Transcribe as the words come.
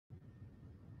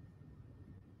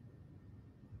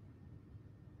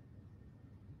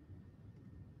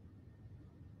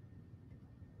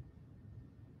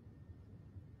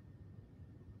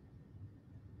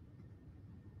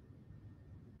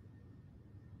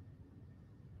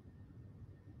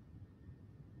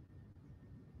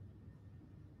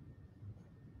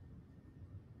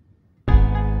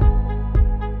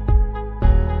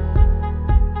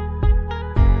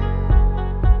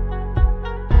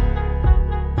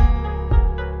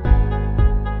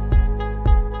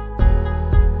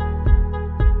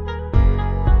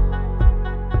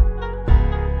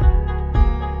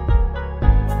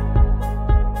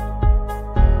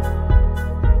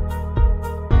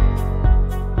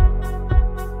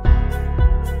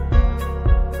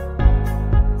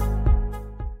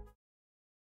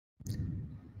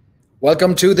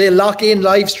Welcome to the Lock-In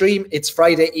live stream. It's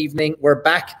Friday evening. We're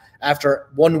back after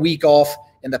 1 week off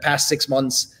in the past 6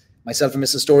 months. Myself and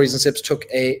Mrs. Stories and Sips took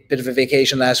a bit of a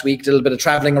vacation last week, did a little bit of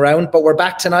traveling around, but we're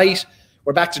back tonight.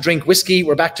 We're back to drink whiskey.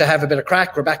 We're back to have a bit of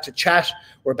crack. We're back to chat.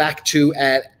 We're back to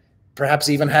perhaps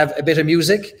even have a bit of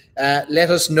music. Let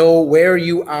us know where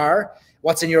you are,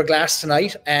 what's in your glass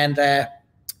tonight, and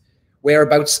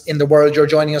whereabouts in the world you're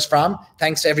joining us from.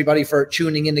 Thanks to everybody for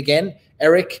tuning in again.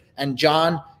 Eric and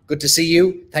John, good to see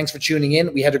you. Thanks for tuning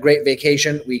in. We had a great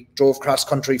vacation. We drove cross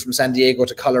country from San Diego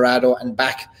to Colorado and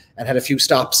back and had a few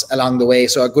stops along the way.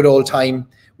 So a good old time.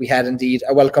 We had indeed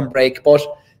a welcome break. But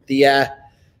the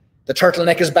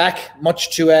turtleneck is back,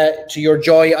 much to your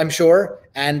joy, I'm sure.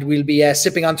 And we'll be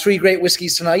sipping on 3 great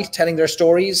whiskies tonight, telling their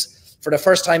stories. For the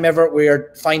first time ever, we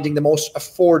are finding the most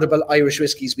affordable Irish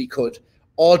whiskies we could.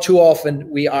 All too often,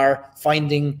 we are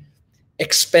finding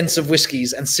expensive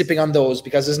whiskies and sipping on those,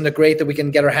 because isn't it great that we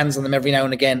can get our hands on them every now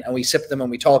and again and we sip them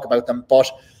and we talk about them. But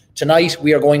tonight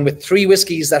we are going with 3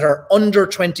 whiskies that are under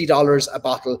 $20 a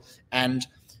bottle, and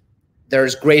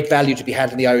there's great value to be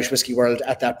had in the Irish whiskey world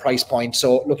at that price point.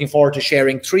 So looking forward to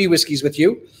sharing 3 whiskies with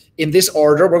you in this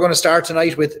order. We're going to start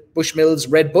tonight with Bushmills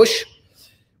Red Bush.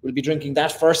 We'll be drinking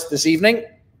that first this evening.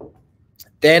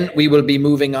 Then we will be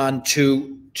moving on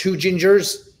to 2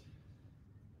 gingers.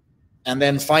 And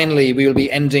then finally, we will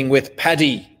be ending with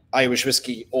Paddy Irish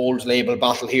Whiskey, old label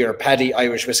bottle here. Paddy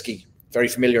Irish Whiskey, very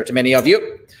familiar to many of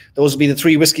you. Those will be the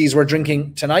 3 whiskies we're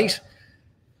drinking tonight.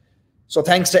 So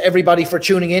thanks to everybody for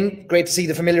tuning in. Great to see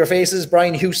the familiar faces.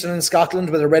 Brian Houston in Scotland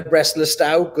with a Redbreast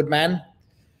Listowel. Good man.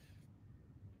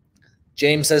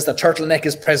 James says the turtleneck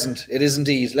is present. It is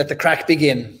indeed. Let the crack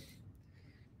begin.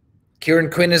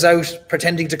 Kieran Quinn is out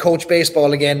pretending to coach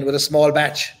baseball again with a small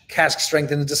batch. Cask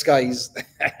strength in disguise.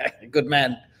 Good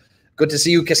man. Good to see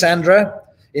you, Cassandra,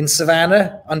 in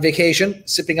Savannah on vacation,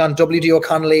 sipping on W.D.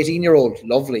 O'Connell 18-year-old.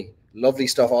 Lovely, lovely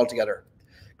stuff altogether.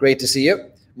 Great to see you.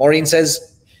 Maureen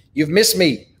says, you've missed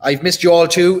me. I've missed you all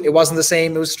too. It wasn't the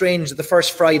same. It was strange. The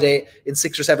first Friday in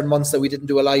 6 or 7 months that we didn't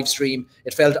do a live stream.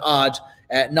 It felt odd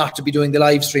not to be doing the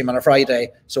live stream on a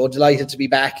Friday. So delighted to be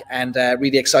back and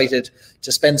really excited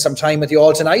to spend some time with you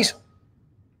all tonight.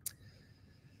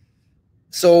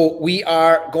 So we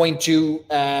are going to,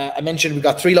 I mentioned we've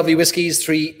got 3 lovely whiskies,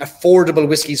 3 affordable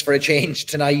whiskies for a change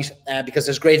tonight, because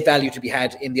there's great value to be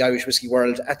had in the Irish whiskey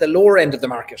world at the lower end of the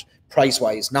market,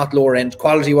 price-wise, not lower end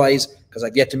quality-wise, because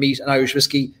I've yet to meet an Irish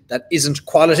whiskey that isn't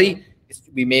quality.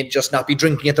 We may just not be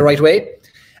drinking it the right way.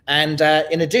 And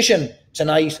in addition,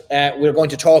 tonight, we're going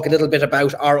to talk a little bit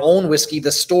about our own whiskey,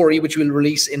 The Story, which we'll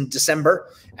release in December,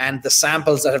 and the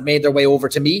samples that have made their way over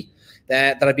to me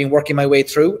that I've been working my way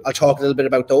through. I'll talk a little bit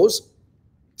about those.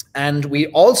 And we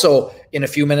also, in a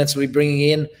few minutes, will be bringing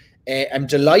in, I'm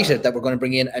delighted that we're going to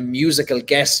bring in a musical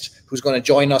guest who's going to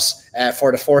join us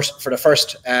for the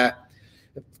first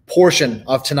portion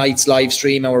of tonight's live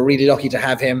stream, and we're really lucky to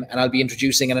have him, and I'll be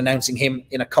introducing and announcing him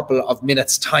in a couple of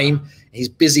minutes time. He's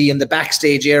busy in the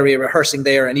backstage area rehearsing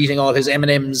there and eating all his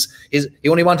M&Ms. He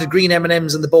only wanted green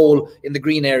M&Ms in the bowl in the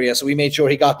green area, so we made sure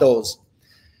he got those.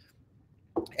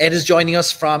 Ed is joining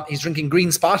us he's drinking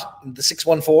Green Spot, the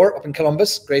 614 up in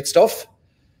Columbus. Great stuff.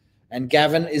 And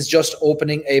Gavin is just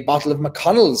opening a bottle of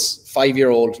McConnell's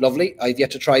 5-year-old. Lovely. I've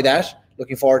yet to try that.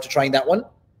 Looking forward to trying that one.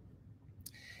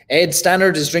 Ed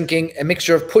Stannard is drinking a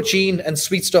mixture of poutine and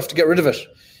sweet stuff to get rid of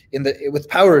it with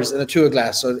Powers in a Tua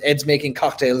glass. So Ed's making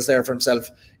cocktails there for himself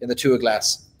in the Tua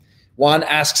glass. Juan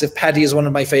asks if Paddy is one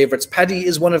of my favorites. Paddy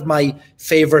is one of my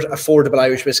favorite affordable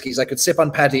Irish whiskies. I could sip on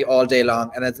Paddy all day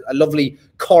long, and a lovely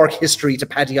Cork history to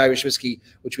Paddy Irish whiskey,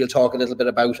 which we'll talk a little bit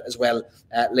about as well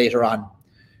later on.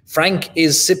 Frank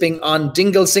is sipping on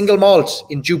Dingle Single Malt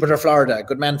in Jupiter, Florida.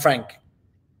 Good man, Frank.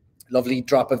 Lovely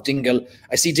drop of Dingle.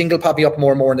 I see Dingle popping up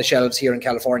more and more on the shelves here in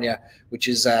California, which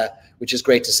is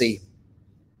great to see.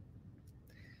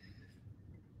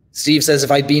 Steve says,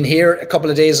 if I'd been here a couple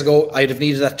of days ago, I'd have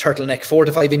needed that turtleneck. 4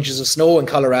 to 5 inches of snow in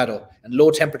Colorado and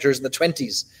low temperatures in the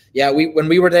 20s. Yeah, when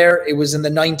we were there, it was in the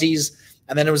 90s,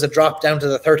 and then it was a drop down to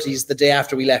the 30s the day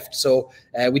after we left. So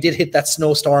we did hit that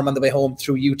snowstorm on the way home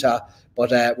through Utah,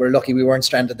 but we're lucky we weren't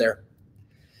stranded there.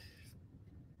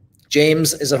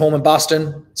 James is at home in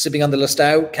Boston, sipping on the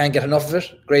Listowel. Can't get enough of it.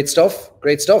 Great stuff.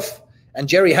 Great stuff. And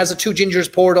Jerry has 2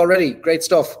 gingers poured already. Great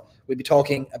stuff. We'll be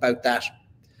talking about that.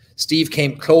 Steve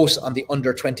came close on the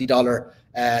under $20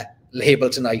 label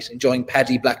tonight, enjoying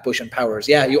Paddy, Blackbush, and Powers.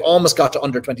 Yeah, you almost got to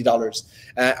under $20.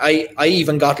 I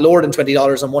even got lower than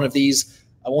 $20 on one of these.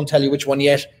 I won't tell you which one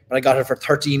yet, but I got it for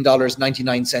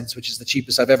 $13.99, which is the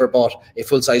cheapest I've ever bought a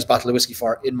full-size bottle of whiskey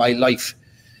for in my life.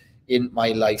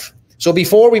 So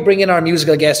before we bring in our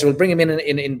musical guest, we'll bring him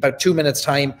in about 2 minutes'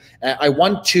 time. I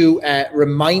want to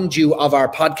remind you of our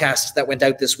podcast that went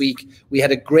out this week. We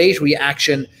had a great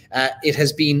reaction. It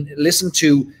has been listened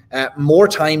to more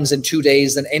times in 2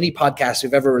 days than any podcast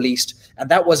we've ever released. And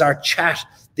that was our chat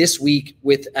this week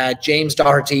with James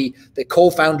Doherty, the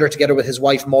co-founder together with his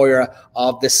wife Moira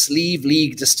of the Slieve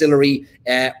League Distillery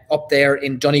up there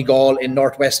in Donegal in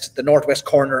the northwest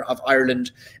corner of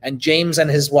Ireland. And James and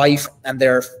his wife and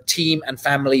their team and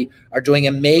family are doing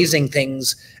amazing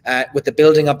things with the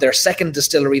building of their second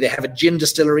distillery. They have a gin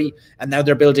distillery, and now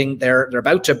they're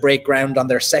about to break ground on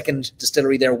their second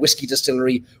distillery, their whiskey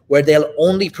distillery, where they'll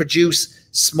only produce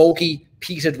smoky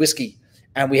peated whiskey.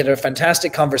 And we had a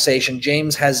fantastic conversation.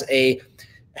 James has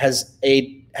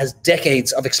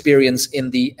decades of experience in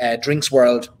the drinks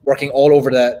world, working all over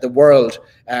the world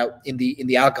in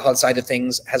the alcohol side of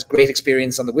things. Has great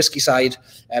experience on the whiskey side,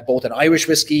 both in Irish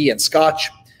whiskey and Scotch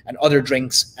and other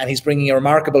drinks. And he's bringing a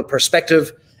remarkable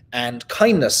perspective and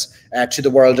kindness to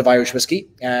the world of Irish whiskey,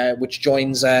 which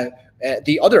joins all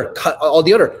the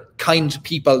other kind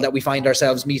people that we find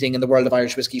ourselves meeting in the world of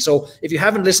Irish whiskey. So if you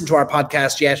haven't listened to our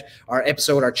podcast yet,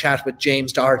 our chat with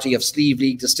James Doherty of Slieve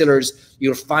League Distillers,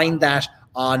 you'll find that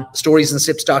on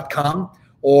storiesandsips.com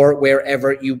or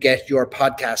wherever you get your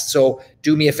podcast. So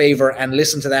do me a favor and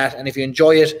listen to that. And if you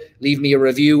enjoy it, leave me a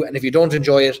review. And if you don't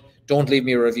enjoy it, don't leave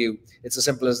me a review. It's as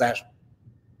simple as that.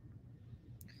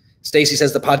 Stacey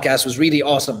says the podcast was really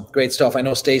awesome. Great stuff. I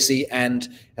know Stacey and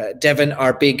Devin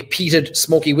are big peated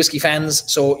smoky whiskey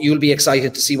fans, so you'll be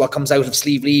excited to see what comes out of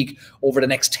Slieve League over the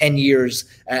next 10 years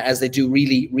as they do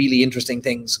really, really interesting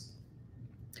things.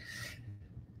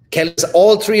 Kelly's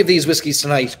all three of these whiskies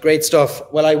tonight. Great stuff.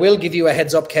 Well, I will give you a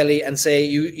heads up, Kelly, and say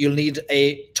you'll need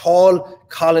a tall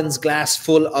Collins glass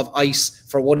full of ice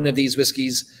for one of these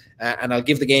whiskies. And I'll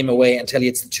give the game away and tell you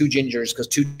it's the Two Gingers, because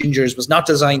Two Gingers was not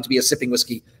designed to be a sipping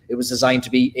whiskey. It was designed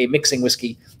to be a mixing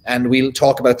whiskey. And we'll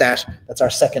talk about that. That's our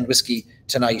second whiskey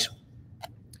tonight.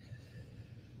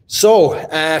 So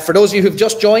for those of you who've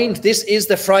just joined, this is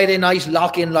the Friday night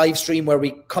lock-in live stream where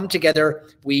we come together,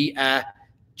 we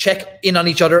check in on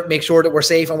each other, make sure that we're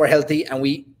safe and we're healthy, and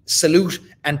we salute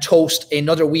and toast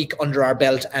another week under our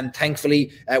belt. And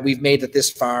thankfully, we've made it this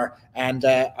far. And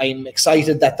I'm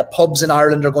excited that the pubs in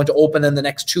Ireland are going to open in the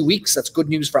next 2 weeks. That's good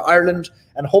news for Ireland.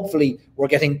 And hopefully we're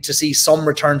getting to see some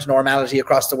return to normality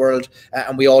across the world.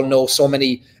 And we all know so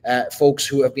many folks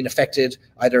who have been affected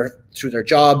either through their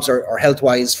jobs or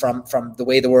health-wise from the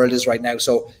way the world is right now.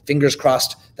 So fingers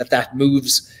crossed that that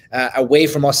moves away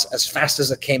from us as fast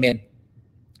as it came in.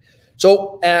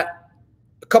 So a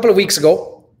couple of weeks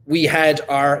ago, we had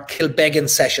our Kilbeggan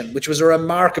session, which was a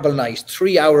remarkable night.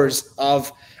 3 hours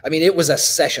of, I mean, it was a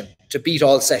session to beat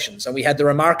all sessions. And we had the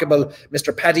remarkable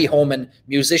Mr. Paddy Homan,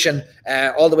 musician,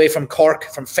 all the way from Cork,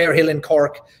 from Fairhill in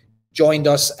Cork, joined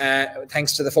us.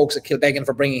 Thanks to the folks at Kilbeggan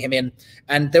for bringing him in.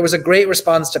 And there was a great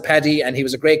response to Paddy, and he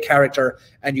was a great character.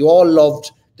 And you all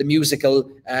loved the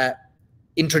musical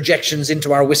interjections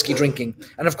into our whiskey drinking.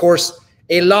 And of course,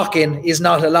 a lock-in is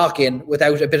not a lock-in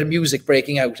without a bit of music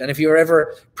breaking out. And if you're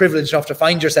ever privileged enough to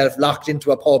find yourself locked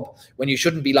into a pub when you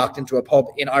shouldn't be locked into a pub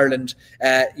in Ireland,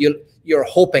 you're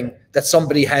hoping that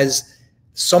somebody has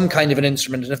some kind of an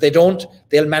instrument. And if they don't,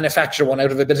 they'll manufacture one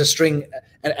out of a bit of string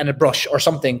and a brush or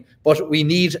something. But we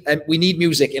need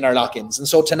music in our lock-ins. And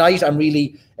so tonight, I'm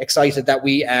really excited that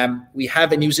we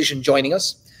have a musician joining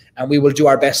us. And we will do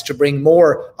our best to bring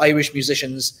more Irish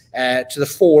musicians to the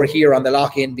fore here on the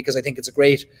lock-in, because I think it's a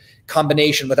great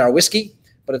combination with our whiskey,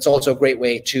 but it's also a great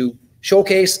way to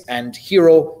showcase and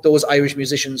hero those Irish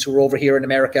musicians who are over here in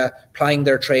America plying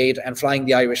their trade and flying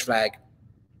the Irish flag.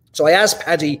 So I asked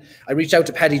Paddy, I reached out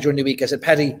to Paddy during the week. I said,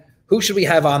 Paddy, who should we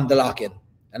have on the lock-in?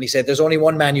 And he said, there's only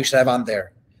one man you should have on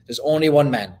there. There's only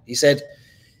one man. He said,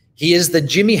 he is the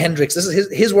Jimi Hendrix. This is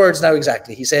his words now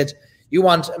exactly. He said, you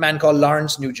want a man called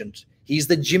Lawrence Nugent. He's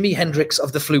the Jimi Hendrix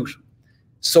of the flute.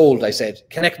 Sold, I said.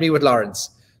 Connect me with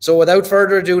Lawrence. So without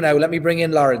further ado now, let me bring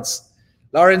in Lawrence.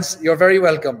 Lawrence, you're very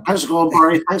welcome. How's it going,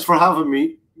 Barry? Thanks for having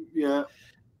me. Yeah.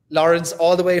 Lawrence,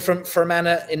 all the way from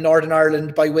Fermanagh in Northern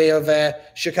Ireland by way of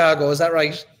Chicago. Is that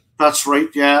right? That's right,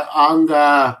 yeah.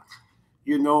 And,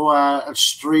 you know, it's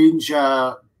strange.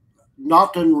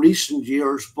 Not in recent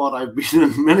years, but I've been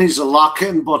in many's a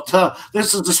lock-in, but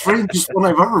this is the strangest one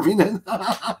I've ever been in.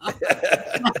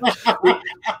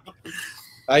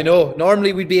 I know.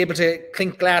 Normally we'd be able to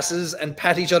clink glasses and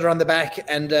pat each other on the back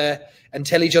and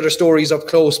tell each other stories up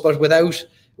close, but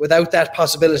without that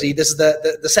possibility, this is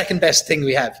the second best thing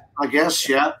we have. I guess,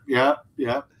 yeah.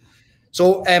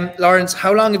 So, Lawrence,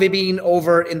 how long have you been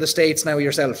over in the States now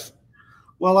yourself?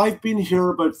 Well, I've been here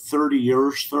about 30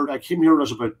 years. I came here when I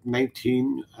was about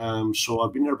 19. So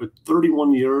I've been here about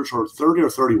 31 years, or 30 or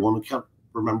 31. I can't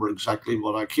remember exactly,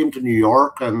 but I came to New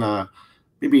York in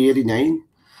maybe 89.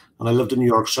 And I lived in New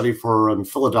York City and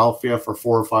Philadelphia for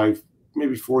 4 or 5,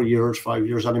 maybe 4 years, 5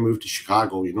 years. And I moved to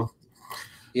Chicago, you know.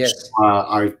 Yes. So,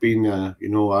 I've been,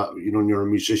 when you're a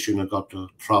musician, I got to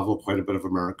travel quite a bit of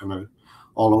America now,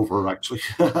 all over actually.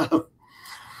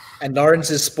 And Lawrence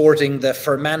is sporting the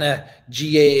Fermanagh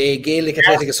GAA, Gaelic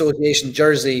Athletic Association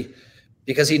jersey,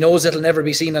 because he knows it'll never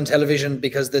be seen on television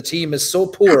because the team is so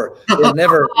poor they'll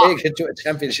never make it to a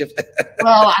championship.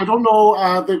 Well, I don't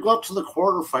know. They got to the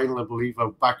quarterfinal, I believe,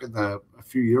 back in a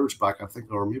few years back, I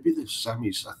think, or maybe the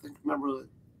semis. I think. Remember,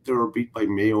 they were beat by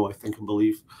Mayo, I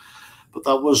believe. But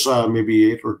that was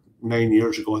maybe 8 or 9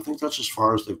 years ago. I think that's as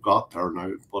far as they've got there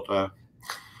now. But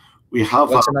we have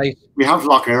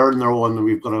Loch Erin there, and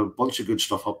we've got a bunch of good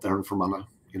stuff up there in Fermanagh.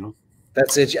 You know.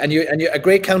 That's it, and you a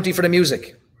great county for the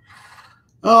music.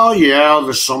 Oh yeah,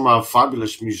 there's some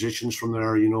fabulous musicians from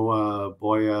there. You know,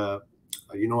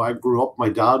 I grew up. My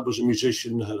dad was a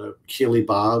musician, had a Ceilidh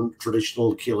band,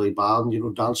 traditional Ceilidh band, you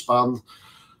know, dance band.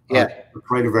 Yeah. The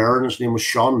Pride of Erin, his name was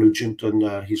Sean Nugent,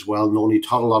 and he's well known. He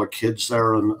taught a lot of kids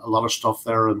there and a lot of stuff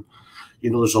there. And, you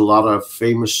know, there's a lot of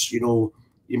famous, you know,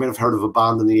 you might have heard of a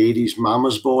band in the 80s,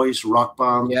 Mama's Boys, rock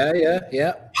band.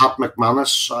 Yeah. Pat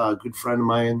McManus, a good friend of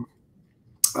mine.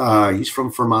 He's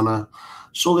from Fermanagh.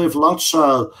 So they have lots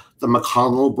of the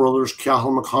McConnell brothers,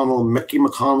 Cahill McConnell, Mickey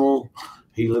McConnell.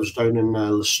 He lives down in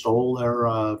Listowel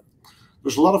there.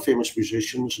 There's a lot of famous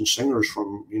musicians and singers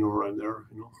from, you know, around there,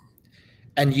 you know.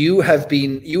 And you have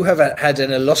had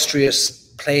an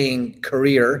illustrious playing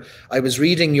career. I was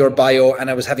reading your bio and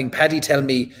I was having Paddy tell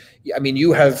me, I mean,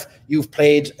 you've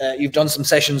played, you've done some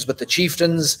sessions with the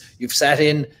Chieftains, you've sat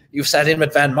in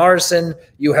with Van Morrison,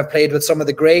 you have played with some of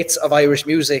the greats of Irish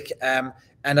music.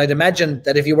 And I'd imagine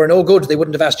that if you were no good, they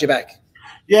wouldn't have asked you back.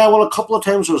 Yeah, well, a couple of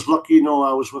times I was lucky. You know,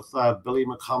 I was with Billy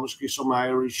McComiskey, some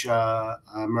Irish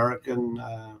American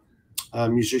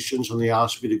musicians, and they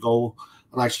asked me to go.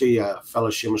 And actually, fellow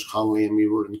Seamus Connolly and me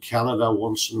were in Canada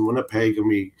once in Winnipeg, and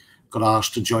we got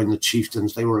asked to join the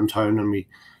Chieftains. They were in town, and we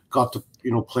got to,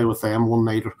 you know, play with them one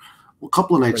night or a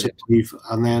couple of nights, I believe,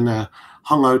 and then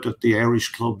hung out at the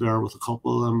Irish Club there with a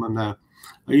couple of them. And I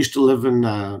used to live in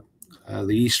the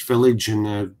East Village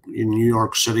in New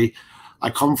York City. I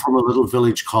come from a little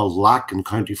village called Lack in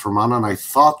County Fermanagh, and I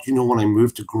thought, you know, when I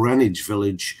moved to Greenwich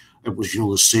Village, it was, you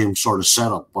know, the same sort of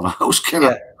setup, but I was kind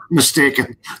of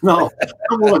mistaken. No,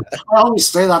 I always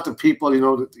say that to people, you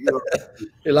know. That, you know,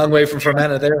 you're a long way from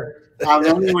Fermanagh there. And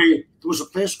anyway, there was a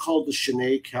place called the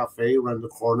Sinead Cafe around the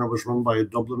corner. It was run by a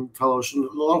Dublin fellow, and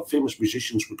a lot of famous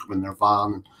musicians would come in their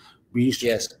van, and we used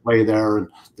to play there, and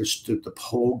the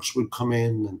Pogues would come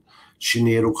in, and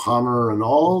Sinead O'Connor, and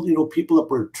all, you know, people that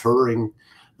were touring,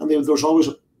 and there's always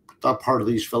that part of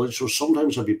these villages. So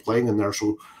sometimes I'd be playing in there.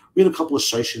 So we had a couple of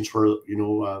sessions where, you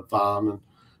know, Van and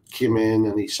came in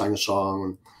and he sang a song,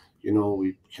 and, you know,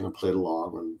 we kind of played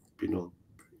along, and, you know,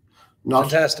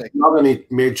 not any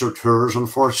major tours,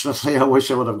 unfortunately. I wish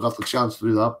I would have got the chance to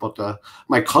do that, but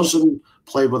my cousin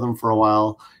played with him for a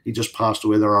while. He just passed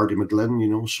away there, Artie McGlynn, you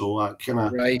know, so I kind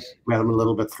of met him a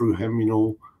little bit through him, you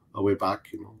know, a way back,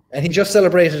 you know. And he just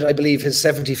celebrated, I believe, his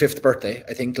 75th birthday,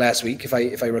 I think, last week, if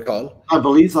I recall. I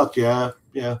believe that,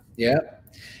 yeah.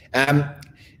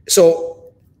 So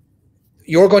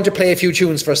you're going to play a few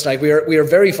tunes for us tonight. We are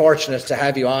very fortunate to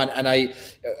have you on, and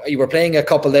you were playing a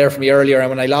couple there for me earlier, and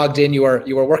when I logged in, you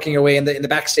were working your way in the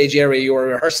backstage area. You were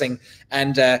rehearsing,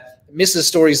 and Mrs.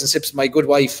 Stories and Sips, my good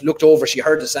wife, looked over. She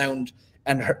heard the sound,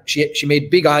 and she made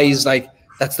big eyes like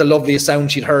that's the loveliest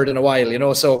sound she'd heard in a while, you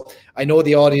know. So I know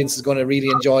the audience is going to really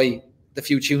enjoy the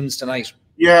few tunes tonight.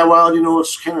 Yeah, well, you know,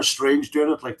 it's kind of strange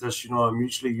doing it like this. You know, I'm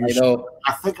usually used to,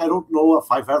 I don't know if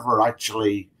I've ever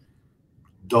actually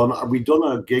we done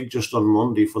a gig just on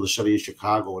Monday for the city of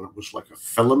Chicago, and it was like a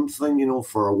film thing, you know,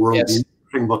 for a world music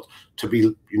thing, but to be,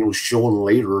 you know, shown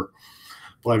later.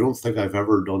 But I don't think I've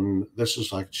ever done this,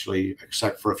 is actually,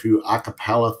 except for a few a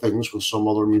cappella things with some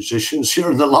other musicians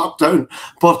here in the lockdown.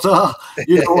 But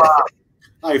you know,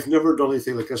 I've never done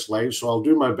anything like this live, so I'll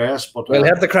do my best. But we'll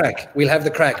have the crack. We'll have the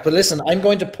crack. But listen, I'm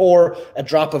going to pour a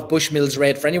drop of Bushmills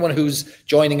Red for anyone who's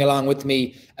joining along with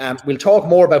me. We'll talk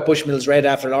more about Bushmills Red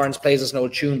after Lawrence plays us an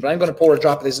old tune. But I'm going to pour a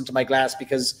drop of this into my glass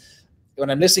because when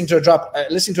I'm listening to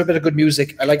a bit of good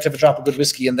music, I like to have a drop of good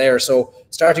whiskey in there. So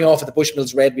starting off with the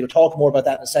Bushmills Red, we'll talk more about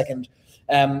that in a second.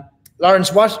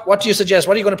 Lawrence, what do you suggest?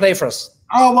 What are you going to play for us?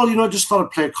 Oh, well, you know, I just thought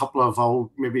I'd play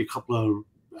maybe a couple of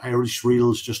Irish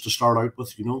reels just to start out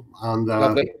with, you know, and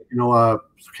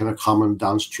kind of common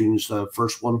dance tunes. The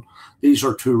first one, these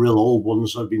are two real old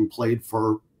ones that have been played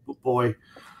for, boy,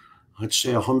 I'd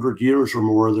say 100 years or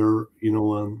more. They're, you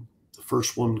know, the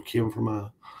first one came from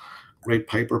a great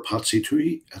piper, Patsy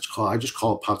Toohey. I just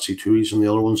call it Patsy Toohey's, and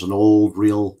the other one's an old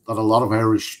reel that a lot of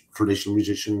Irish traditional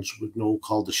musicians would know,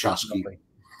 called the Shasky.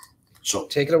 So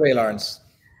take it away, Lawrence.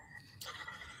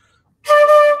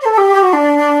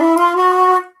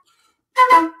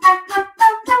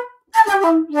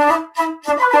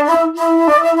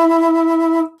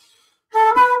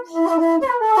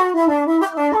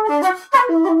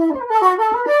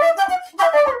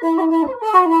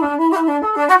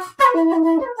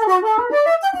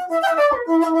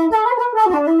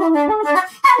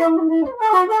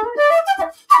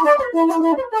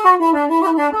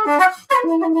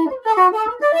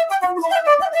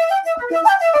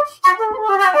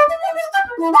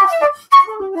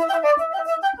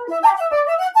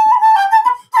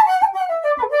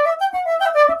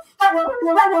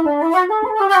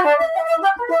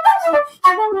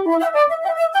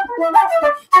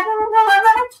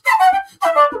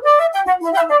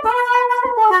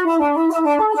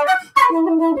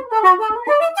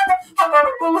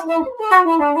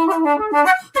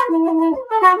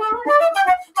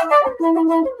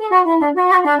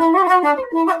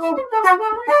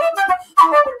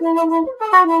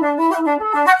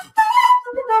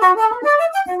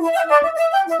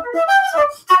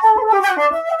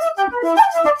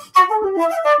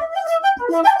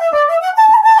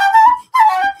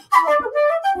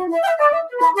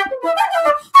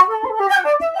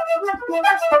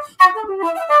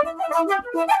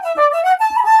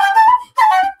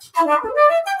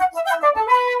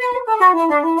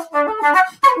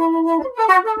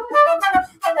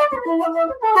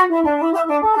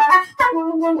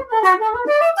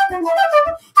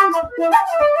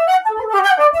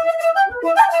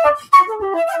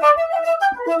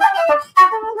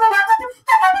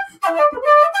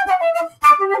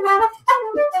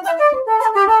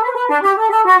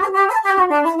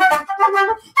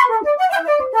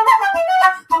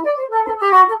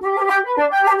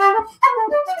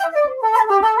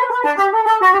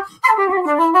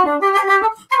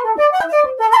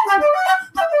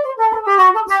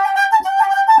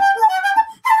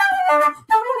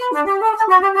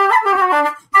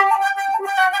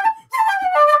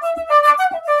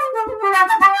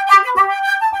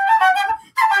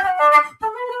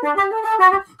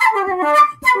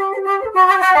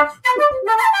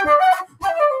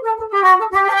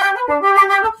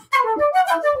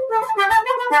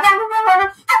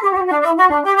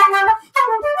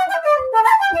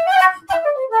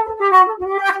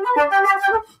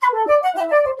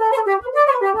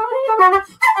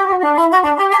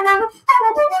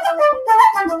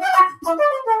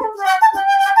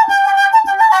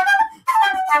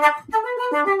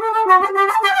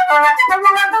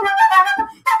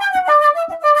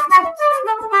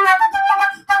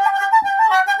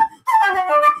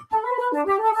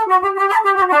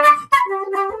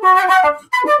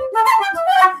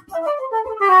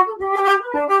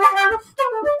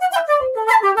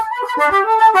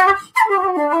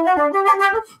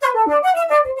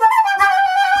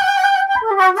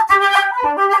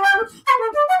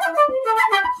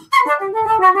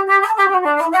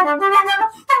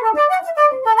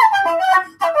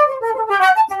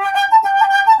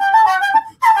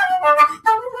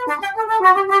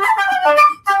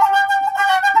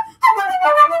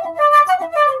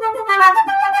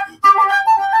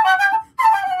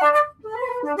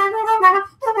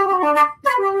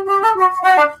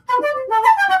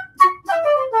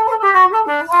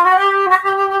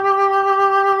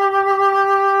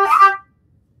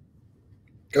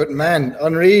 Good man,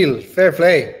 unreal, fair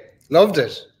play, loved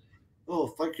it. Oh,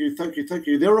 thank you, thank you, thank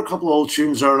you. There were a couple of old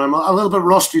tunes there, and I'm a little bit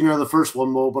rusty now, the first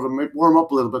one, Mo, but I might warm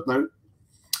up a little bit now.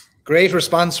 Great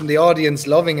response from the audience,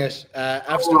 loving it,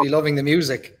 absolutely loving the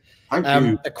music. Thank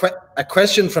you. A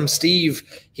question from Steve.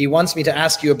 He wants me to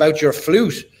ask you about your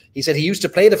flute. He said he used to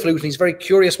play the flute, and he's very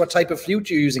curious what type of flute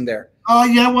you're using there.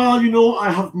 Yeah, well, you know, I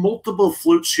have multiple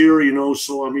flutes here, you know,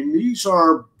 so I mean, these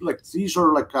are like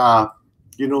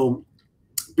you know,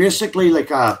 basically like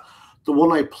the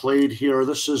one I played here.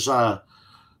 This is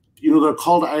you know, they're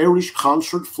called Irish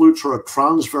concert flutes, or a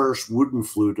transverse wooden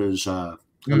flute is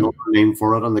another name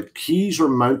for it, and the keys are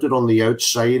mounted on the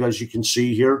outside, as you can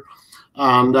see here.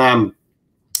 And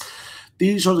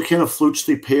these are the kind of flutes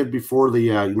they played before the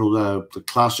you know, the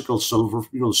classical silver,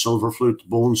 you know, the silver flute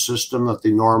bone system that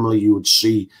they normally you would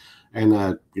see in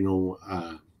a, you know,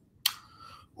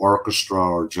 orchestra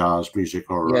or jazz music,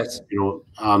 or yes, you know.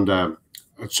 And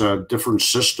it's a different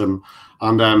system,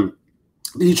 and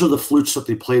these are the flutes that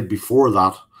they played before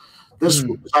that. This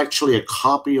was actually a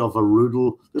copy of a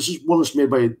Rudel. This is one that's made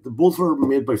by, both are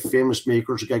made by famous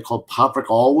makers, a guy called Patrick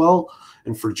Allwell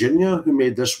in Virginia who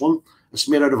made this one. It's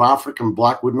made out of African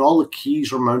blackwood, and all the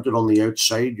keys are mounted on the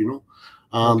outside, you know.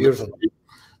 And beautiful.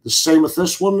 The same with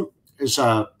this one is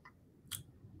a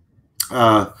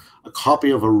copy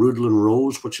of a Rudel and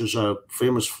Rose, which is a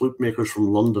famous flute makers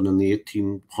from London in the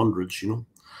 1800s, you know.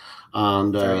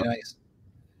 And very nice.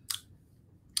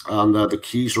 And the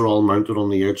keys are all mounted on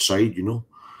the outside, you know.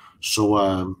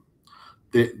 So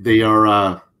they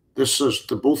are. This is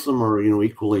both of them are, you know,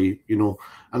 equally, you know,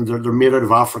 and they're made out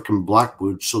of African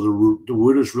blackwood, so the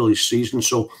wood is really seasoned.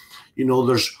 So, you know,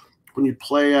 there's when you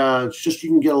play, it's just you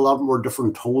can get a lot more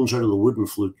different tones out of the wooden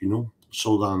flute, you know.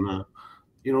 So then,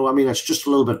 you know, I mean, it's just a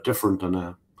little bit different,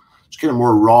 and it's kind of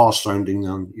more raw sounding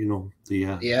than, you know,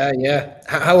 the. Yeah.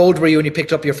 How old were you when you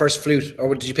picked up your first flute,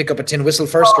 or did you pick up a tin whistle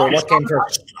first, or what came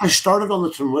first? I started on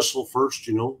the tin whistle first,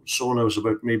 you know. So when I was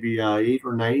about maybe 8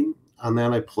 or 9, and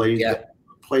then I played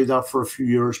that for a few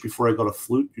years before I got a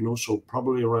flute, you know. So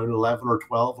probably around 11 or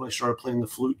 12 when I started playing the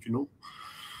flute, you know.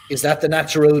 Is that the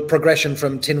natural progression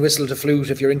from tin whistle to flute?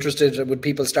 If you're interested, would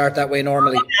people start that way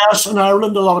normally? Yes, in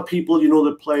Ireland, a lot of people, you know,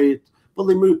 that play. Well,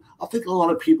 they move. I think a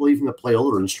lot of people, even that play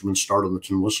other instruments, start on the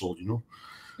tin whistle, you know.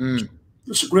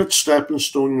 It's a great stepping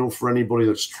stone, you know, for anybody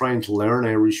that's trying to learn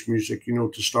Irish music, you know,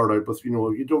 to start out with. You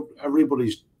know, you don't.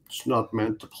 Everybody's not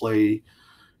meant to play.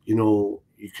 You know,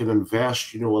 you can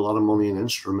invest, you know, a lot of money in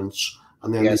instruments,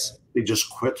 and then they just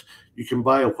quit. You can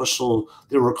buy a whistle.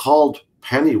 They were called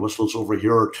penny whistles over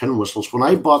here, or tin whistles. When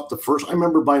I bought the first, I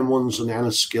remember buying ones in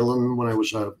Enniskillen when I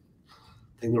was I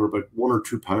think they were about £1 or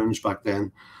 £2 back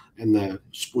then. And I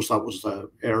suppose that was the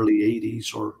early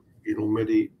 80s, or, you know,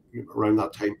 maybe around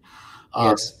that time.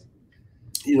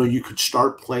 You know, you could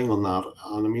start playing on that,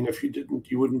 and I mean, if you didn't,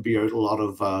 you wouldn't be out a lot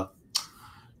of,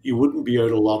 you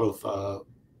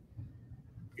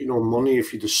know, money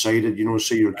if you decided, you know,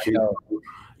 say your kid,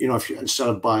 you know, if you, instead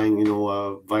of buying, you know,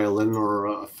 a violin or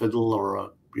a fiddle or a,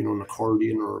 you know, an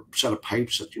accordion or a set of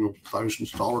pipes at, you know,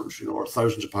 thousands of dollars, you know, or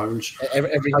thousands of pounds.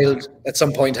 Every child at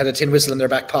some point had a tin whistle in their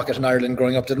back pocket in Ireland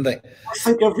growing up, didn't they? I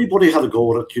think everybody had a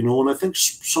go at it, you know, and I think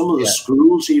some of the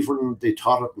schools, even they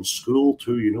taught it in school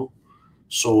too, you know.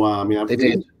 So I mean, they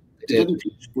didn't teach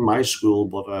it in my school,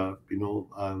 but you know,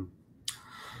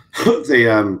 they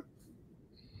you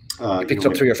picked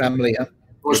up through your family, huh?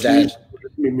 Your dad.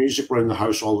 Music around the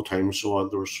house all the time, so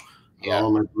there was.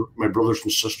 All my brothers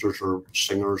and sisters are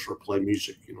singers or play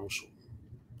music, you know. So,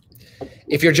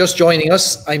 if you're just joining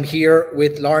us, I'm here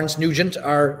with Lawrence Nugent,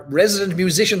 our resident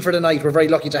musician for the night. We're very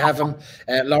lucky to have him.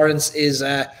 Lawrence is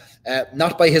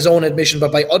not by his own admission,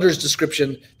 but by others'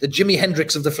 description, the Jimi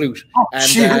Hendrix of the flute.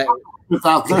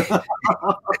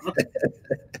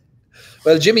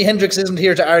 Well, Jimi Hendrix isn't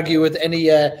here to argue with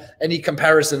any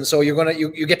comparison, so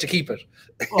you get to keep it.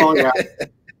 Oh yeah.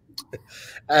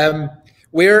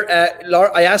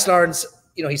 I asked Lawrence,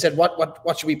 you know, he said,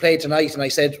 what should we play tonight? And I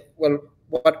said, well,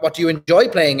 what do you enjoy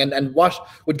playing, and what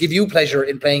would give you pleasure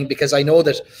in playing? Because I know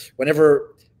that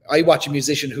whenever I watch a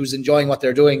musician who's enjoying what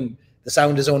they're doing, the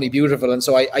sound is only beautiful. And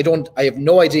so I have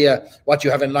no idea what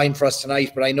you have in line for us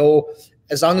tonight, but I know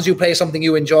as long as you play something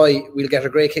you enjoy, we'll get a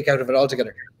great kick out of it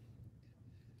altogether.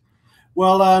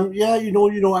 Well, yeah, you know,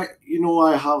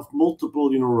 I have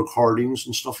multiple, you know, recordings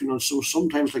and stuff, you know, so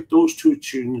sometimes like those two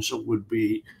tunes that would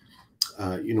be,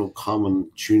 you know,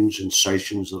 common tunes and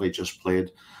sessions that I just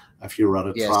played. If you're at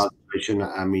a trad session,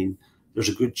 I mean, there's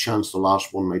a good chance the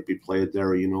last one might be played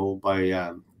there, you know,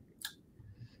 by,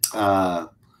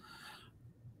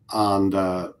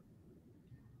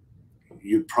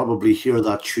 you'd probably hear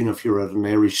that tune if you're at an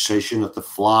Irish session at the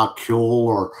Fleadh Ceoil,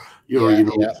 or you're, you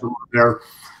know, somewhere there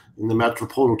in the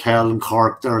Metropole Hotel in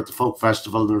Cork, there at the Folk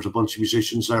Festival, and there's a bunch of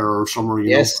musicians there, or somewhere,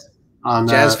 you know. And,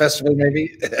 jazz festival,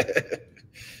 maybe.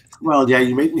 Well, yeah,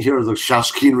 you mightn't hear the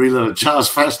Shaskeen reel at a jazz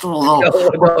festival, though.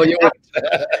 No, you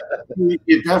wouldn't.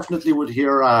 You definitely would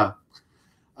hear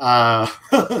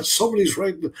somebody's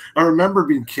writing. I remember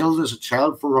being killed as a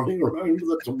child for running around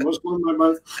with a whistle in my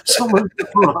mouth. Someone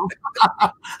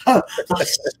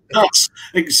that's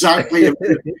exactly a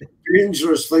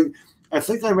dangerous thing. I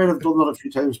think I might have done that a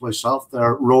few times myself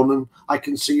there, Ronan. I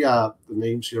can see the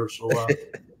names here. So,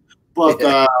 but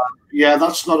yeah,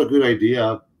 that's not a good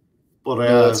idea. But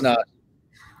no, it's not.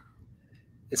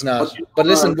 It's not. But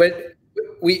listen,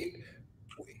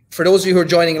 for those of you who are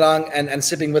joining along and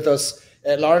sipping with us,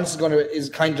 Lawrence is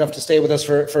kind enough to stay with us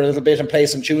for a little bit and play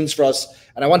some tunes for us.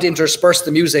 And I want to intersperse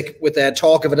the music with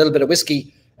talk of a little bit of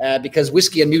whiskey, because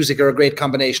whiskey and music are a great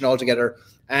combination altogether.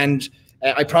 And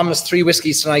I promised 3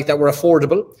 whiskies tonight that were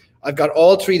affordable. I've got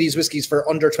all 3 of these whiskies for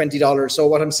under $20. So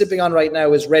what I'm sipping on right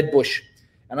now is Red Bush.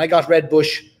 And I got Red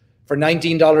Bush for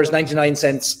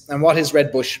 $19.99. And what is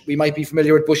Red Bush? We might be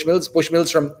familiar with Bushmills.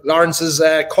 Bushmills from Lawrence's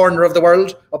corner of the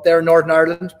world up there in Northern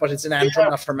Ireland, but it's in Antrim,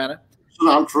 not Fermanagh. It's in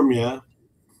Antrim, yeah.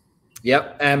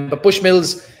 Yeah, but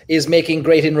Bushmills is making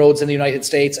great inroads in the United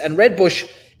States, and Red Bush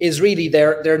is really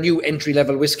their new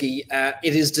entry-level whiskey.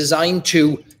 It is designed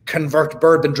to convert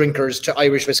bourbon drinkers to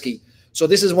Irish whiskey. So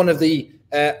this is one of the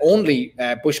only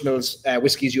Bushmills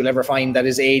whiskies you'll ever find that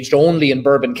is aged only in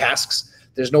bourbon casks.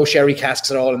 There's no sherry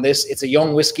casks at all in this. It's a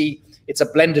young whiskey. It's a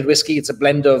blended whiskey. It's a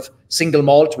blend of single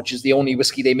malt, which is the only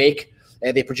whiskey they make.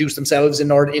 They produce themselves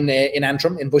in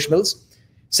Antrim, in Bushmills.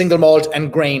 Single malt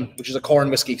and grain, which is a corn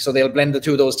whiskey. So they'll blend the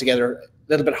 2 of those together. A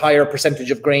little bit higher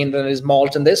percentage of grain than is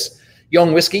malt in this.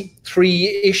 Young whiskey,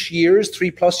 3-ish years,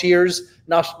 3+ years,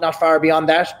 not far beyond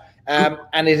that.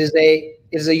 And it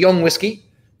is a young whiskey,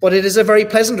 but it is a very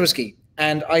pleasant whiskey.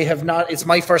 And it's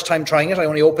my first time trying it. I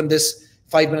only opened this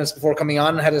 5 minutes before coming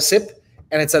on and had a sip.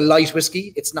 And it's a light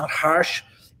whiskey. It's not harsh.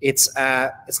 It's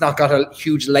not got a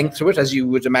huge length to it, as you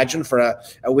would imagine for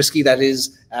a whiskey that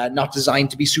is not designed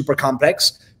to be super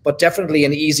complex, but definitely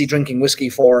an easy drinking whiskey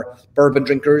for bourbon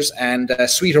drinkers, and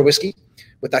sweeter whiskey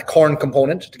with that corn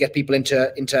component to get people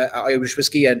into Irish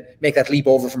whiskey and make that leap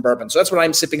over from bourbon. So that's what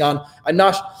I'm sipping on. I'm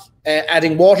not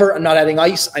adding water. I'm not adding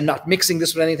ice. I'm not mixing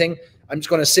this with anything. I'm just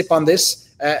going to sip on this.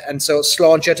 And so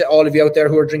Sláinte to all of you out there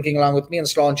who are drinking along with me, and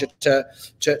Sláinte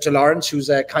to Lawrence, who's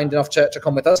kind enough to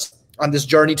come with us on this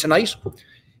journey tonight.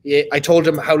 I told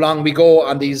him how long we go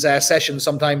on these sessions,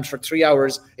 sometimes for 3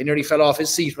 hours. He nearly fell off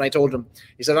his seat when I told him.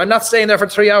 He said, I'm not staying there for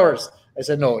 3 hours. I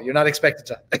said, no, you're not expected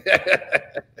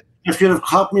to. If you'd have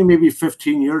caught me maybe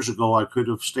 15 years ago, I could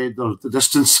have stayed the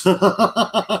distance.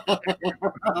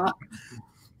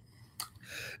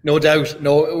 No doubt.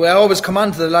 No, we always come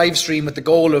onto the live stream with the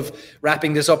goal of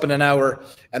wrapping this up in an hour,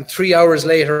 and 3 hours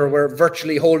later, we're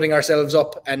virtually holding ourselves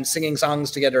up and singing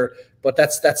songs together. But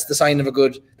that's the sign of a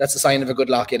good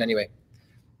lock-in anyway.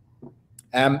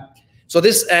 So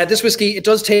this whiskey, it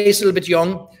does taste a little bit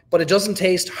young, but it doesn't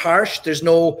taste harsh. There's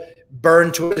no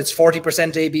burn to it. It's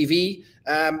 40% ABV.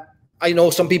 I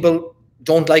know some people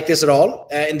don't like this at all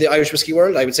in the Irish whiskey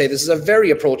world. I would say this is a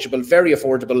very approachable, very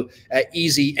affordable,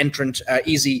 easy entrant,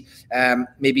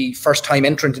 maybe first-time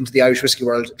entrant into the Irish whiskey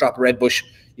world. Drop a Red Bush,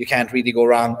 you can't really go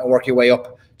wrong, and work your way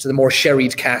up to the more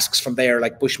sherried casks from there,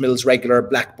 like Bushmills Regular,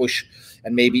 Black Bush,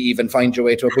 and maybe even find your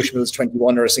way to a Bushmills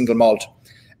 21 or a single malt.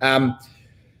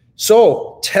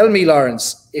 So tell me,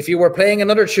 Lawrence, if you were playing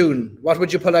another tune, what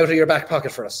would you pull out of your back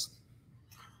pocket for us?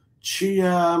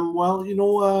 Well, you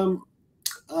know,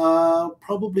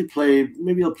 probably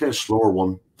maybe I'll play a slower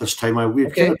one this time.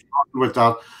 We've kind of talked about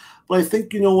that, but I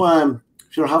think, you know,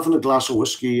 if you're having a glass of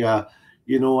whiskey,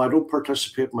 you know, I don't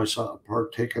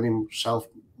partake any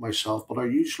myself, but I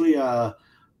usually,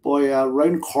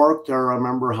 around Cork there, I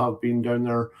remember have been down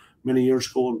there many years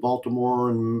ago in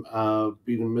Baltimore, and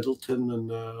been in Middleton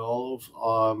and all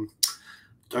of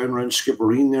down around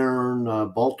Skibbereen there in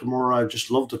Baltimore. I just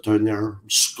loved it down there.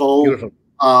 Skull. Beautiful.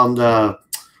 And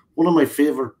one of my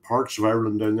favorite parts of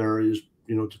Ireland down there is,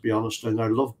 you know, to be honest, and I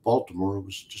love Baltimore. It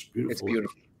was just beautiful. It's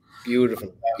beautiful.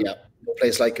 Beautiful. Yeah. No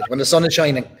place like it when the sun is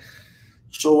shining.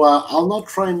 So I'll not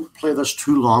try and play this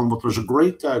too long, but there's a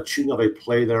great tune that I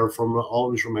play there from,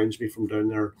 always reminds me from down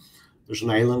there. There's an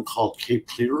island called Cape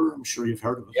Clear. I'm sure you've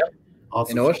heard of it. Yeah,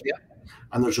 I know it, yeah.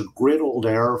 And there's a great old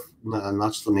air, and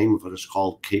that's the name of it. It's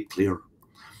called Cape Clear.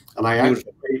 And I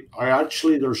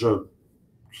actually, there's a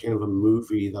kind of a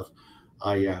movie that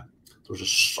I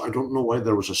don't know why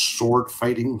there was a sword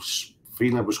fighting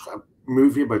scene. It was a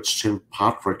movie about St.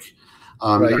 Patrick.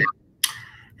 Right.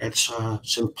 It's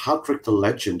St. Patrick the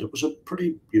Legend. It was a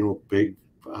pretty, you know, big,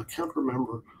 I can't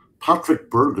remember. Patrick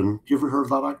Bergen. You ever heard of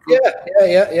that actor?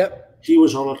 Yeah. He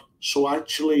was on it. So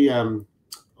actually, on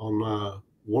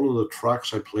one of the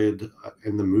tracks I played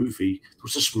in the movie, there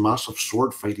was this massive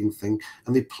sword fighting thing,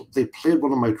 and they played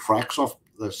one of my tracks off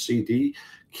the CD,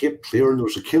 Cape Clear, and there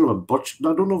was a kind of a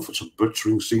I don't know if it's a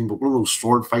butchering scene, but one of those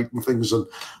sword fighting things, and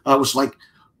I was like,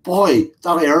 boy,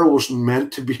 that air wasn't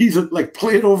meant to be like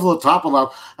played over the top of that,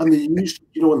 and they used it,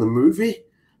 you know, in the movie,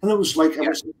 and it was like, it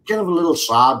was kind of a little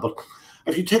sad, but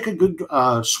if you take a good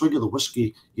swig of the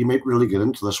whiskey, you might really get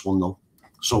into this one, though.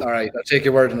 So, all right, I'll take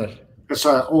your word on it. It's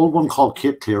an old one called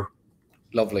Cape Clear.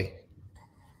 Lovely.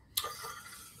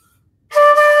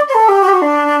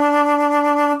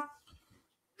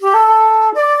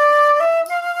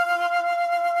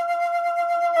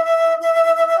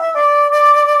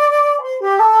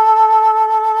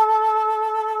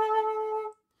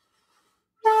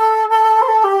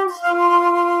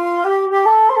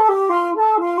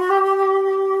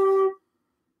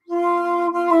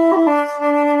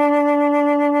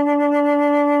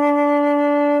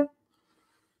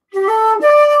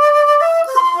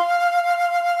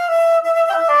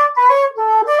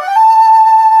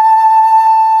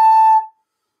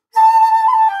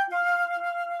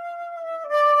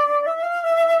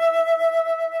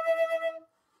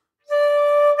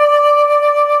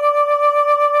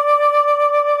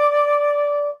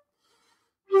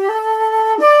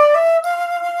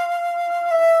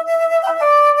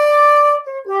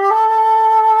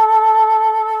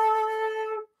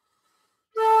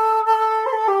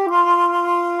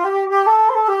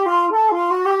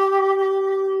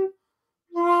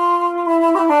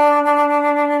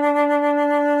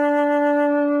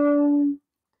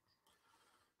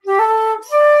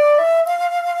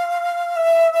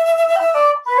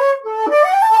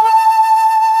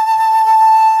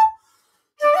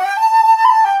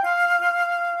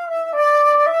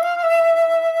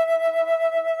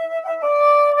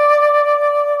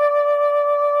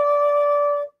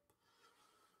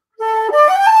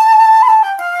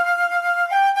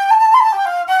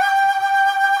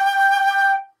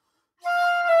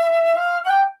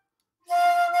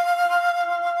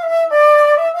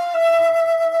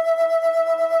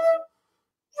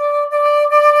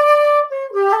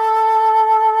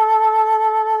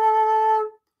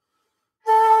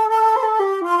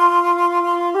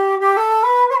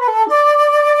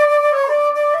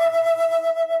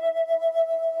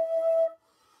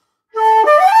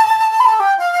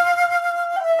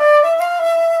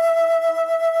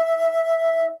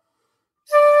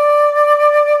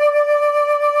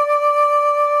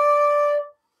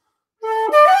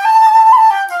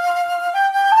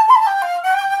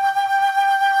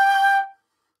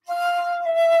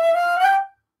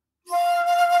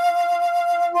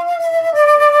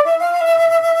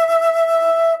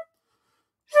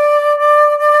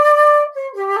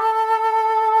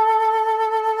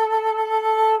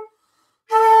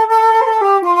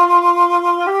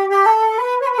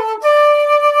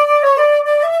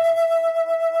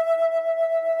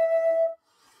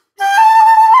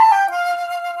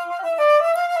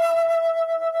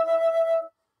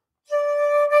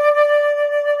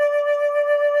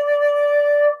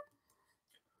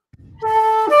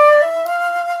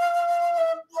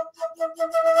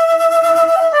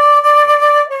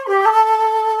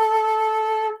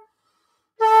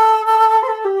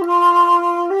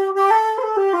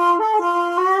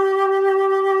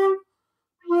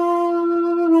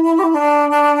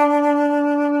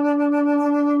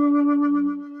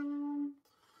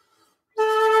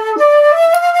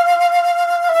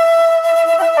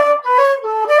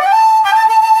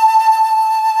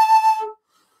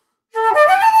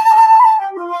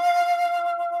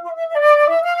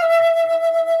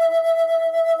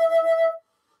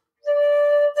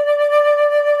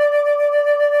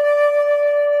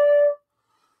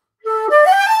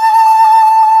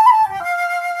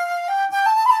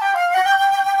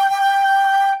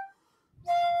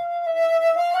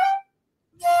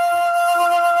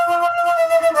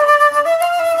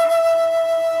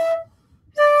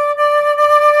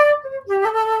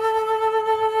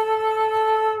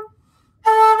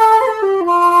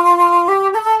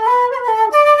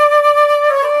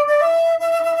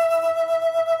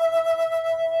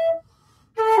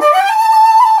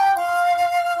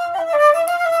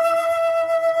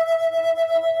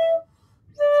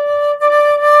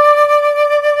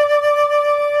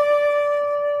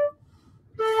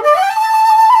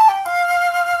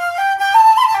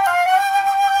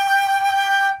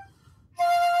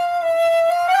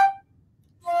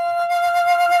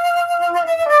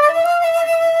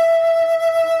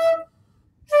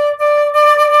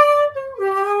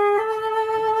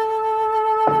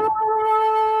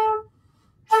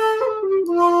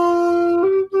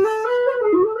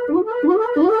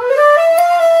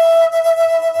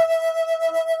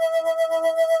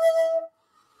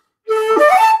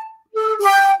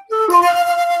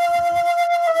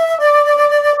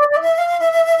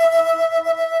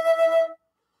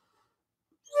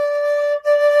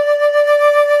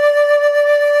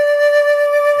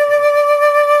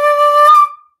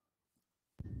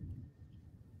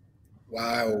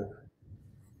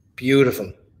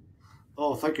 Beautiful.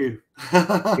 Oh, thank you.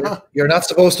 You're not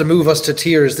supposed to move us to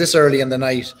tears this early in the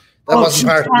night. That wasn't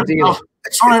part of the deal.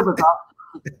 Sorry about that.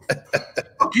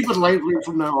 I'll keep it lively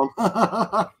from now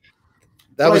on.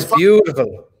 That was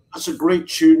beautiful. That's a great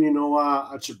tune, you know.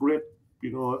 It's a great,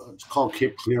 you know, it's called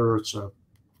Cape Clear. It's a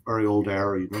very old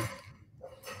area, you know.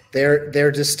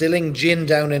 They're distilling gin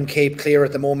down in Cape Clear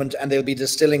at the moment, and they'll be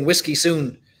distilling whiskey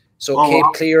soon. So Cape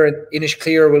Clear and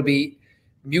Inishclear will be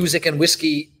music and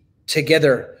whiskey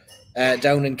together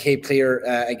down in Cape Clear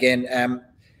again.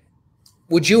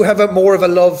 Would you have more of a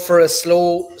love for a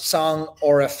slow song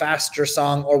or a faster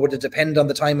song, or would it depend on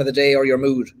the time of the day or your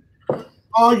mood?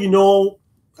 Oh, you know,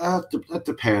 that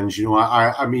depends. You know,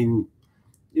 I mean,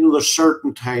 you know, there's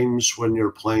certain times when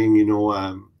you're playing, you know,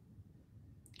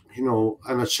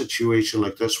 in a situation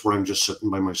like this where I'm just sitting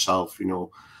by myself, you know,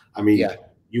 I mean,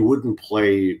 you wouldn't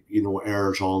play, you know,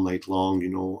 airs all night long, you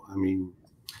know, I mean,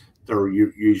 they're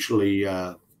usually,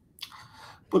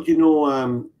 but, you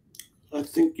know, I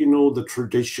think, you know, the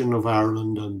tradition of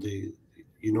Ireland and the,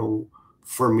 you know,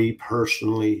 for me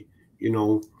personally, you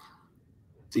know,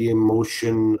 the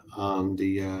emotion and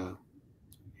the,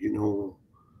 you know,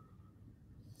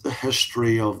 the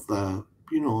history of the,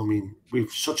 you know, I mean,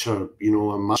 we've such a, you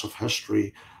know, a massive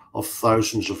history of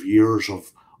thousands of years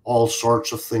of all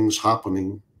sorts of things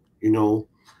happening, you know,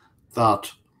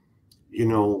 that, you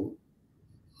know,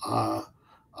 I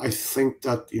think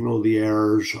that, you know, the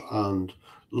airs and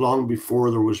long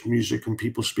before there was music and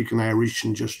people speaking Irish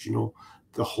and just, you know,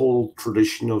 the whole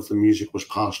tradition of the music was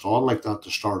passed on like that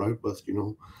to start out with, you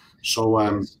know. So,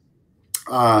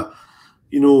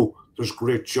 you know, there's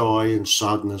great joy and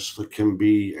sadness that can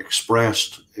be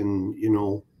expressed in, you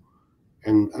know,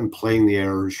 and playing the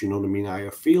airs, you know what I mean? I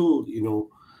feel, you know,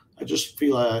 I just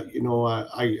feel, you know,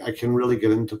 I can really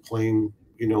get into playing,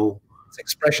 you know. It's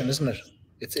expression, isn't it?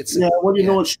 It's yeah, well, you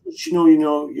know, it's, you're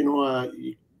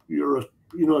a,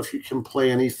 you know, if you can play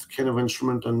any kind of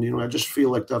instrument, and, you know, I just feel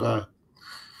like that,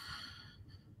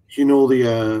 you know,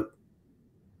 the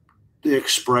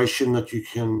expression that you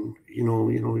can, you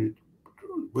know,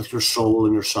 with your soul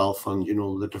and yourself and, you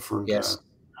know, the different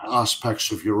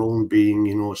aspects of your own being,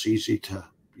 you know, it's easy to,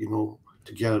 you know,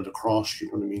 to get it across, you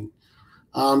know what I mean?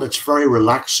 And it's very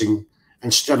relaxing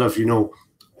instead of, you know,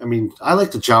 I mean, I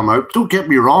like to jam out. Don't get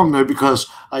me wrong now, because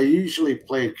I usually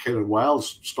play kind of wild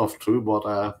stuff too, but,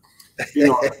 you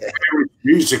know,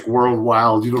 music world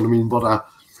wild, you know what I mean? But,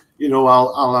 you know,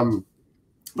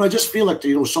 but I just feel like,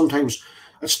 you know, sometimes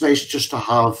it's nice just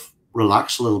to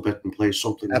relax a little bit and play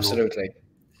something. Absolutely.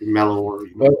 You know, mellow or,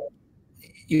 you know. Well,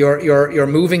 you're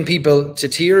moving people to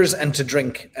tears and to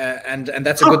drink, and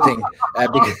that's a good thing. Yeah,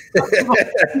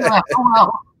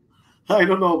 well, I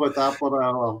don't know about that, but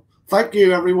well, thank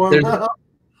you, everyone.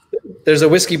 There's a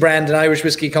whiskey brand, an Irish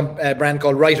whiskey brand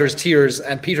called Writer's Tears,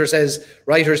 and Peter says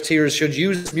Writer's Tears should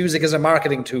use music as a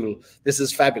marketing tool. This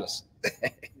is fabulous.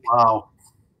 Wow.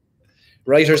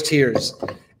 Writer's Tears.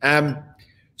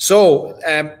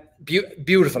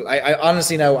 Beautiful. I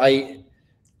honestly now I'm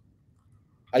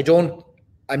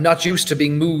not used to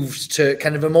being moved to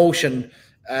kind of emotion.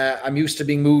 I'm used to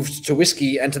being moved to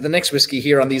whiskey and to the next whiskey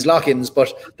here on these lock-ins,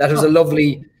 but that was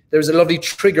there's a lovely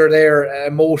trigger there, a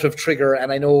emotive trigger,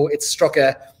 and I know it struck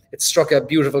a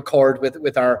beautiful chord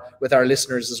with our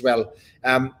listeners as well.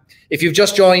 If you've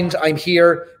just joined, I'm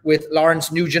here with Lawrence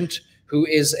Nugent, who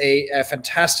is a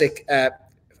fantastic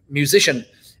musician.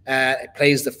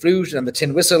 Plays the flute and the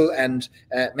tin whistle and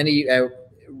many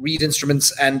reed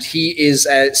instruments, and he is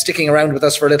sticking around with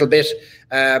us for a little bit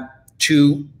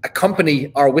to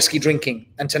accompany our whiskey drinking.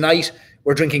 And tonight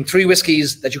we're drinking 3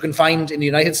 whiskeys that you can find in the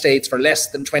United States for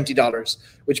less than $20,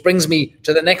 which brings me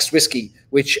to the next whiskey,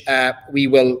 which we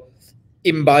will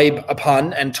imbibe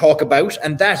upon and talk about,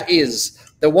 and that is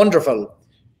the wonderful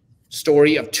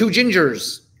story of Two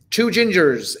Gingers. Two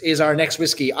Gingers is our next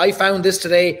whiskey. I found this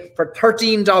today for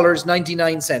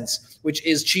 $13.99, which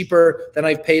is cheaper than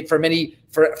I've paid for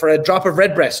a drop of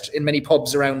Redbreast in many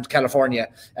pubs around California.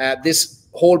 This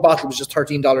whole bottle was just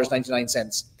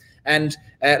 $13.99. And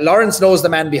Lawrence knows the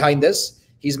man behind this.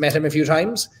 He's met him a few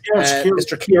times. Yes,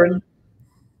 Mr.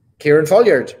 Kieran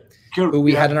Folliard, who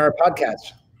we had on our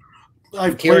podcast.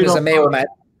 Kieran is a Mayo man.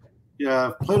 Yeah,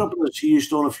 I've played up in the T. He's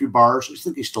done a few bars. I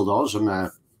think he still does in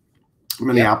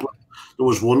Minneapolis. Yeah. There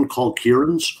was one called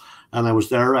Kieran's, and I was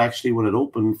there actually when it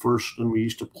opened first, and we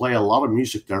used to play a lot of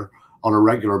music there on a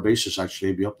regular basis. Actually,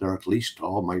 I'd be up there at least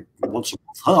once a month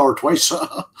or twice,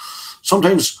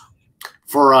 sometimes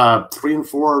for 3 and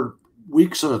 4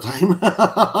 weeks at a time.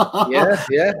 yeah.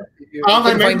 You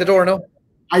couldn't find the door, no?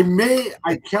 I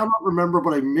cannot remember,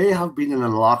 but I may have been in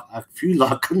a few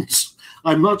lock-ins.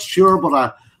 I'm not sure,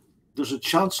 but there's a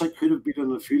chance I could have been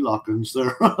in a few lock-ins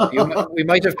there. We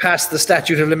might have passed the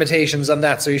statute of limitations on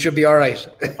that, so you should be all right.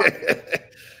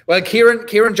 Well,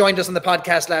 Kieran joined us on the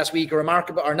podcast last week, or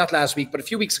not last week, but a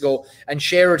few weeks ago, and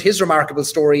shared his remarkable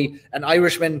story, an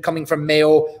Irishman coming from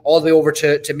Mayo all the way over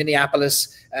to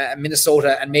Minneapolis,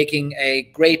 Minnesota, and making a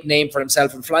great name for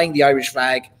himself and flying the Irish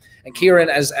flag. And Kieran,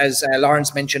 as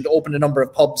Lawrence mentioned, opened a number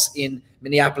of pubs in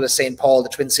Minneapolis, St. Paul, the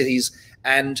Twin Cities,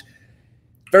 and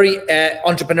very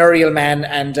entrepreneurial man,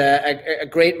 and a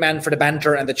great man for the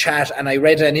banter and the chat. And I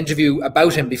read an interview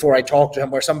about him before I talked to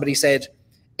him, where somebody said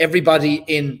everybody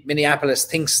in Minneapolis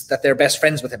thinks that they're best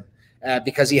friends with him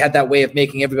because he had that way of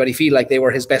making everybody feel like they were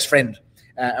his best friend.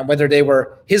 And whether they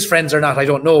were his friends or not, I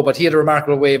don't know, but he had a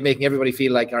remarkable way of making everybody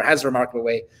feel like, or has a remarkable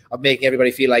way of making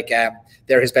everybody feel like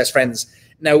they're his best friends.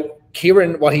 Now,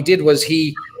 Kieran, what he did was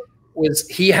he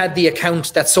had the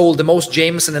account that sold the most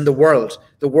Jameson in the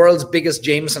world's biggest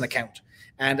Jameson account.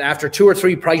 And after 2 or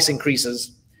 3 price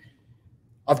increases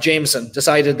of Jameson,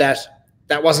 decided that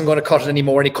wasn't going to cut it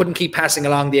anymore, and he couldn't keep passing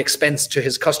along the expense to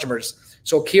his customers.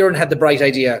 So Kieran had the bright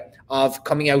idea of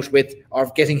coming out with, or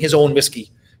getting his own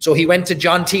whiskey. So he went to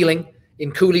John Teeling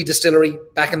in Cooley Distillery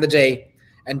back in the day,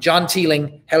 and John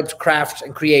Teeling helped craft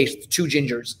and create 2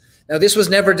 Gingers. Now, this was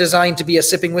never designed to be a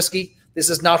sipping whiskey. This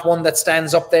is not one that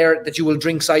stands up there that you will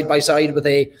drink side by side with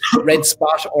a Red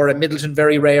Spot or a Middleton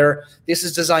Very Rare. This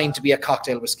is designed to be a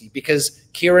cocktail whiskey because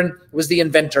Kieran was the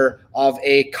inventor of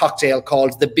a cocktail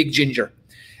called the Big Ginger.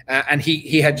 And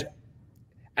he had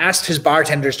asked his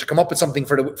bartenders to come up with something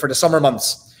for the summer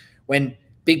months when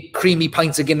big creamy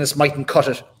pints of Guinness mightn't cut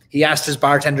it. He asked his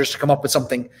bartenders to come up with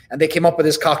something, and they came up with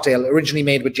this cocktail originally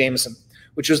made with Jameson,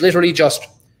 which was literally just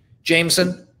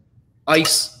Jameson,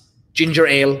 ice, ginger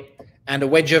ale, and a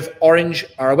wedge of orange,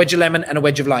 or a wedge of lemon and a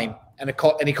wedge of lime. And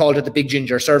he called it the Big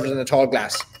Ginger, served it in a tall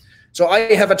glass. So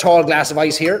I have a tall glass of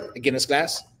ice here, a Guinness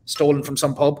glass, stolen from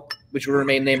some pub, which will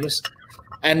remain nameless.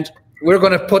 And we're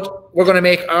going to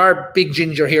make our Big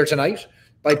Ginger here tonight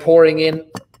by pouring in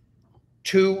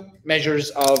 2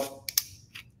 measures of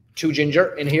 2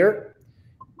 ginger in here.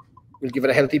 We'll give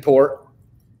it a healthy pour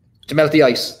to melt the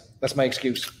ice. That's my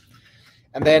excuse.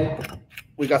 And then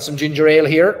we got some ginger ale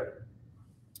here,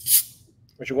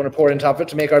 which we're going to pour on top of it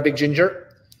to make our Big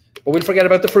Ginger. But we'll forget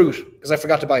about the fruit because I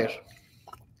forgot to buy it.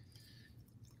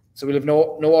 So we'll have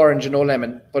no orange and no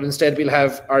lemon, but instead we'll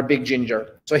have our Big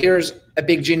Ginger. So here's a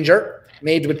Big Ginger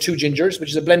made with 2 gingers, which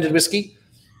is a blended whiskey,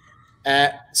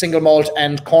 single malt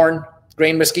and corn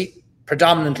grain whiskey,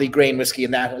 predominantly grain whiskey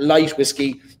in that, light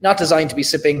whiskey, not designed to be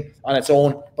sipping on its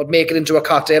own, but make it into a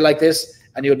cocktail like this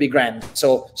and you'll be grand.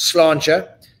 So Sláinte,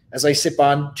 as I sip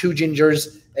on 2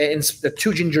 gingers, the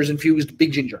 2 gingers infused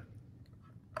Big Ginger.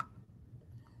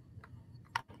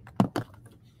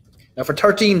 Now for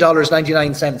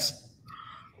 $13.99,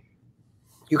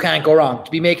 you can't go wrong.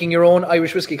 To be making your own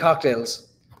Irish whiskey cocktails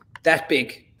that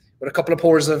big with a couple of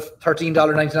pours of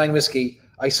 $13.99 whiskey,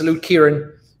 I salute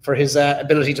Kieran for his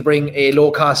ability to bring a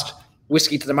low-cost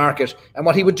whiskey to the market. And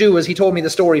what he would do is, he told me the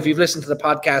story. If you've listened to the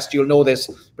podcast, you'll know this.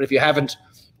 But if you haven't,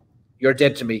 you're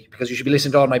dead to me because you should be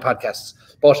listening to all my podcasts.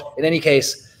 But in any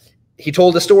case, he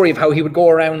told the story of how he would go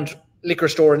around liquor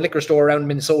store around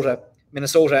Minnesota,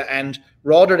 and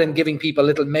rather than giving people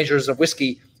little measures of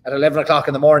whiskey at 11 o'clock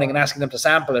in the morning and asking them to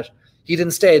sample it, he'd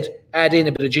instead add in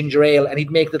a bit of ginger ale and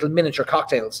he'd make little miniature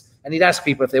cocktails. And he'd ask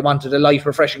people if they wanted a light,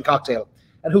 refreshing cocktail.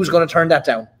 And who's going to turn that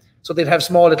down? So they'd have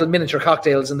small little miniature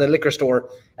cocktails in the liquor store,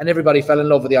 and everybody fell in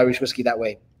love with the Irish whiskey that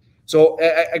way. So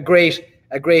a great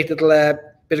little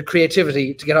bit of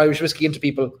creativity to get Irish whiskey into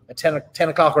people at 10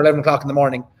 o'clock or 11 o'clock in the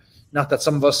morning. Not that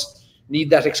some of us need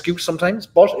that excuse sometimes,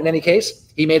 but in any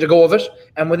case, he made a go of it.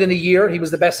 And within a year, he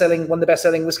was one of the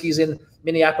best-selling whiskeys in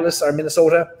Minneapolis or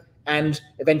Minnesota. And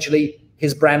eventually,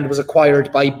 his brand was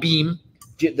acquired by Beam,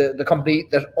 the company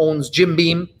that owns Jim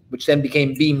Beam, which then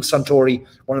became Beam Suntory,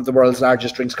 one of the world's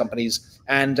largest drinks companies.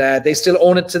 And they still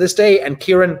own it to this day. And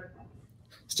Kieran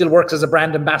still works as a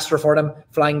brand ambassador for them,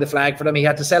 flying the flag for them. He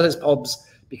had to sell his pubs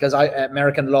because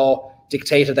American law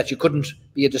dictated that you couldn't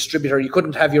be a distributor. You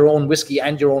couldn't have your own whiskey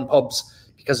and your own pubs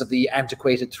because of the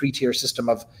antiquated 3-tier system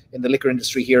in the liquor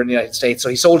industry here in the United States. So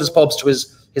he sold his pubs to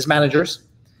his managers,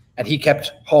 and he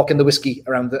kept hawking the whiskey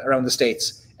around the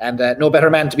States. And no better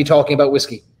man to be talking about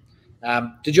whiskey.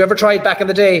 Did you ever try it back in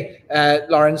the day,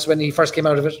 Lawrence, when he first came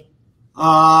out of it?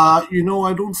 I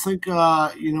don't think,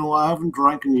 I haven't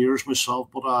drank in years myself,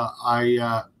 but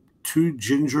 2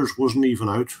 Gingers wasn't even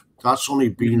out. That's only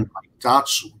been, that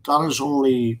is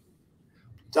only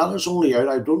out.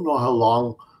 I don't know how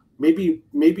long,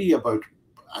 maybe about,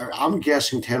 I'm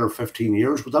guessing 10 or 15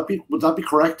 years. Would that be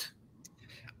correct?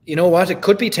 You know what? It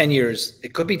could be 10 years.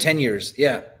 It could be 10 years.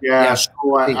 Yeah. Yeah.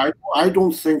 So I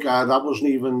don't think that wasn't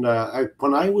even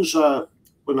when I was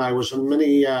in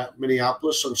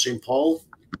Minneapolis and St. Paul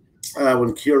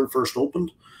when Kieran first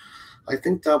opened. I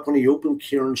think that when he opened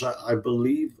Kieran's, I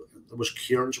believe it was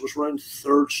Kieran's. It was around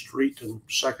 3rd Street and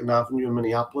 2nd Avenue in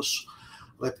Minneapolis.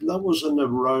 I think that was in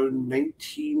around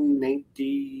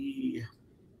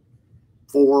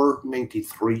 1994,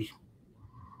 93.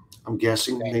 I'm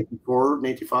guessing 94,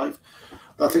 95.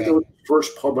 I think that was the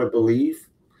first pub, I believe.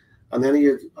 And then he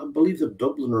had, I believe, the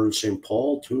Dubliner in St.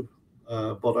 Paul too.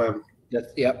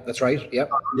 That's right. Yep.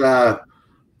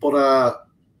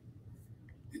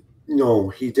 No,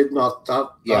 he did not.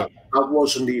 That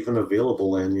wasn't even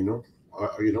available then. I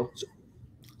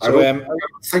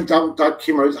think that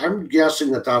came out. I'm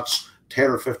guessing that's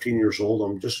 10 or 15 years old.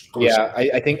 I'm just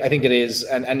I think it is.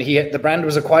 And the brand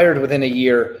was acquired within a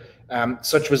year.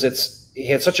 He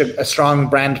had such a strong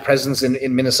brand presence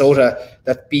in Minnesota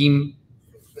that Beam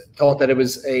thought that it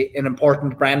was an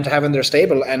important brand to have in their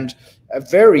stable, and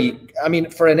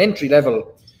for an entry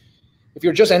level, if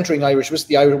you're just entering Irish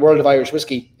whiskey, the world of Irish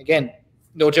whiskey, again,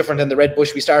 no different than the Red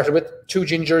Bush we started with, 2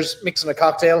 gingers mixing a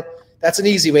cocktail. That's an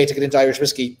easy way to get into Irish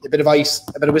whiskey. A bit of ice,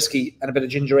 a bit of whiskey, and a bit of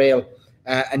ginger ale,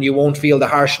 and you won't feel the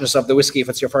harshness of the whiskey if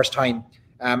it's your first time.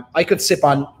 I could sip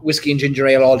on whiskey and ginger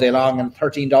ale all day long, and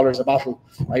 $13 a bottle.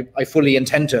 I fully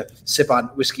intend to sip on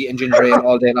whiskey and ginger ale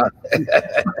all day long.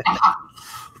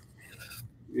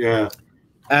 Yeah.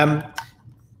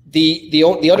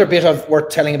 The other bit of worth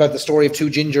telling about the story of 2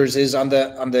 gingers is on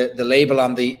the label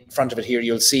on the front of it here.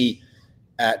 You'll see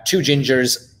 2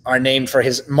 gingers are named for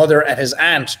his mother and his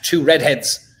aunt, 2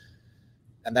 redheads.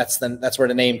 And that's where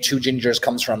the name 2 Gingers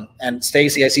comes from. And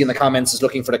Stacey, I see in the comments, is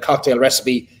looking for the cocktail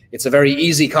recipe. It's a very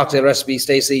easy cocktail recipe,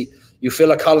 Stacey. You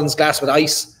fill a Collins glass with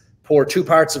ice, pour 2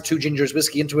 parts of 2 Gingers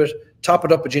whiskey into it, top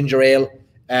it up with ginger ale,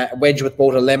 wedge with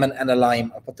both a lemon and a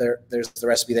lime. I'll put there's the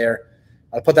recipe there.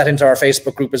 I'll put that into our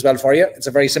Facebook group as well for you. It's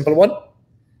a very simple one.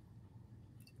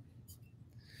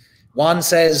 Juan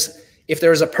says, if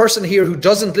there is a person here who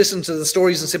doesn't listen to the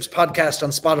Stories and Sips podcast on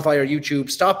Spotify or YouTube,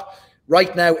 stop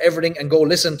right now everything and go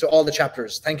listen to all the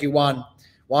chapters. Thank you, Juan.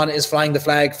 Juan is flying the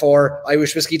flag for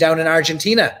Irish whiskey down in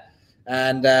Argentina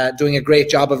and doing a great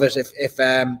job of it. If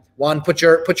Juan, put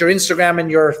your Instagram and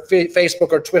your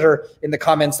Facebook or Twitter in the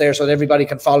comments there so that everybody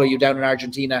can follow you down in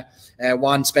Argentina.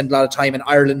 Juan spent a lot of time in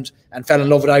Ireland and fell in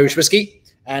love with Irish whiskey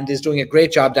and is doing a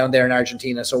great job down there in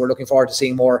Argentina. So we're looking forward to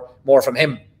seeing more from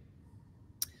him.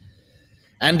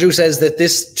 Andrew says that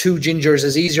this 2 Gingers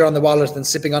is easier on the wallet than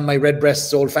sipping on my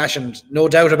Redbreast's old fashioned. No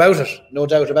doubt about it. No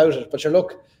doubt about it. But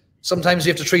look, sometimes we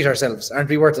have to treat ourselves. Aren't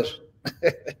we worth it?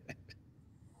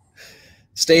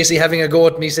 Stacey having a go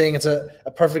at me saying it's a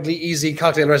perfectly easy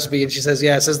cocktail recipe. And she says,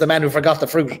 yeah, says the man who forgot the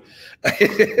fruit.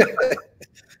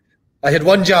 I had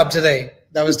one job today.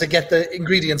 That was to get the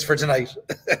ingredients for tonight.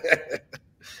 And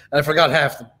I forgot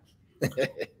half them.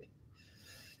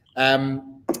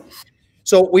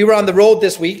 So we were on the road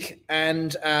this week,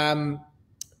 and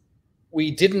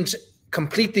we didn't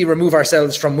completely remove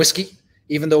ourselves from whiskey,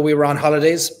 even though we were on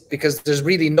holidays, because there's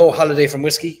really no holiday from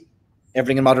whiskey.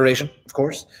 Everything in moderation, of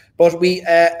course. But we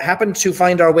happened to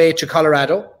find our way to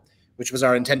Colorado, which was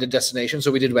our intended destination, so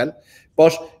we did well.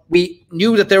 But we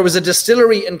knew that there was a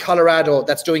distillery in Colorado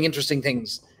that's doing interesting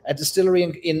things. A distillery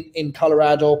in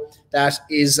Colorado that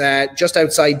is just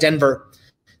outside Denver,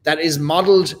 that has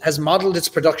modeled its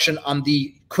production on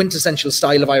the quintessential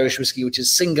style of Irish whiskey, which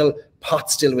is single pot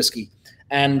still whiskey.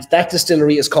 And that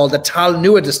distillery is called the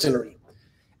Talnua Distillery.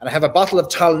 And I have a bottle of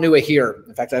Talnua here.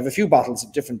 In fact, I have a few bottles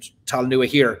of different Talnua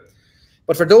here.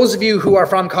 But for those of you who are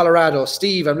from Colorado,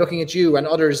 Steve, I'm looking at you and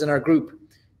others in our group.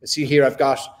 You see here, I've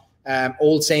got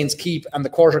Old Saints Keep and the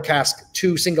Quarter Cask,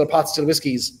 2 single pot still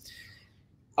whiskies.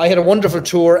 I had a wonderful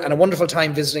tour and a wonderful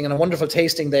time visiting and a wonderful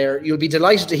tasting there. You'll be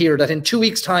delighted to hear that in 2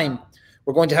 weeks' time,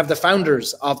 we're going to have the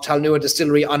founders of Talnua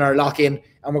Distillery on our lock-in,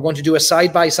 and we're going to do a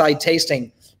side-by-side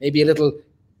tasting, maybe a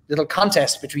little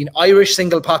contest between Irish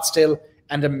single pot still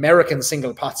and American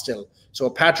single pot still. So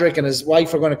Patrick and his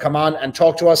wife are going to come on and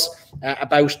talk to us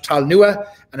about Talnua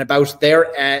and about their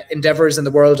endeavours in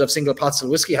the world of single pot still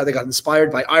whiskey, how they got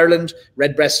inspired by Ireland,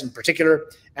 Redbreast in particular,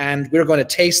 and we're going to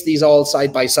taste these all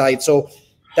side-by-side. So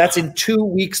that's in 2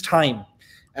 weeks' time.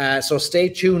 So stay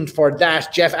tuned for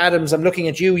that. Jeff Adams, I'm looking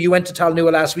at you. You went to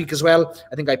Talnua last week as well.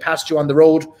 I think I passed you on the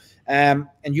road, and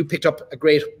you picked up a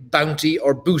great bounty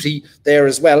or booty there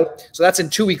as well. So that's in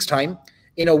 2 weeks' time.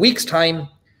 In a week's time,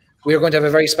 we are going to have a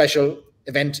very special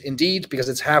event indeed, because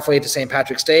it's halfway to St.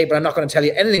 Patrick's Day, but I'm not going to tell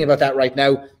you anything about that right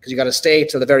now, because you got to stay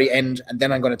till the very end, and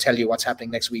then I'm going to tell you what's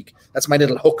happening next week. That's my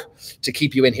little hook to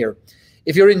keep you in here.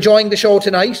 If you're enjoying the show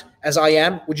tonight, as I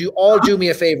am, would you all do me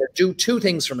a favor? Do two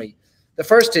things for me. The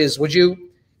first is, would you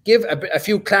give a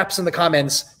few claps in the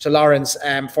comments to Lawrence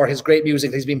for his great music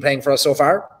that he's been playing for us so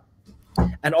far?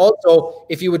 And also,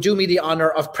 if you would do me the honor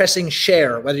of pressing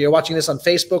share, whether you're watching this on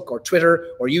Facebook or Twitter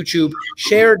or YouTube,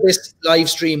 share this live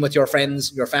stream with your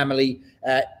friends, your family,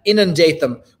 inundate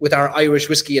them with our Irish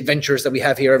whiskey adventures that we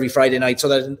have here every Friday night so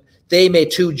that they may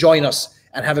too join us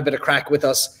and have a bit of crack with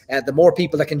us. The more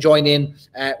people that can join in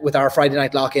with our Friday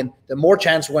night lock-in, the more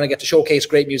chance we're going to get to showcase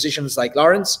great musicians like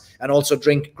Lawrence and also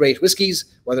drink great whiskies,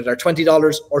 whether they're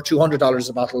 $20 or $200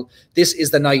 a bottle. This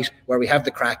is the night where we have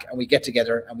the crack and we get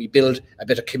together and we build a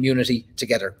bit of community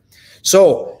together.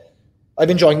 So I'm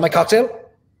enjoying my cocktail.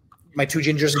 My two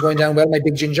gingers are going down well, my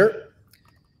big ginger.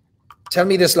 Tell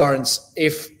me this, Lawrence,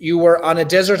 if you were on a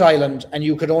desert island and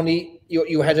you could only,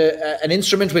 you had an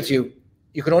instrument with you,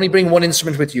 you could only bring one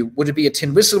instrument with you. Would it be a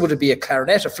tin whistle? Would it be a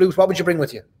clarinet, a flute? What would you bring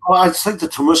with you? Well, I think the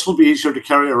tin whistle would be easier to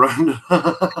carry around.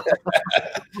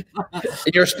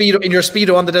 in your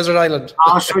speedo on the desert island.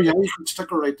 Sure, yeah, you can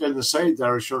stick it right down the side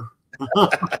there, sure.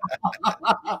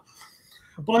 But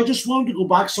I just wanted to go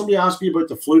back. Somebody asked me about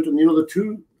the flute, and the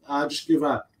two. Just give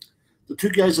the two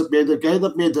guys that made the guy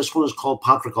that made this one is called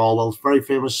Patrick Allwell, very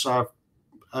famous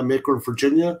maker in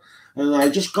Virginia. And I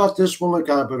just got this one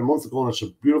about a month ago, and it's a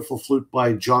beautiful flute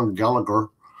by John Gallagher.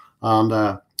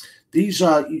 And these,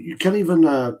 you can't even,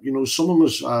 someone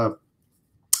was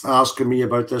asking me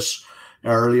about this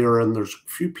earlier, and there's a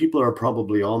few people that are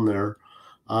probably on there.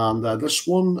 And this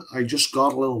one I just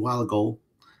got a little while ago,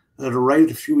 and it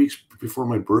arrived a few weeks before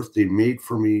my birthday, made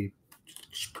for me.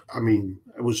 I mean,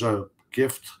 it was a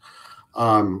gift,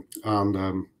 and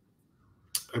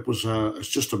it's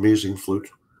just amazing flute.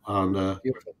 And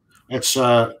beautiful. It's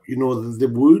the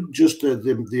wood, just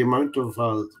the amount of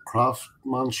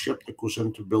craftsmanship that goes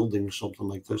into building something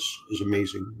like this is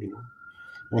amazing.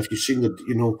 And if you've seen that,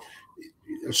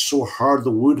 it's so hard.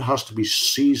 The wood has to be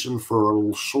seasoned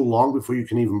for so long before you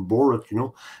can even bore it.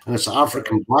 And it's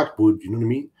African black wood. You know what I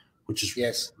mean? Which is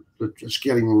it's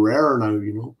getting rare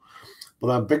now.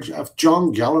 But if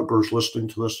John Gallagher's listening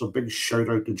to this, a big shout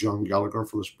out to John Gallagher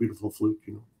for this beautiful flute.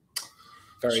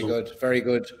 Very good, very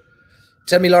good.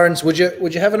 Tell me, Lawrence, would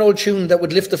you have an old tune that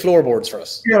would lift the floorboards for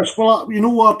us? Yes. Well, you know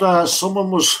what?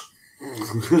 Someone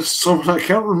I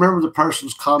can't remember the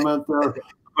person's comment there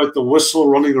about the whistle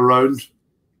running around.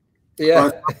 Yeah.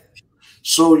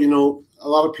 So a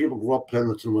lot of people grow up playing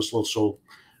the tin whistle.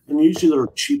 And usually they're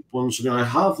cheap ones. I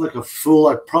have like a full.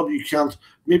 I probably can't.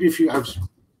 Maybe if you have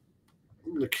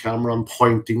the camera, I'm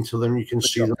pointing to them, you can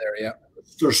see them there. Yeah.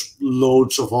 There's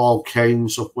loads of all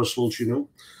kinds of whistles.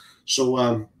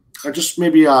 So. I just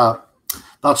maybe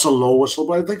that's a low whistle,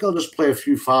 but I think I'll just play a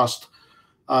few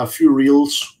few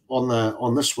reels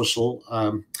on this whistle.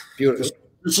 Beautiful.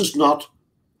 This is not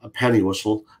a penny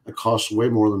whistle. It costs way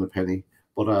more than a penny.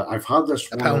 But I've had this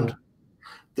a pound.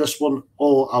 This one, a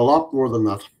lot more than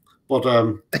that.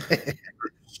 But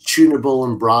tunable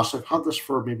and brass. I've had this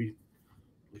for maybe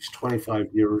at least 25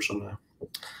 years, and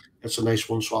it's a nice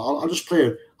one. So I'll just play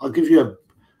it. I'll give you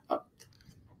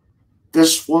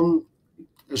this one.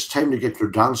 It's time to get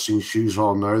your dancing shoes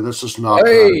on now. This is not.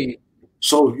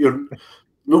 So you're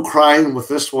no crying with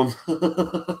this one.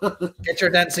 Get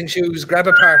your dancing shoes. Grab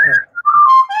a partner.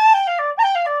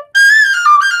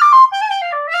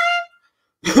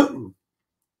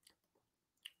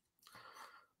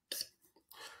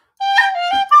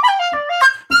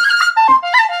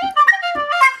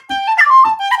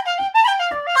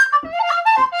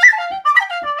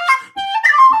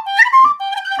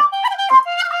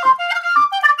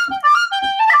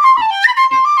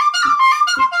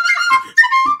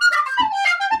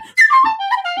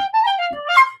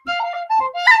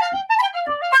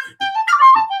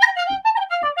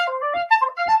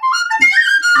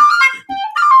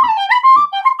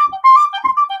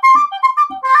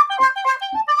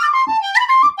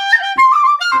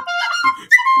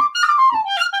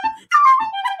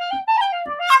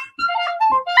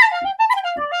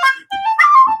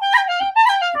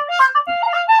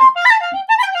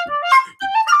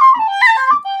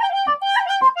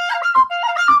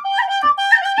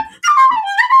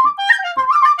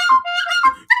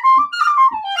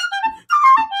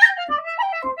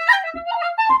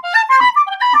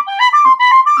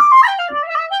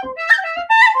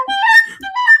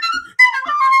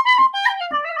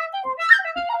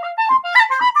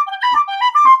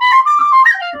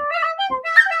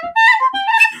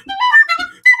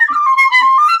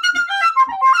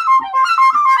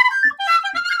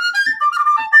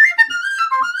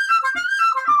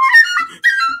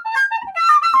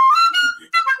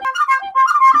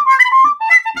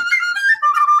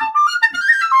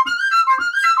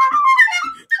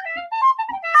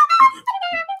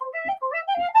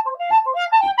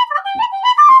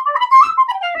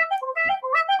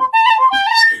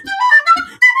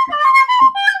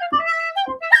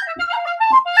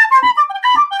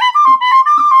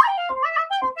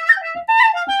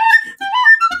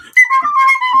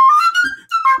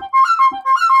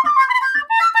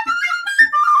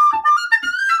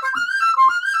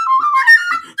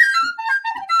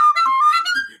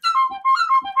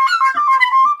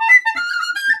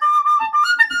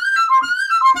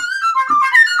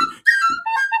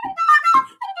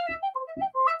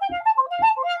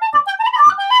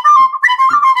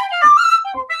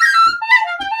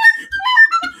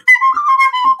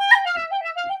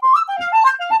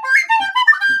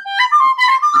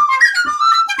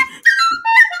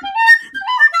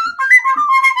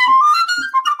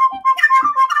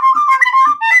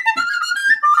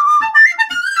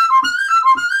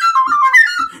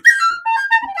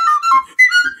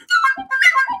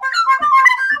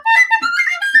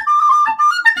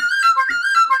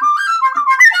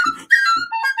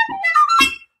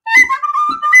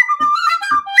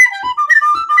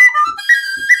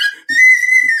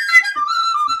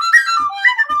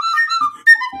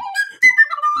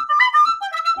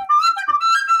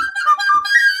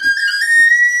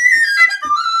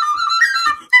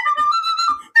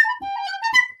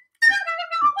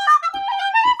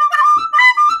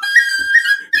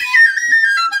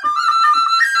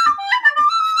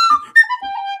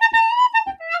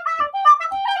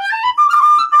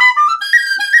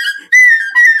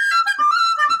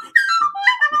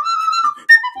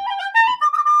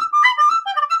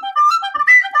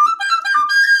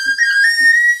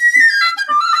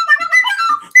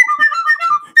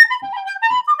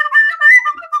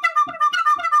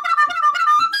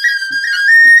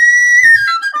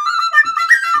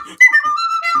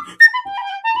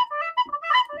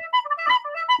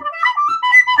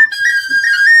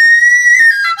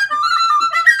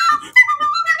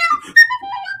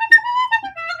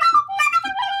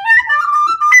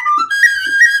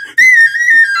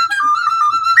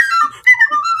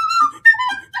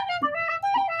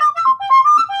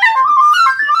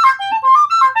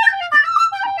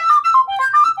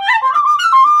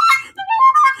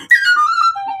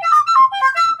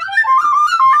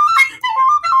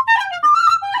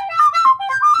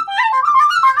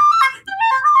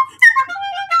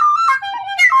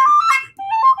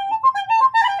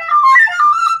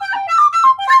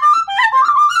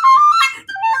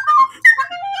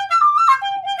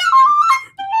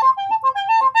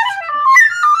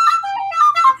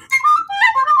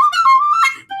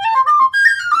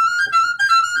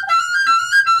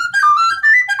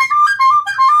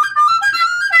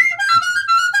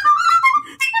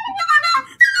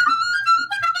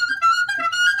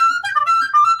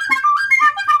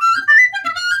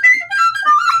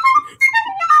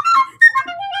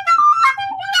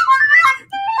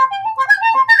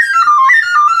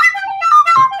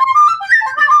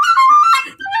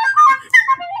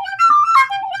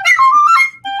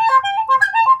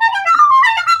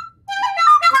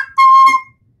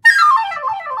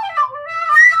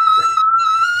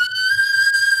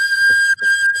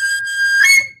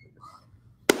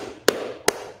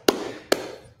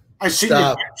 I seen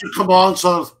you come on,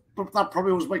 so that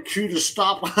probably was my cue to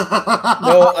stop.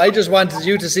 No, I just wanted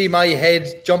you to see my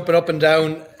head jumping up and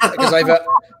down because I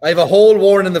have a hole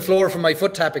worn in the floor from my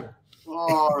foot tapping.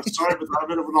 Oh, sorry, but I've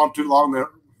been on too long there.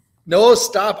 No,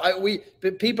 stop.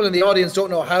 People in the audience don't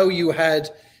know how you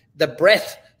had the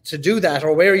breath to do that,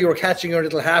 or where you were catching your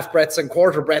little half breaths and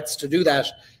quarter breaths to do that.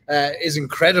 Is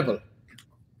incredible.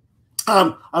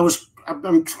 I'm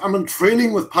in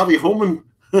training with Paddy Homan.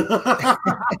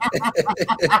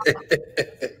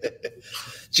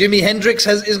 Jimi Hendrix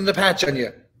isn't a patch on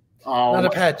you. Oh, not a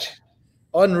patch.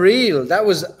 Unreal. That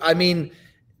was, I mean,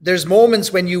 there's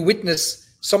moments when you witness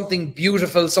something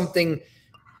beautiful,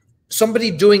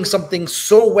 somebody doing something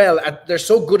so well, they're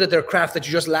so good at their craft that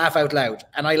you just laugh out loud.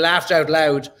 And I laughed out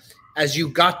loud as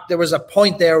there was a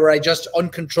point there where I just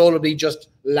uncontrollably just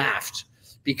laughed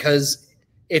because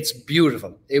it's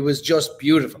beautiful. It was just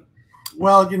beautiful.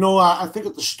 Well, I think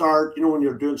at the start, when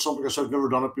you're doing something, because I've never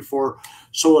done it before,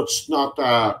 so it's not,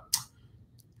 as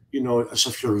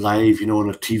if you're live, in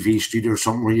a TV studio or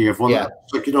something where you have one. Yeah.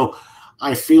 Like,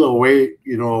 I feel way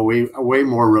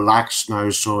more relaxed now.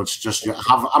 So it's just,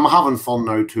 I'm having fun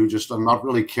now too. Just, I'm not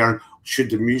really caring.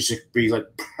 Should the music be like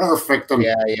perfect? And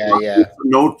yeah.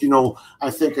 Note,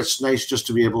 I think it's nice just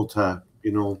to be able to,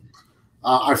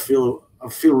 I feel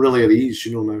really at ease,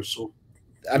 now. So.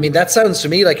 I mean, that sounds to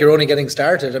me like you're only getting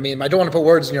started. I mean, I don't want to put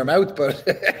words in your mouth, but.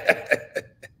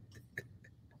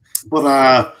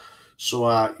 But it's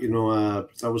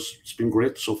been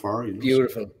great so far.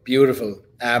 Beautiful.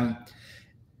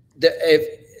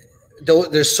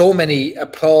 There's so many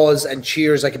applause and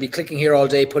cheers. I could be clicking here all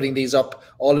day, putting these up,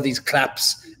 all of these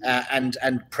claps and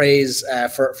praise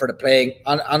for the playing.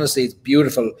 Honestly, it's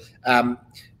beautiful.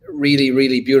 Really,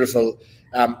 really beautiful.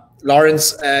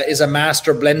 Lawrence is a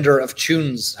master blender of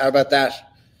tunes. How about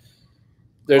that?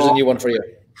 There's a new one for you.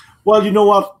 Well, you know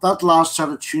what? That last set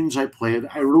of tunes I played,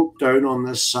 I wrote down on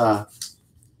this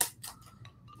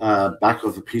back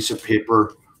of a piece of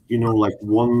paper, like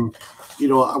one,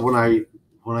 when I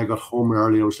got home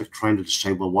early, I was like trying to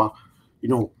decide, well, what,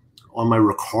 on my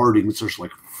recordings, there's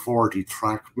like 40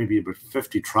 tracks, maybe about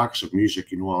 50 tracks of music,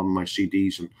 on my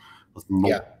CDs, and with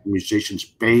musicians,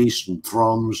 bass and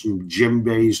drums and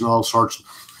djembes and all sorts.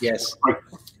 Yes.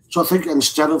 So I think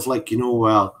instead of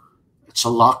it's a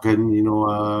lock-in,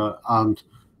 and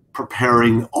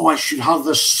preparing, I should have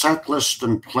this set list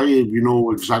and play,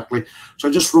 exactly. So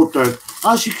I just wrote down,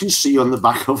 as you can see on the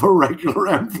back of a regular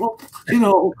envelope,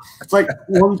 it's like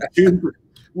one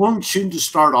tune to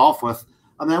start off with.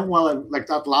 And then,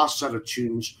 that last set of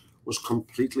tunes was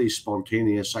completely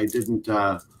spontaneous. I didn't,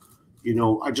 I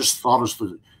just thought as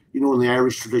the, in the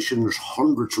Irish tradition, there's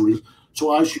hundreds of reels.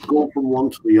 So as you go from one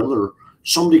to the other,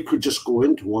 somebody could just go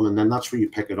into one and then that's where you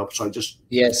pick it up. So I just,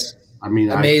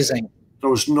 amazing. There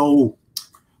was no,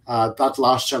 that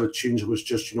last set of tunes was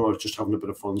just, I was just having a bit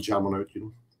of fun jamming out,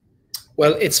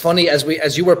 Well, it's funny,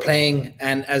 as you were playing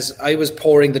and as I was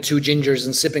pouring the two gingers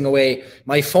and sipping away,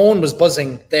 my phone was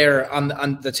buzzing there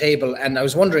on the table and I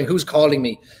was wondering who's calling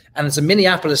me. And it's a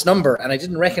Minneapolis number and I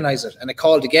didn't recognize it. And I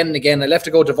called again and again. I left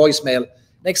it go to voicemail.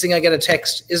 Next thing I get a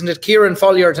text, isn't it Kieran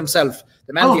Folliard himself,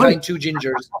 the man behind Two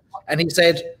Gingers? And he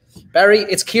said, Barry,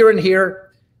 it's Kieran here.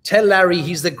 Tell Larry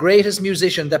he's the greatest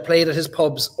musician that played at his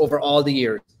pubs over all the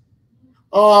years.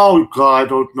 Oh, God, I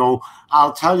don't know.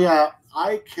 I'll tell you,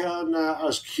 I can,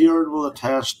 as Kieran will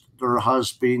attest, there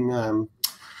has been,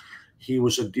 he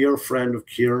was a dear friend of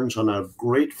Kieran's and a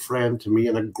great friend to me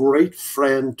and a great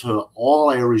friend to all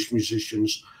Irish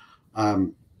musicians.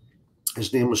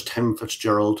 His name was Tim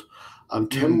Fitzgerald.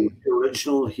 And Tim, the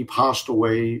original, he passed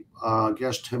away. I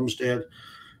guess Tim's dead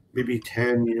maybe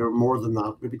 10 years, more than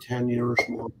that, maybe 10 years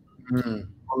more.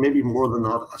 Or maybe more than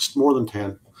that. It's more than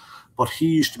 10. But he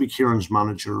used to be Kieran's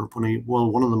manager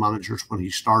one of the managers when he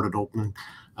started opening.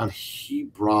 And he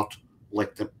brought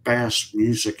like the best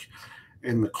music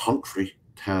in the country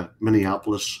to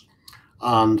Minneapolis.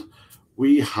 And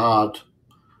we had,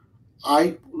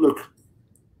 when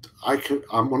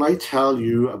I tell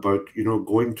you about,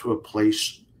 going to a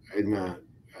place in,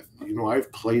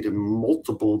 I've played in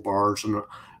multiple bars and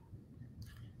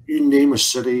you name a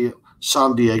city,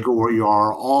 San Diego, where you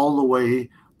are, all the way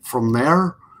from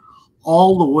there,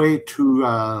 all the way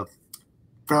to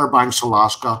Fairbanks,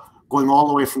 Alaska, going all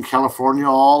the way from California,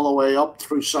 all the way up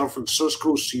through San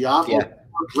Francisco, Seattle,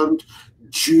 Portland,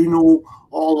 Juneau,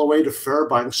 all the way to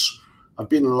Fairbanks. I've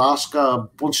been in Alaska a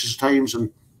bunch of times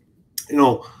and,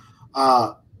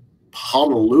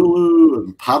 Honolulu,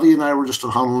 and Paddy and I were just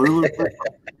in Honolulu.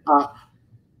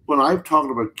 When I'm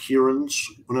talking about Kieran's,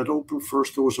 when it opened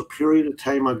first, there was a period of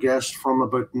time, I guess, from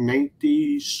about the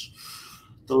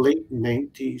the late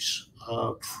 90s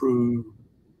through,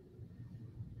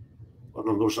 I don't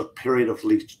know, there was a period of at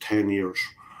least 10 years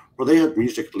where they had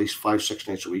music at least 5-6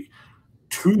 nights a week.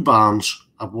 2 bands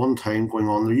at one time going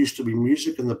on. There used to be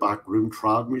music in the back room,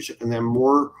 trad music, and then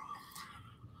more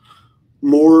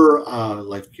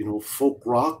like, you know, folk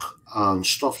rock and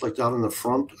stuff like that in the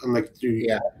front, and like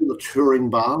the touring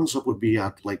bands that would be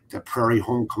at like the Prairie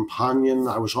Home Companion.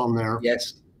 I was on there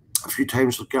a few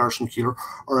times with Garrison Keeler,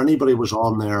 or anybody was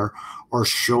on there, or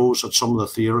shows at some of the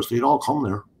theaters. They'd all come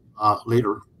there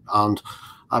later. And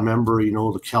I remember, you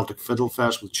know, the Celtic Fiddle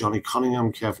Fest with Johnny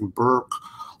Cunningham, Kevin Burke,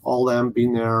 all them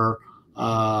being there.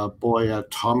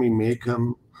 Tommy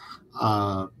Makem,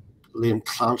 Liam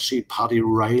Clancy, Paddy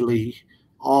Riley,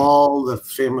 all the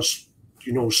famous,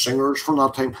 you know, singers from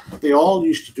that time. They all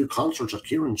used to do concerts at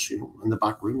Kieran's, you know, in the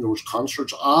back room. There was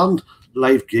concerts and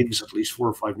live gigs at least 4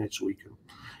 or 5 nights a week. And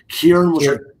Kieran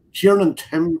and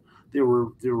Tim, they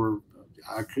were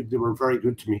very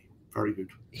good to me. Very good.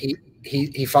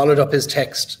 He followed up his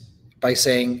text by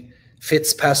saying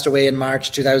Fitz passed away in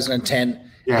March 2010.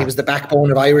 Yeah. He was the backbone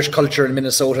of Irish culture in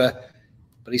Minnesota,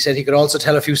 but he said he could also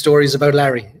tell a few stories about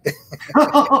Larry.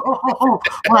 Well,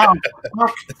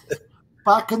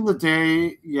 back in the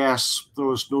day, yes, there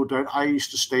was no doubt. I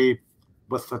used to stay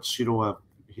with Fitz, you know,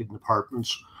 hidden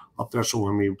apartments up there. So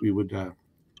when we would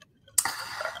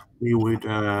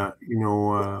you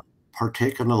know,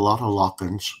 partake in a lot of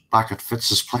lock-ins back at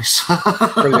Fitz's place.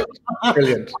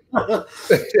 Brilliant.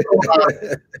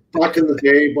 Back in the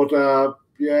day, but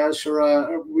yeah,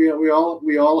 sure. We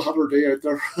all had our day out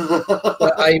there.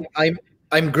 Well,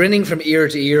 I'm grinning from ear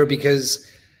to ear because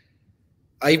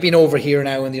I've been over here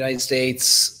now in the United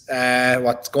States,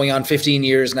 what's going on 15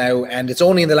 years now, and it's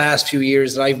only in the last few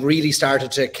years that I've really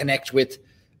started to connect with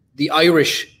the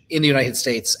Irish in the United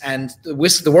States, and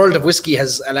the world of whiskey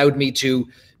has allowed me to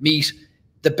meet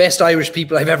the best Irish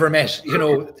people I've ever met, you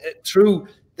know, through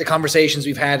the conversations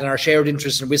we've had and our shared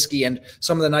interest in whiskey, and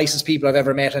some of the nicest people I've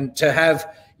ever met. And to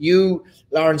have you,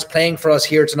 Lawrence, playing for us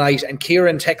here tonight, and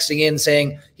Kieran texting in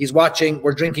saying he's watching,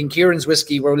 we're drinking Kieran's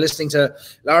whiskey, we're listening to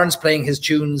Lawrence playing his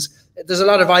tunes. There's a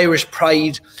lot of Irish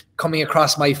pride coming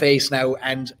across my face now,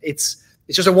 and it's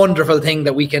just a wonderful thing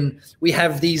that we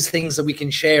have these things that we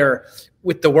can share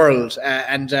with the world.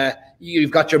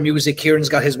 You've got your music, Kieran's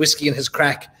got his whiskey and his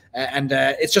crack, and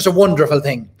it's just a wonderful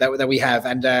thing that we have.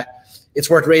 And it's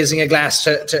worth raising a glass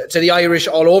to the Irish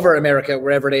all over America,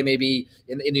 wherever they may be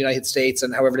in the United States,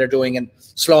 and however they're doing. And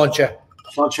Sláinte.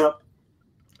 Sláinte.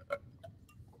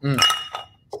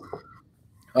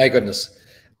 My goodness.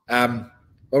 Well,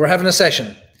 we're having a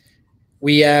session.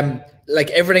 We, like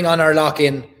everything on our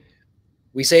lock-in,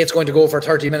 we say it's going to go for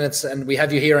 30 minutes, and we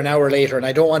have you here an hour later. And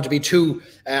I don't want to be too,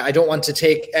 I don't want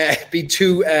to be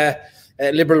too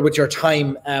liberal with your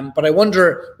time. But I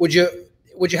wonder, would you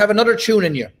have another tune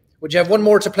in you? Would you have one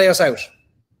more to play us out?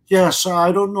 Yes,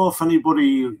 I don't know if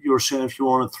anybody, you're saying if you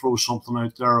want to throw something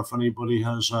out there, if anybody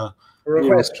has a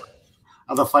request,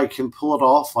 and if I can pull it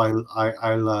off,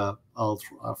 I'll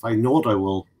if I know it, I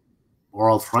will, or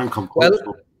I'll try and compose.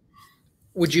 Well,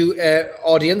 would you,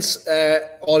 audience,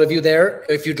 all of you there,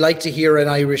 if you'd like to hear an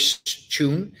Irish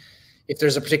tune, if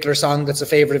there's a particular song that's a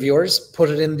favorite of yours,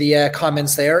 put it in the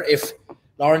comments there. If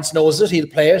Lawrence knows it, he'll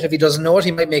play it. If he doesn't know it,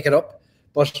 he might make it up.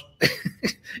 But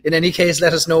in any case,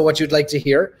 let us know what you'd like to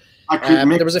hear.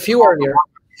 There was a few earlier.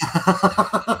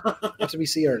 What did we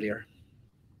see earlier?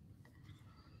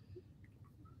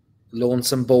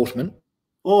 Lonesome Boatman.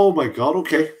 Oh my God,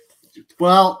 okay.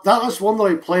 Well, that is one that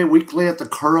I play weekly at the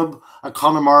Currab at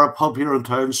Connemara pub here in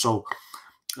town, so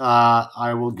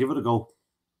I will give it a go.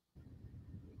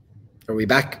 Are we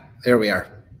back? There we are.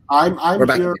 We're here.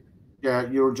 Back. Yeah,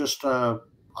 you're just are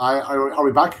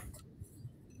we back?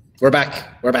 We're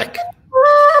back. We're back.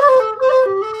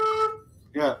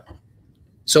 Yeah.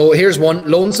 So here's one.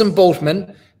 Lonesome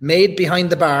Boatman, Made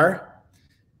Behind the Bar.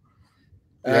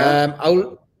 Yeah.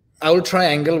 Owl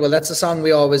Triangle. Well, that's a song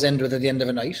we always end with at the end of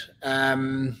a night.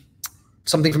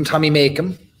 Something from Tommy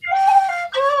Makem.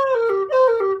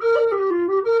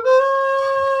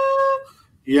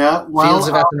 Yeah. Well, Fields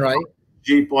of Athenry.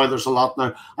 Gee, boy, there's a lot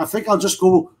now. I think I'll just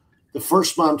go. The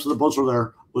first man to the buzzer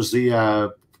there was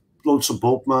the Lonesome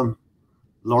Boatman.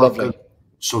 Lovely.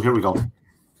 So here we go.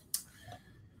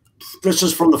 This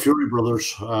is from the Fury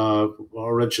Brothers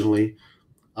originally.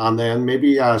 And then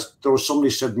maybe there was somebody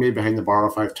said Made Behind the Bar.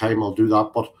 If I have time, I'll do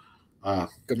that. But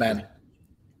good man.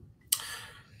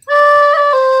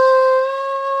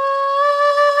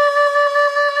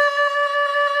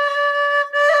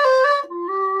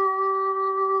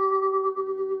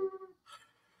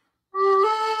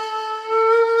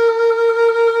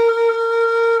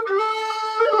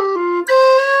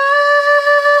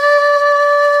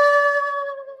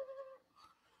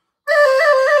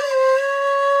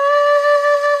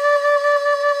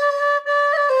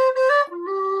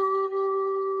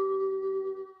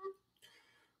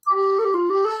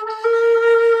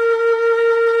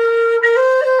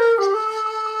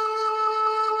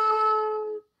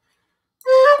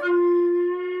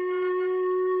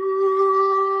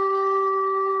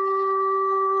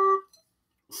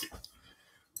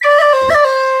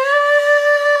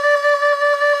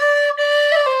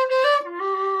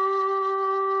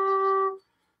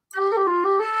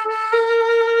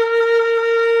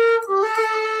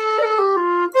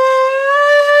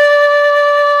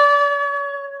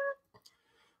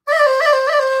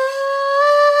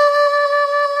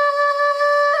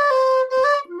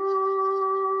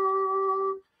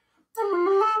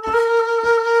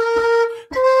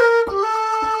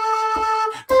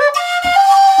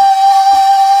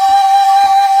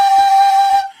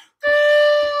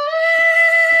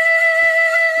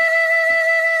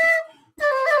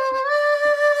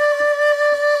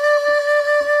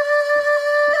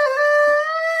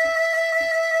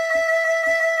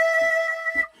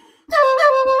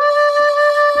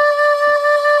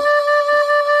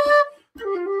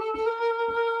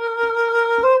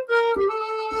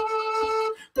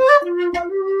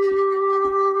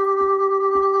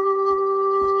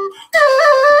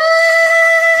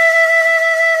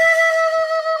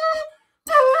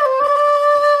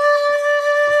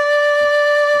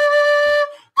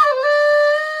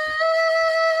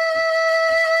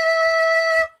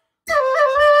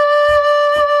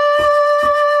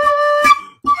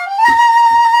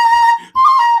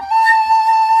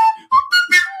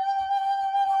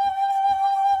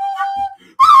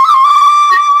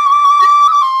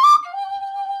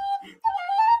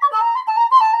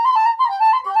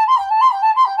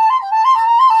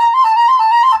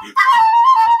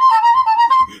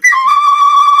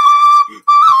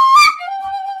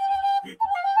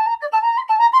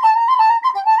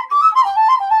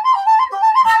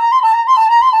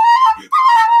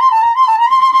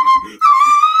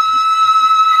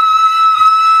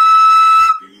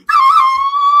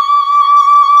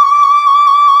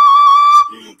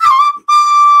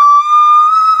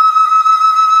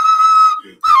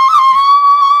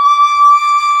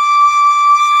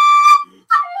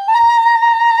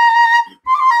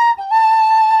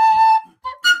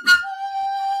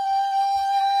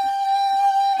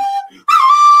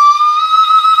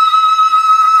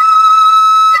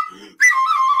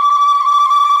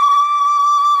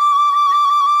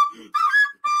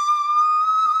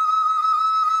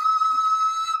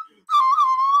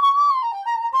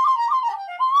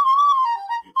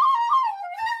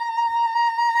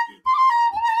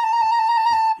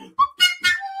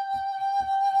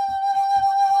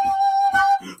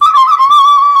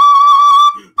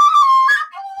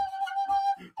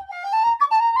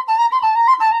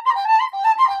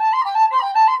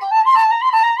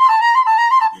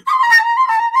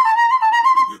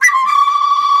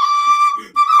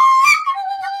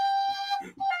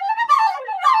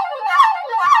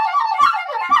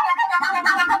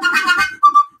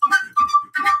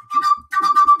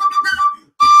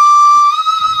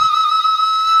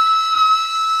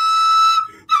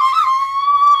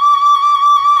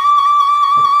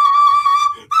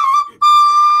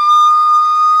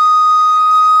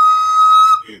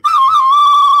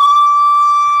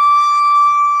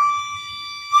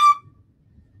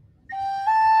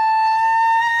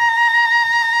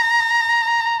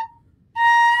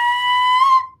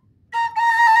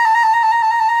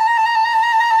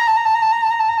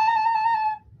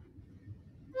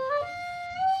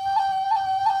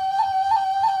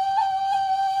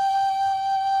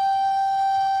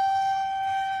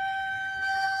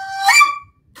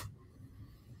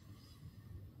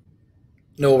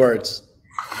 No words.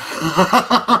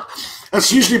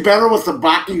 It's usually better with the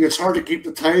backing. It's hard to keep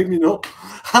the time, you know.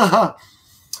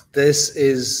 This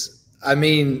is, I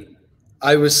mean,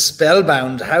 I was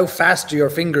spellbound. How fast do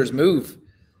your fingers move?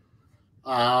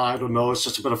 I don't know. It's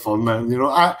just a bit of fun, man. You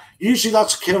know, usually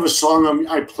that's kind of a song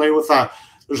I play with.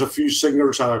 There's a few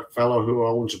singers, a fellow who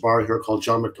owns a bar here called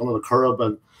John McDonough, the Currab,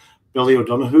 and Billy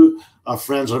O'Donoghue, our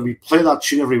friends, and we play that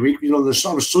tune every week. You know,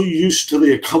 I'm so used to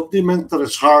the accompaniment that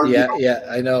it's hard. Yeah, you know? yeah,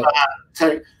 I know.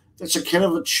 It's a kind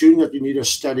of a tune that you need a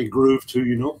steady groove to,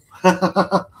 you know.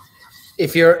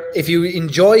 If you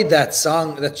enjoyed that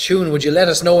song, that tune, would you let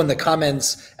us know in the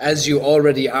comments, as you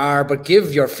already are? But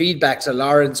give your feedback to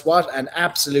Lawrence. What an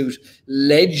absolute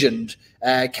legend!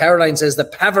 Caroline says the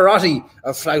Pavarotti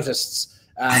of flautists.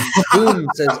 Boom,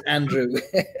 says Andrew.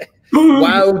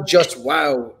 Wow, just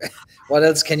wow. What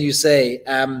else can you say?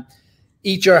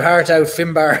 Eat your heart out,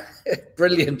 Finbar.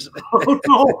 Brilliant. Oh,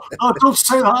 no, don't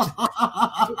say that.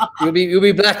 You'll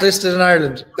be blacklisted in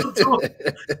Ireland.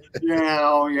 Yeah,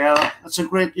 oh yeah. That's a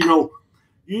great, you know,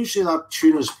 usually that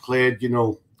tune is played, you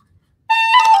know.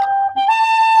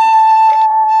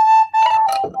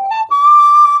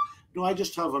 No, I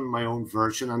just have my own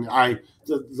version, and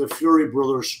the Fury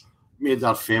brothers made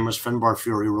that famous. Finbar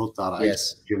Fury wrote that.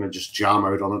 Yes. I kind of just jam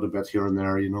out on it a bit here and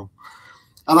there, you know.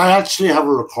 And I actually have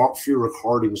a few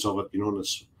recordings of it, you know. And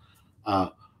it's,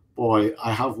 boy,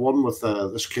 I have one with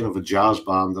this kind of a jazz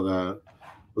band that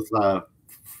with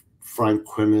Frank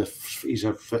Quinn.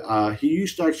 He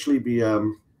used to actually be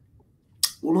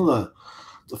one of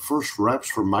the first reps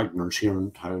for Magners here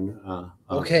in town.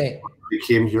 Okay. He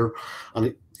came here,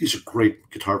 and he's a great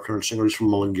guitar player and singer. He's from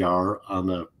Mullingar,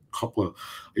 and I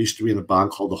used to be in a band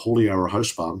called the Holy Hour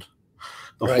House Band.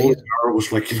 The Holy Hour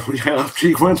was like, you know, after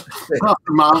he went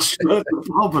after mass to the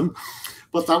pub,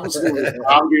 but that was the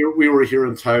band we were here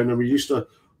in town, and we used to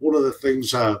one of the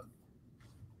things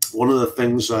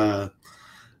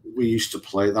we used to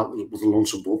play that was with the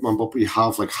Lonesome Boatman, but we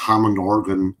have like Hammond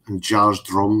organ and jazz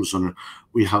drums, and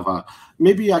we have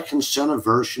maybe I can send a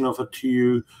version of it to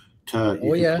you to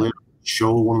play it.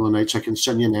 Show one of the nights. I can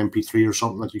send you an MP3 or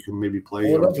something that you can maybe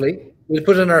play. Oh, lovely. We'll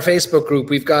put it in our Facebook group.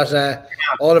 We've got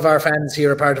all of our fans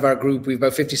here are part of our group. We've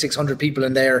about 5,600 people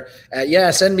in there.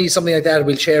 Send me something like that.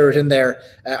 We'll share it in there.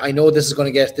 I know this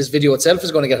video itself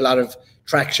is going to get a lot of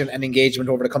traction and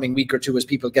engagement over the coming week or two as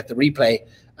people get the replay.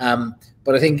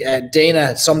 But I think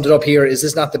Dana summed it up here. Is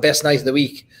this not the best night of the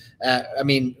week? I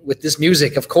mean, with this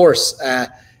music, of course.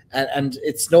 And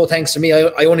it's no thanks to me.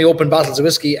 I only open bottles of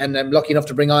whiskey, and I'm lucky enough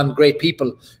to bring on great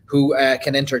people who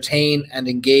can entertain and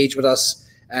engage with us.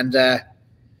 And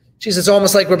geez, it's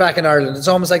almost like we're back in Ireland. It's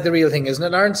almost like the real thing, isn't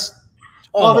it, Lawrence?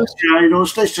 Almost. Yeah, you know,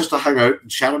 it's nice just to hang out and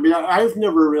chat. I mean, I've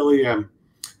never really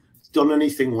done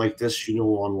anything like this, you know,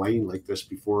 online like this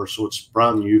before, so it's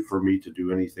brand new for me to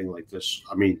do anything like this.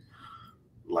 I mean,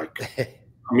 I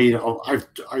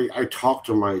talk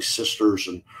to my sisters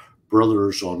and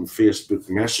brothers on Facebook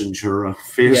Messenger,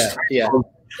 FaceTime. Yeah.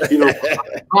 You know,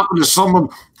 talking to someone.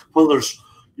 Well, there's,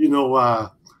 you know,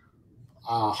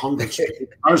 hundreds,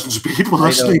 thousands of people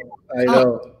listening. I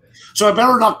know. So I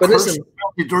better not curse listen,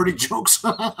 any dirty jokes.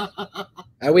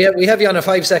 we have you on a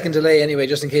 5-second delay anyway,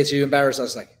 just in case you embarrass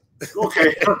us. Like,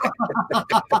 okay.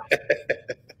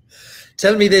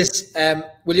 Tell me this: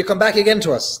 will you come back again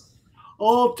to us?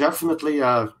 Oh, definitely,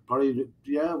 Paddy.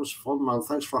 Yeah, it was fun, man.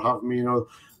 Thanks for having me. You know.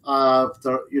 I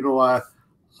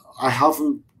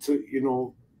haven't, you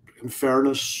know, in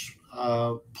fairness,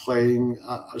 playing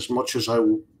as much as I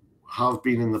have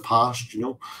been in the past, you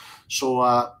know. So,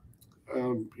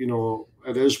 you know,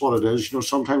 it is what it is. You know,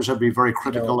 sometimes I'd be very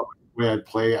critical of the way I'd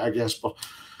play, I guess. But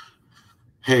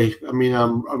hey, I mean,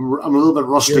 I'm a little bit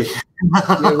rusty.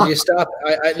 Will you stop?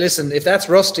 I listen. If that's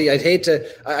rusty, I'd hate to.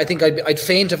 I think I'd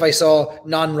faint if I saw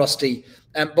non-rusty.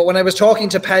 But when I was talking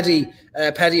to Paddy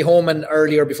Holman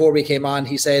earlier before we came on,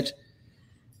 he said,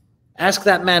 ask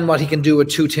that man what he can do with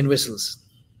 2 tin whistles.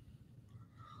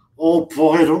 Oh,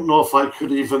 boy, I don't know if I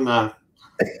could even... I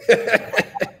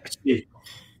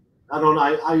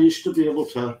used to be able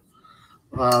to...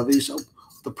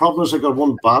 the problem is I got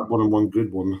one bad one and one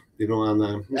good one, you know.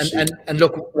 And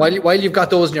look, while you've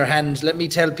got those in your hand, let me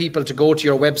tell people to go to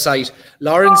your website.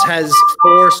 Lawrence has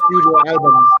 4 studio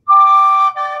albums.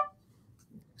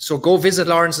 So go visit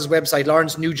Lawrence's website,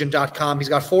 lawrencenugent.com. He's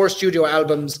got 4 studio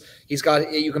albums. You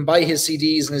can buy his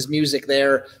CDs and his music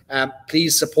there.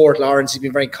 Please support Lawrence. He's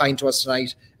been very kind to us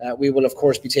tonight. We will, of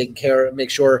course, be taking care and make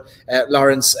sure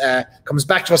Lawrence comes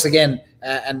back to us again.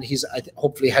 And he's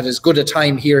hopefully had as good a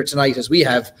time here tonight as we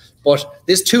have. But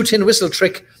this 2 tin whistle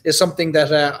trick is something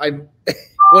that I'm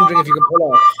wondering if you can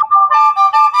pull off.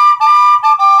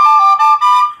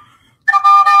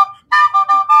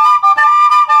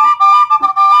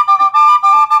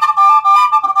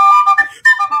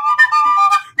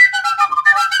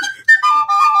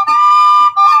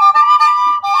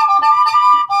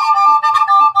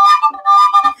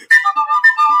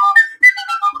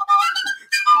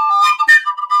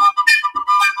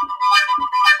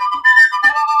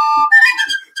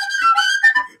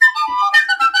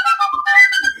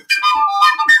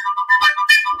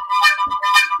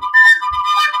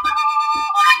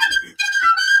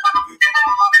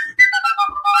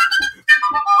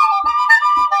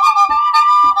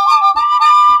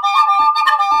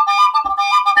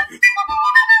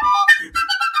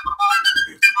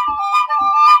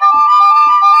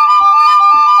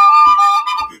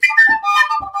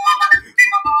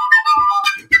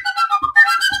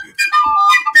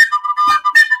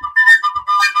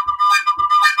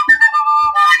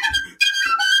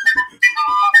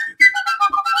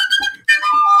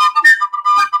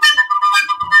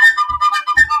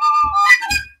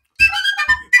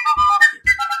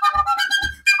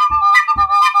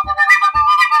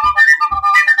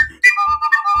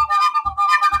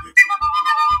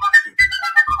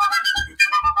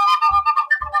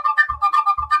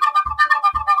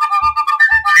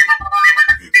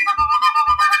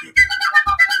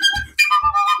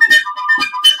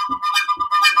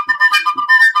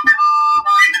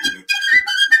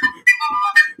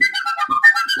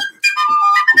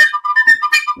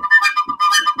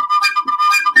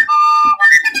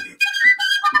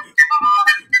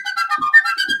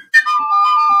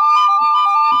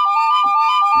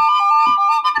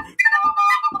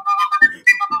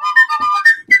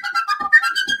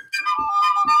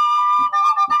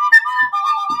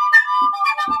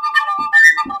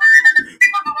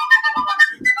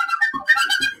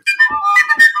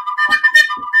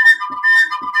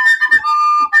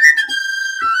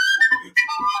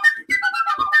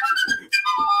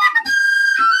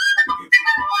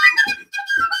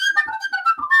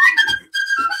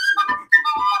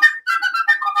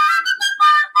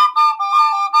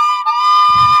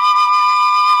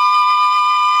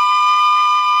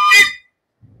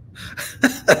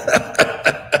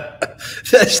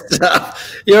 Stop.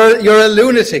 You're a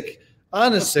lunatic.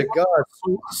 Honest to God.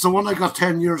 It's the one I got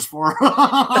 10 years for.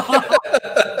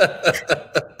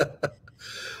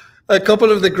 A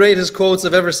couple of the greatest quotes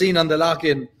I've ever seen on the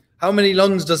lock-in. How many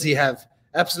lungs does he have?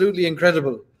 Absolutely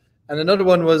incredible. And another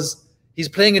one was, he's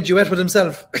playing a duet with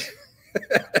himself.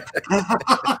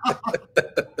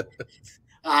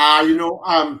 You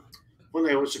know, when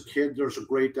I was a kid, there's a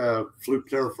great flute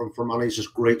player from Fermanagh. He's a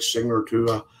great singer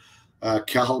too.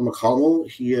 Cahill McConnell.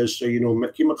 He is, you know,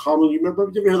 Mickey McConnell. You remember?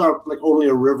 Did you hear that? Like, Only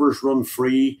a River's Run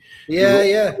Free.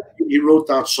 Yeah, He wrote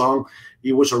that song.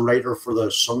 He was a writer for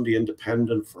the Sunday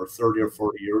Independent for 30 or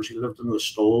 40 years. He lived in the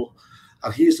Stole,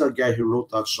 and he's that guy who wrote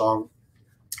that song.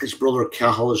 His brother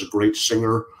Cahill is a great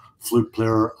singer, flute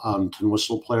player, and tin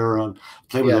whistle player, and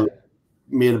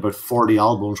made about 40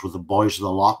 albums with the Boys of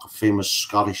the Lock, a famous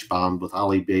Scottish band with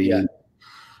Ali B.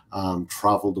 And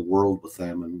traveled the world with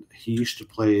them. And he used to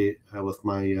play with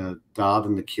my dad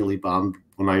in the Keeley band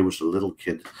when I was a little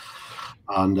kid,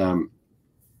 and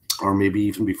or maybe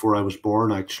even before I was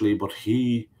born, actually. But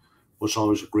he was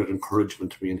always a great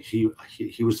encouragement to me, and he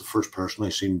was the first person I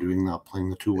seen doing that,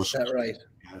 playing the two whistles. Is that right?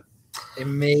 Yeah.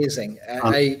 Amazing.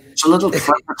 It's a little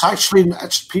trick.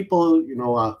 It's people, you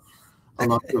know,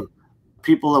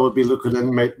 people that would be looking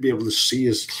in might be able to see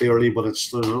as clearly, but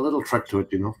there's a little trick to it,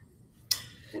 you know.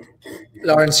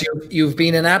 Lawrence, you've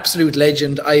been an absolute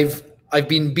legend. I've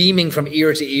been beaming from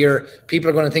ear to ear. People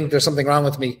are going to think there's something wrong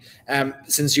with me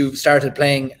since you've started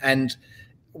playing. And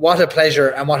what a pleasure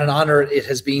and what an honor it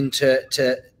has been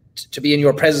to be in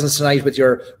your presence tonight with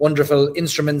your wonderful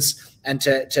instruments, and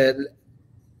to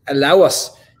allow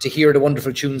us to hear the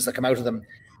wonderful tunes that come out of them.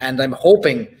 And I'm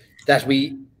hoping that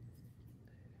we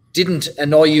didn't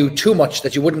annoy you too much,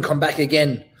 that you wouldn't come back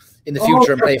again in the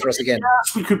future and play for us again.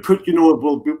 Yes, we could put, you know,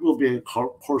 we'll be in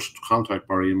course contact,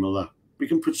 Barry, and we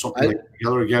can put something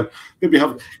together again.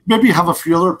 Maybe have a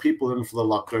few other people in for the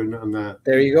lockdown, and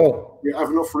there you go. Yeah, I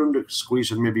have enough room to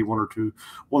squeeze in maybe one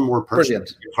more person,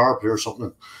 brilliant guitar player or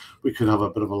something. We could have a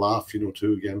bit of a laugh, you know,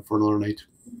 too, again for another night.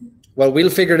 Well,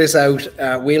 we'll figure this out.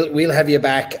 We'll have you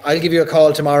back. I'll give you a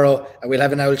call tomorrow, and we'll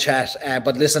have an old chat.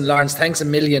 But listen, Lawrence, thanks a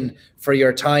million for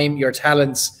your time, your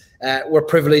talents. We're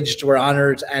privileged, we're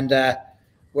honoured, and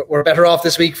we're better off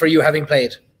this week for you having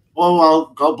played.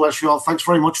 Well, God bless you all. Thanks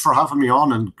very much for having me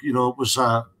on, and you know, it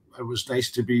was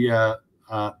nice to be able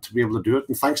to do it.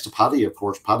 And thanks to Paddy, of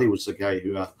course. Paddy was the guy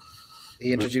who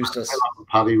he introduced us.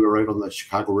 Paddy, we were out on the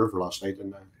Chicago River last night,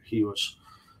 and he was,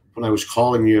 when I was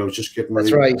calling you, I was just getting ready.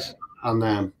 That's right.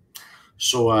 And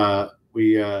so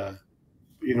we,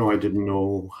 you know, I didn't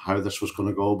know how this was going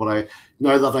to go, but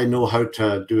now that I know how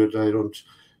to do it, I don't.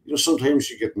 You know, sometimes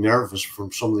you get nervous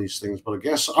from some of these things, but I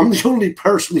guess I'm the only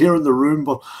person here in the room.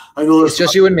 But I know it's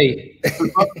just you and me. There's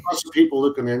lots of people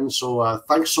looking in. So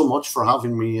thanks so much for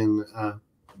having me, and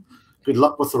good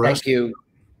luck with the rest. Thank you.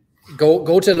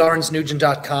 Go to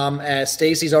lawrencenugent.com.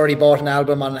 Stacey's already bought an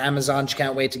album on Amazon. She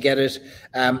can't wait to get it.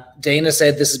 Dana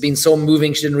said this has been so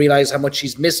moving. She didn't realize how much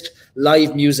she's missed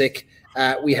live music.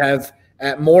 We have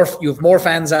you have more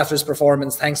fans after this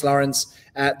performance. Thanks, Lawrence.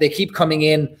 They keep coming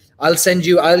in.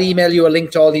 I'll email you a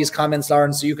link to all these comments,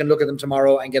 Lawrence, so you can look at them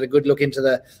tomorrow and get a good look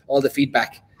into all the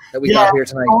feedback that we got here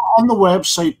tonight. On the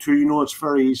website too, you know, it's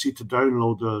very easy to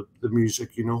download the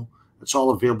music, you know. It's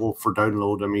all available for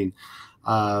download. I mean,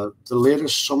 the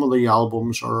latest, some of the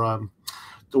albums are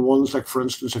the ones, like, for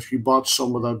instance, if you bought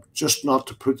some of them, just not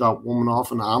to put that woman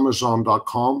off, on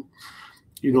Amazon.com,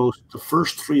 you know, the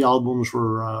first 3 albums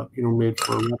were, you know, made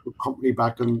for a record company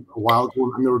back in a while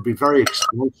ago, and they would be very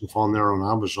expensive on there on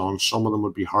Amazon. Some of them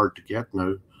would be hard to get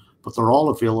now, but they're all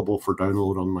available for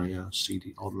download on my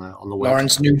CD on the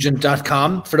website.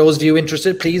 lawrencenugent.com. For those of you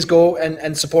interested, please go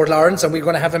and support Lawrence, and we're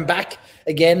going to have him back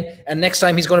again. And next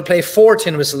time he's going to play 4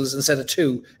 tin whistles instead of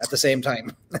 2 at the same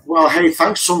time. Well, hey,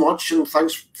 thanks so much, and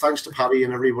thanks to Paddy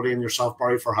and everybody and yourself,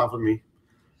 Barry, for having me.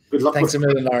 Good luck. Thanks a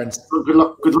million, Lawrence. Good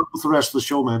luck with the rest of the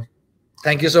show, man.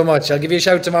 Thank you so much. I'll give you a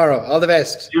shout tomorrow. All the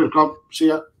best. See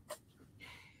ya.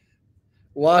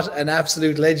 What an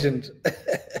absolute legend.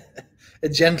 A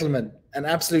gentleman. An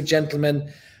absolute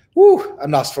gentleman. Woo,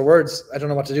 I'm lost for words. I don't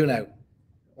know what to do now.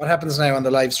 What happens now on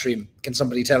the live stream? Can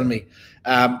somebody tell me?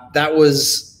 That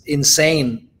was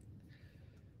insane.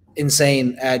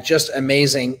 Insane. Just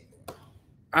amazing.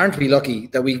 Aren't we lucky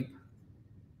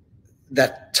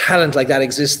that talent like that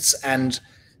exists, and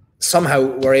somehow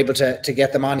we're able to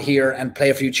get them on here and play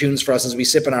a few tunes for us as we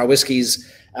sip on our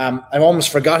whiskies. I almost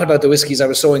forgot about the whiskies. I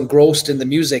was so engrossed in the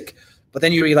music, but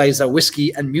then you realize that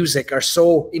whiskey and music are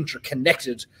so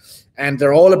interconnected, and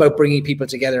they're all about bringing people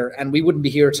together. And we wouldn't be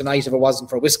here tonight if it wasn't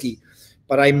for whiskey.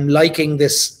 but I'm liking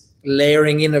this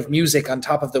layering in of music on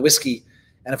top of the whiskey.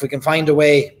 And if we can find a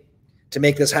way to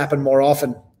make this happen more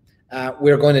often,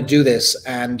 we're going to do this,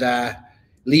 and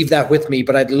leave that with me.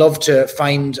 But I'd love to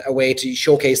find a way to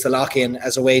showcase the lock-in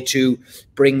as a way to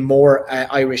bring more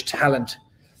Irish talent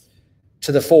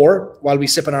to the fore while we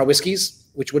sip on our whiskies,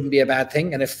 which wouldn't be a bad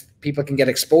thing. And if people can get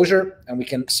exposure and we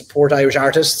can support Irish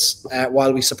artists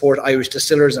while we support Irish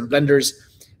distillers and blenders,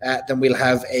 then we'll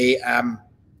have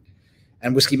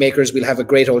and whiskey makers, we'll have a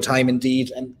great old time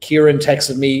indeed. And Kieran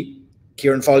texted me,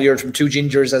 Kieran Folliard from Two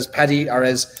Gingers, as Paddy, or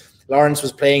as Lawrence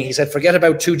was playing, he said, forget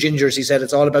about Two Gingers. He said,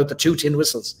 it's all about the 2 tin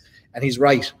whistles. And he's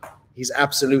right. He's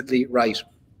absolutely right.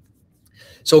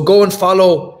 So go and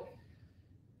follow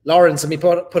Lawrence. Let me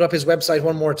put up his website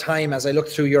one more time as I look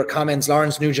through your comments,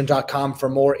 lawrencenugent.com for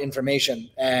more information.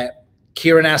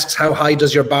 Kieran asks, how high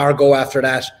does your bar go after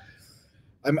that?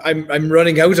 I'm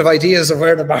running out of ideas of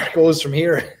where the bar goes from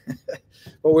here.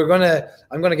 But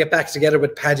I'm gonna get back together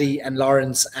with Paddy and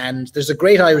Lawrence, and there's a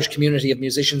great Irish community of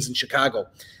musicians in Chicago,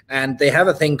 and they have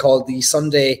a thing called the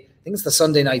Sunday, I think it's the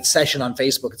Sunday night session on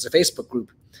Facebook. It's a Facebook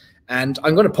group, and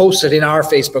I'm going to post it in our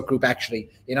Facebook group,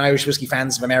 actually, in Irish Whiskey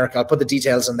Fans of America. I'll put the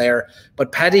details in there.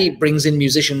 But Paddy brings in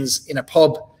musicians in a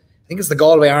pub, I think it's the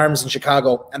Galway Arms in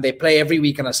Chicago, and they play every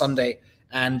week on a Sunday.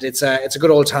 And it's a good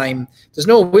old time. There's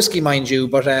no whiskey, mind you,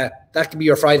 but that can be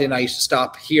your Friday night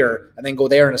stop here and then go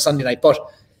there on a Sunday night. But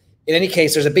in any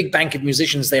case, there's a big bank of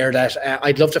musicians there that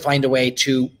I'd love to find a way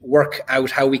to work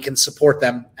out how we can support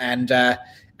them and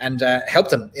help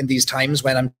them in these times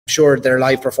when I'm sure their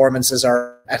live performances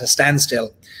are at a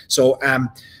standstill. So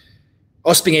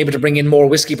us being able to bring in more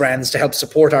whiskey brands to help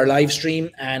support our live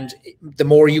stream, and the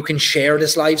more you can share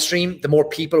this live stream, the more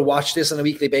people watch this on a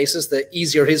weekly basis, the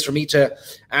easier it is for me to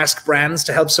ask brands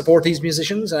to help support these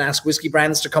musicians and ask whiskey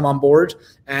brands to come on board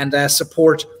and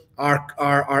support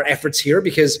our efforts here,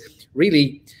 because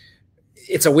really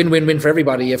it's a win-win-win for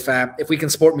everybody. If we can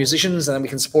support musicians, and then we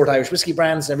can support Irish whiskey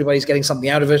brands, and everybody's getting something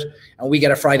out of it, and we get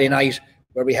a Friday night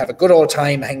where we have a good old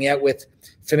time hanging out with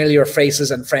familiar faces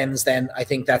and friends, then I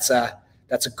think that's a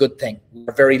good thing.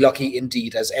 We're very lucky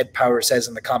indeed, as Ed Power says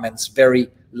in the comments, very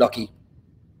lucky.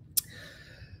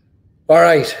 All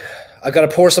right, I've got to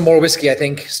pour some more whiskey, I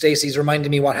think. Stacey's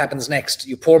reminding me what happens next.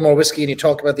 You pour more whiskey and you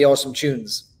talk about the awesome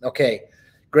tunes. Okay.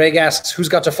 Greg asks, who's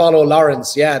got to follow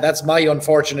Lawrence? Yeah, that's my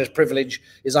unfortunate privilege,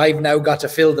 is I've now got to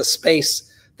fill the space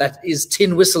that is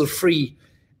tin whistle free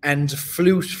and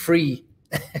flute free.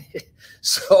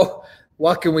 So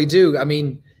what can we do? I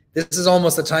mean, this is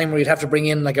almost the time where you'd have to bring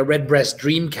in like a Redbreast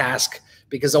Dream Cask,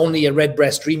 because only a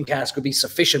Redbreast Dream Cask would be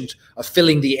sufficient of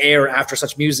filling the air after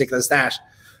such music as that.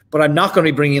 But I'm not going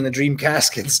to be bringing in the Dream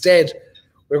Cask. Instead,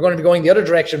 we're going to be going the other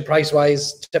direction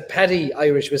price-wise to Paddy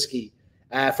Irish Whiskey.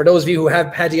 For those of you who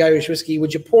have Paddy Irish Whiskey,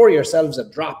 would you pour yourselves a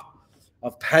drop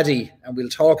of Paddy? And we'll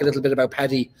talk a little bit about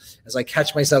Paddy as I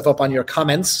catch myself up on your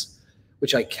comments,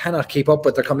 which I cannot keep up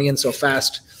with. They're coming in so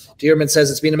fast. Dearman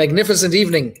says, it's been a magnificent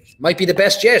evening. Might be the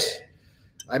best yet.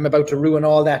 I'm about to ruin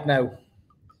all that now,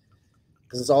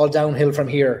 because it's all downhill from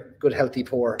here. Good, healthy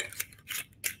pour.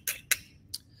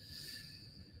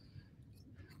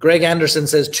 Greg Anderson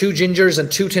says, 2 gingers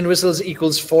and 2 tin whistles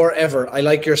equals forever. I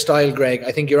like your style, Greg.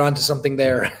 I think you're onto something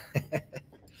there.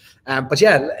 But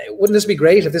yeah, wouldn't this be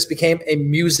great if this became a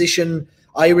musician,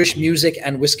 Irish music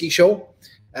and whiskey show?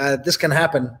 This can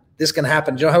happen. This can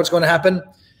happen. Do you know how it's going to happen?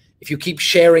 If you keep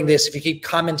sharing this, if you keep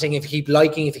commenting, if you keep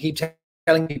liking, if you keep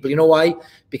telling people, you know why?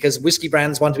 Because whiskey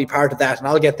brands want to be part of that, and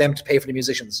I'll get them to pay for the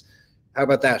musicians. How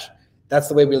about that? That's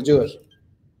the way we'll do it,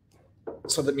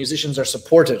 so that musicians are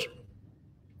supported.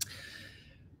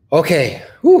 Okay.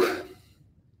 Whew.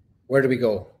 Where do we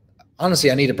go?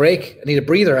 Honestly, I need a break. I need a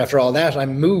breather after all that.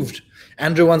 I'm moved.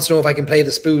 Andrew wants to know if I can play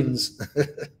the spoons.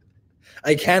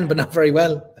 I can, but not very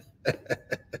well.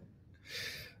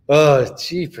 Oh,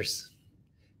 jeepers.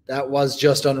 That was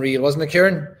just unreal, wasn't it,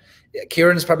 Kieran? Yeah,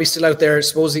 Kieran's probably still out there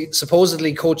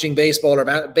supposedly coaching baseball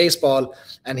or baseball,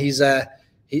 and he's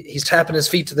tapping his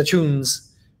feet to the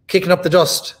tunes, kicking up the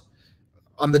dust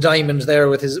on the diamond there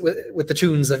with the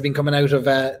tunes that have been coming out of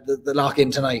the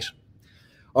lock-in tonight.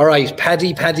 All right,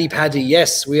 Paddy.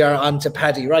 Yes, we are on to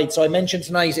Paddy. Right, so I mentioned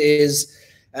tonight is,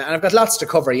 and I've got lots to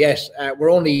cover yet.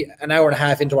 We're only an hour and a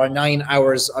half into our 9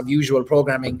 hours of usual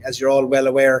programming, as you're all well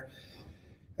aware.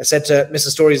 I said to Mrs.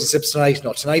 Stories and Sips tonight,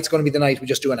 no, tonight's going to be the night we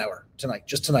just do an hour. Tonight,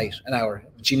 just tonight, an hour.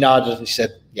 And she nodded and she said,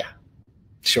 yeah,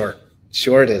 sure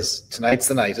it is. Tonight's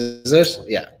the night, is it?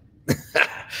 Yeah.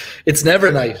 It's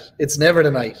never night. It's never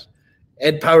the night.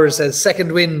 Ed Powers says,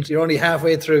 second wind, you're only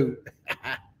halfway through.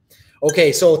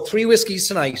 Okay, so 3 whiskeys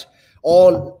tonight.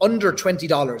 all under $20,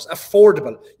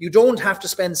 affordable. You don't have to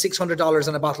spend $600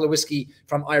 on a bottle of whiskey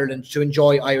from Ireland to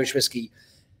enjoy Irish whiskey.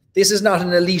 This is not an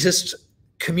elitist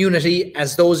community,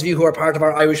 as those of you who are part of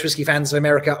our Irish Whiskey Fans of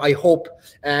America, I hope,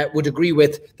 would agree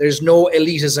with. There's no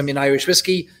elitism in Irish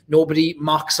whiskey. Nobody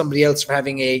mocks somebody else for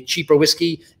having a cheaper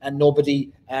whiskey, and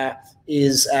nobody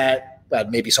is... well,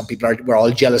 maybe some people we're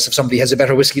all jealous if somebody has a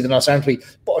better whiskey than us, aren't we?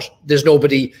 But there's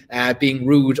nobody being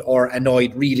rude or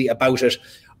annoyed really about it.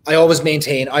 I always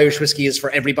maintain Irish whiskey is for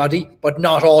everybody, but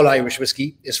not all Irish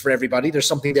whiskey is for everybody. There's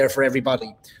something there for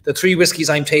everybody. The 3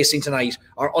 whiskeys I'm tasting tonight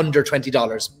are under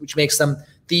 $20, which makes them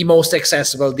the most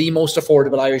accessible, the most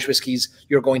affordable Irish whiskeys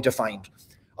you're going to find.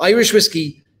 Irish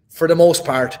whiskey, for the most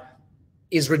part,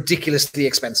 is ridiculously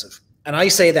expensive. And I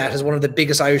say that as one of the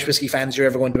biggest Irish whiskey fans you're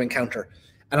ever going to encounter.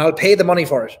 And I'll pay the money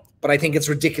for it, but I think it's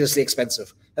ridiculously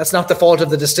expensive. That's not the fault of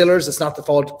the distillers. It's not the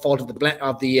fault of the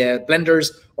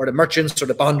blenders or the merchants or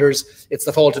the bonders. It's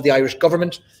the fault of the Irish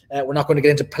government. We're not going to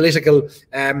get into political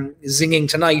zinging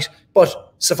tonight,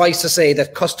 but suffice to say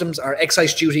that customs, or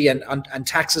excise duty and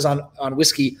taxes on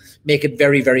whiskey make it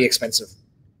very, very expensive.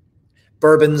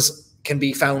 Bourbons can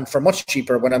be found for much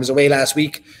cheaper. When I was away last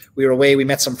week, we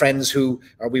met some friends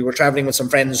we were traveling with some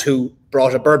friends who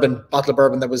brought a bottle of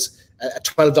bourbon that was a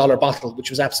 $12 bottle, which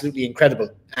was absolutely incredible.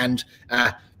 And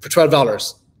for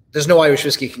 $12, there's no Irish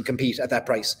whiskey can compete at that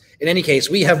price. In any case,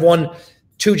 we have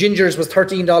 2 gingers was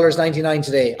 $13.99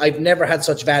 today. I've never had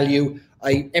such value.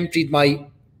 I emptied my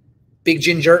big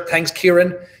ginger. Thanks,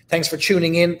 Kieran. Thanks for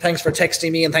tuning in. Thanks for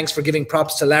texting me, and thanks for giving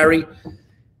props to Larry.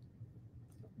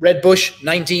 Red Bush,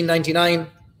 $19.99.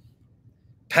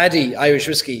 Paddy Irish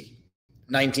whiskey,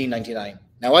 $19.99.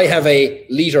 Now, I have a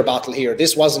litre bottle here.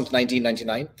 This wasn't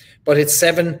 $19.99, but its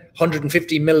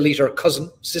 750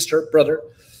 milliliter sister, brother,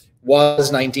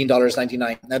 was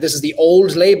 $19.99. Now, this is the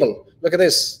old label. Look at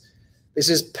this. This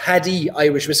is Paddy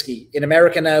Irish whiskey. In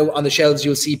America now, on the shelves,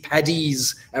 you'll see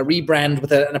Paddy's, a rebrand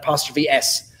with an apostrophe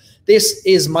S. This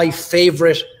is my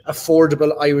favorite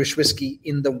affordable Irish whiskey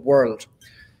in the world.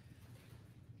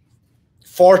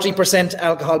 40%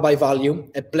 alcohol by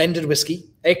volume, a blended whiskey,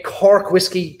 a Cork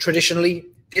whiskey traditionally.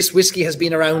 This whiskey has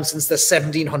been around since the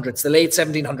 1700s, the late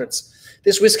 1700s.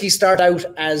 This whiskey started out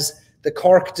as the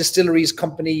Cork Distilleries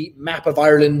Company Map of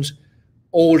Ireland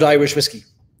Old Irish Whiskey.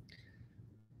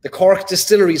 The Cork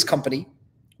Distilleries Company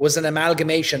was an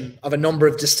amalgamation of a number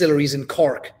of distilleries in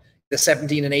Cork, the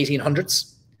 17 and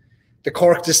 1800s. The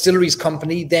Cork Distilleries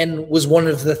Company then was one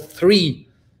of the 3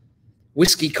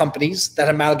 whiskey companies that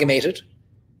amalgamated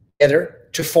together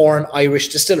to form Irish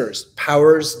distillers,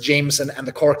 Powers, Jameson, and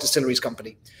the Cork Distilleries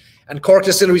Company. And Cork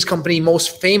Distilleries Company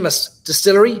most famous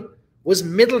distillery was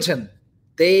Middleton.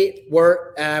 They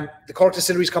were, the Cork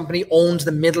Distilleries Company owned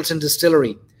the Middleton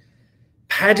Distillery.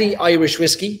 Paddy Irish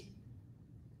whiskey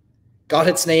got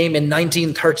its name in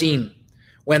 1913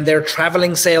 when their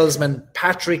traveling salesman,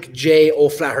 Patrick J.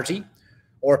 O'Flaherty,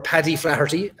 or Paddy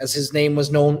Flaherty, as his name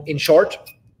was known in short.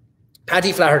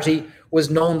 Paddy Flaherty was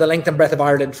known the length and breadth of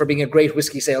Ireland for being a great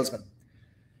whiskey salesman.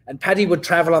 And Paddy would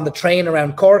travel on the train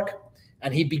around Cork,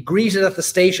 and he'd be greeted at the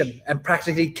station and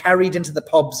practically carried into the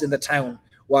pubs in the town.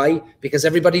 Why? Because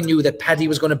everybody knew that Paddy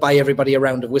was going to buy everybody a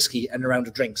round of whiskey and a round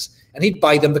of drinks. And he'd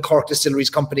buy them the Cork Distilleries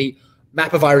Company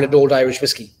Map of Ireland Old Irish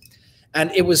Whiskey.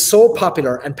 And it was so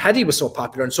popular, and Paddy was so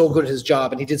popular and so good at his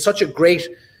job, and he did such a great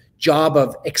job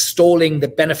of extolling the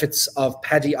benefits of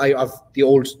Paddy, of the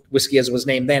old whiskey as it was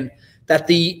named then, that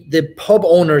the pub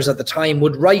owners at the time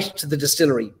would write to the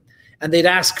distillery and they'd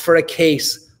ask for a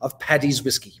case of Paddy's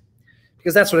whiskey,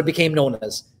 because that's what it became known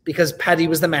as, because Paddy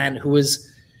was the man who was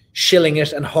shilling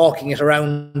it and hawking it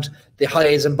around the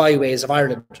highways and byways of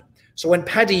Ireland. So when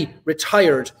Paddy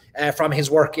retired from his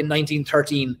work in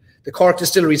 1913, the Cork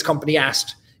Distilleries Company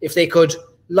asked if they could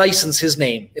license his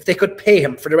name, if they could pay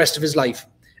him for the rest of his life,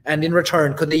 and in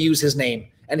return, could they use his name?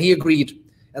 And he agreed.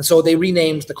 And so they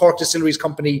renamed the Cork Distilleries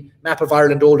Company Map of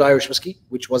Ireland Old Irish Whiskey,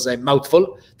 which was a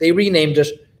mouthful. They renamed it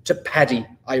to Paddy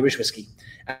Irish Whiskey.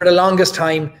 And for the longest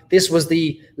time, this was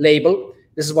the label.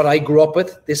 This is what I grew up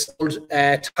with, this old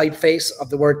typeface of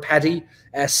the word Paddy.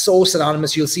 So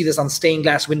synonymous. You'll see this on stained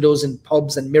glass windows in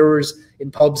pubs and mirrors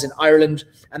in pubs in Ireland.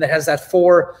 And it has that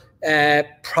 4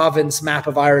 province map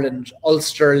of Ireland: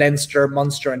 Ulster, Leinster,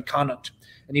 Munster, and Connaught.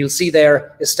 And you'll see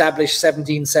there, established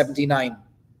 1779.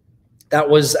 That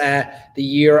was the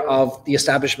year of the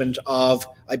establishment of,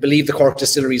 I believe, the Cork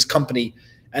Distilleries Company.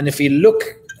 And if you look,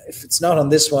 if it's not on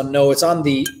this one, no, it's on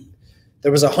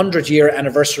there was a 100-year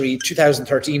anniversary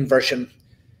 2013 version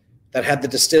that had the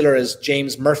distiller as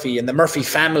James Murphy, and the Murphy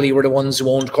family were the ones who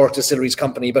owned Cork Distilleries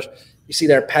Company. But you see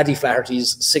there Paddy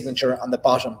Flaherty's signature on the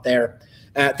bottom there.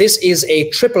 This is a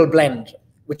triple blend,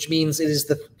 which means it is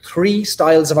the 3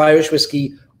 styles of Irish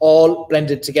whiskey all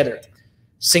blended together.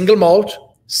 Single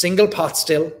malt, single pot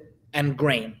still, and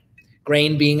grain.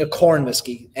 Grain being a corn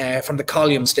whiskey from the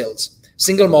column stills.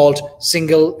 Single malt,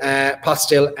 single pot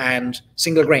still, and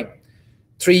single grain.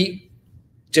 3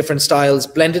 different styles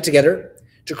blended together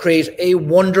to create a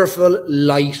wonderful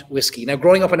light whiskey. Now,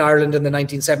 growing up in Ireland in the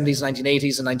 1970s,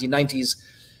 1980s, and 1990s,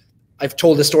 I've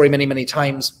told this story many, many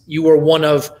times. You were one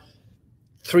of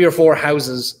 3 or 4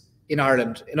 houses in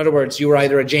Ireland. In other words, you were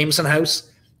either a Jameson house,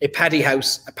 a Paddy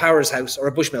house, a Powers house, or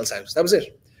a Bushmills house. That was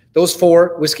it. Those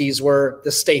 4 whiskies were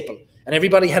the staple. And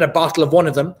everybody had a bottle of one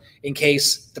of them in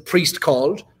case the priest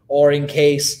called, or in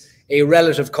case a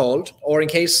relative called, or in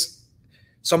case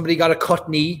somebody got a cut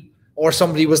knee, or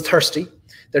somebody was thirsty.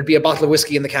 There'd be a bottle of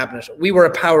whiskey in the cabinet. We were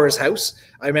a Powers house.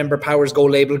 I remember Powers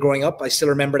Gold Label growing up. I still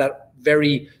remember that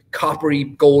very coppery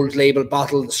gold label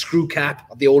bottle, the screw cap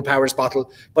of the old Powers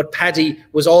bottle. But Paddy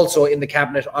was also in the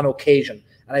cabinet on occasion.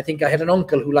 And I think I had an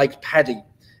uncle who liked Paddy.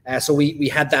 So we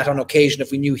had that on occasion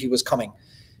if we knew he was coming.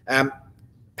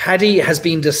 Paddy has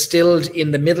been distilled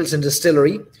in the Middleton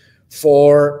distillery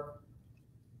for,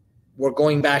 we're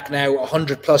going back now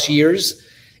 100 plus years.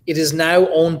 It is now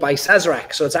owned by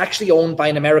Sazerac. So it's actually owned by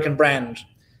an American brand.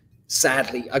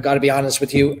 Sadly, I got to be honest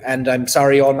with you, and I'm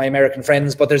sorry, all my American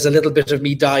friends, but there's a little bit of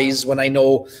me dies when I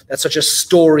know that such a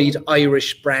storied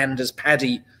Irish brand as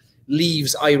Paddy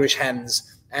leaves Irish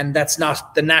hands. And that's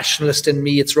not the nationalist in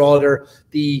me. It's rather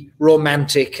the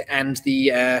romantic and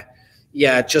the,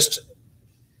 just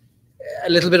a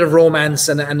little bit of romance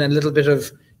and a little bit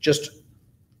of just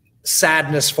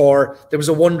sadness for, there was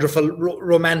a wonderful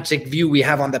romantic view we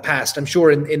have on the past. I'm sure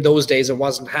in those days it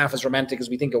wasn't half as romantic as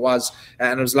we think it was,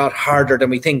 and it was a lot harder than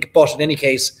we think. But in any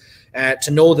case, to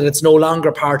know that it's no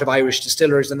longer part of Irish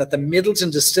distillers, and that the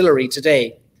Middleton distillery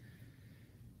today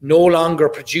no longer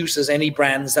produces any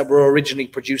brands that were originally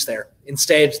produced there.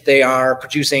 Instead, they are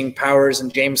producing Powers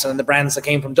and Jameson and the brands that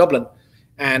came from Dublin.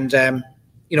 And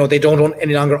you know, they don't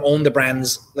any longer own the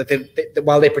brands. Like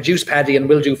while they produce Paddy and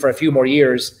will do for a few more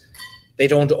years, they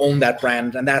don't own that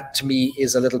brand. And that to me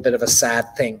is a little bit of a sad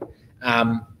thing.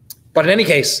 But in any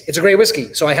case, it's a great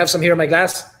whiskey. So I have some here in my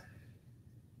glass.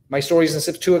 My stories and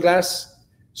sips to a glass.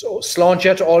 So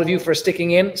Sláinte to all of you for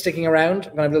sticking around.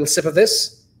 I'm going to have a little sip of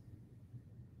this.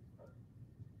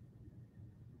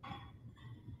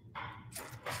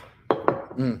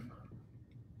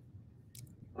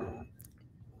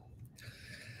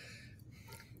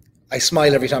 I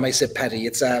smile every time I sip Paddy.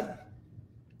 It's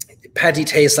Paddy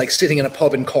tastes like sitting in a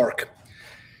pub in Cork.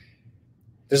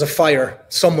 There's a fire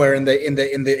somewhere in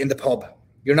the pub.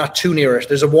 You're not too near it.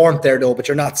 There's a warmth there though, but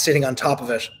you're not sitting on top of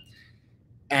it.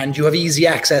 And you have easy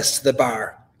access to the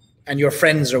bar, and your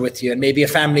friends are with you, and maybe a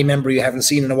family member you haven't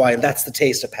seen in a while. That's the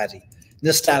taste of Paddy.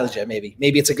 Nostalgia, maybe.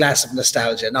 Maybe it's a glass of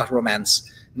nostalgia, not romance.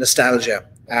 Nostalgia.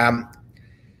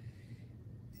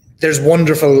 There's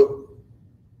wonderful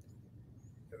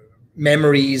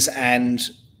memories and,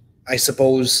 I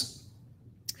suppose,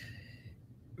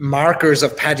 markers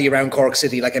of Paddy around Cork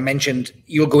City. Like I mentioned,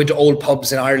 you'll go into old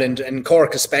pubs in Ireland, and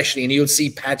Cork especially, and you'll see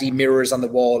Paddy mirrors on the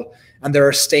wall, and there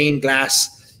are stained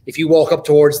glass. If you walk up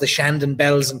towards the Shandon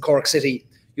Bells in Cork City,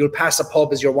 you'll pass a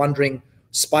pub as you're wandering,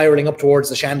 spiraling up towards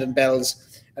the Shandon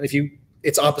Bells, and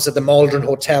it's opposite the Maldron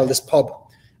Hotel, this pub.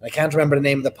 I can't remember the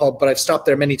name of the pub, but I've stopped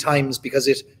there many times because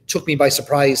it took me by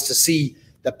surprise to see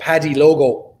the Paddy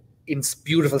logo in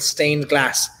beautiful stained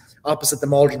glass opposite the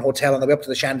Maldron Hotel on the way up to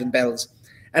the Shandon Bells.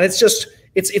 And it's just,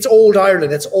 it's old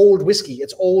Ireland, it's old whiskey,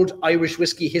 it's old Irish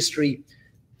whiskey history.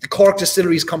 The Cork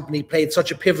Distilleries Company played such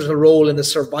a pivotal role in the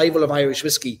survival of Irish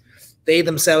whiskey. They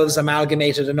themselves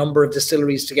amalgamated a number of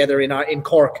distilleries together in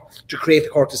Cork to create the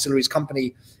Cork Distilleries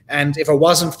Company. And if it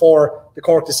wasn't for the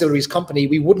Cork Distilleries Company,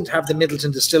 we wouldn't have the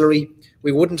Middleton Distillery,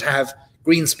 we wouldn't have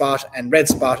Green Spot and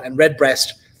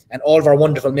Redbreast and all of our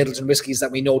wonderful Middleton whiskies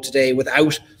that we know today,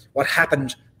 without what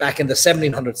happened back in the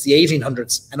 1700s, the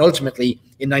 1800s, and ultimately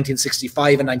in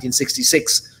 1965 and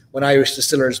 1966 when Irish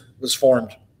Distillers was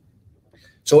formed.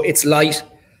 So it's light,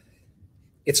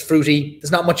 it's fruity,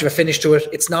 there's not much of a finish to it,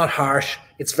 it's not harsh,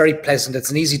 it's very pleasant,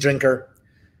 it's an easy drinker.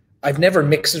 I've never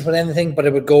mixed it with anything, but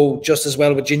it would go just as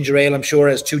well with ginger ale, I'm sure,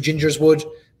 as 2 gingers would.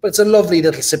 But it's a lovely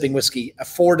little sipping whiskey,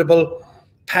 affordable.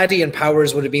 Paddy and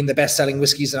Powers would have been the best-selling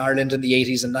whiskies in Ireland in the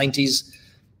 80s and 90s.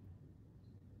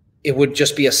 It would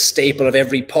just be a staple of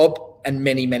every pub and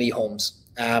many, many homes.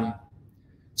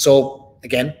 So,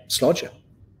 again, Sláinte.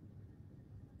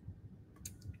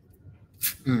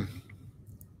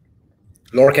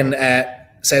 Lorcan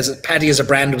says that Paddy as a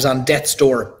brand was on death's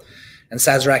door, and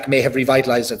Sazerac may have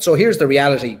revitalized it. So here's the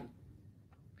reality.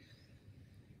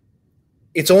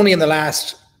 it's only in the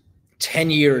last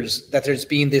 10 years that there's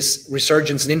been this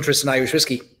resurgence and interest in Irish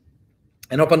whiskey.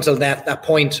 And up until that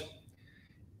point,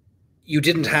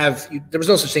 there was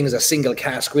no such thing as a single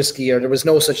cask whiskey, or there was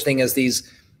no such thing as these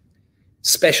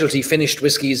specialty finished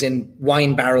whiskies in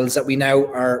wine barrels that we now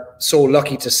are so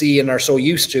lucky to see and are so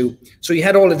used to. So you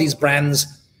had all of these brands,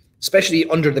 especially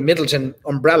under the Middleton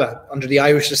umbrella, under the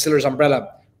Irish Distillers umbrella,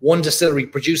 one distillery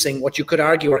producing what you could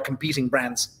argue are competing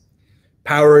brands.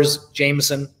 Powers,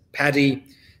 Jameson, Paddy,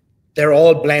 they're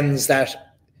all blends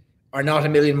that are not a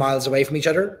million miles away from each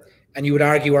other, and you would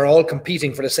argue are all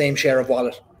competing for the same share of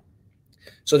wallet.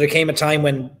 So there came a time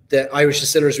when the Irish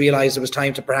distillers realized it was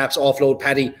time to perhaps offload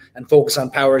Paddy and focus on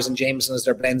Powers and Jameson as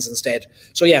their blends instead.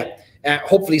 So yeah,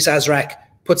 hopefully Sazerac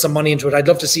put some money into it. I'd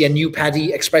love to see a new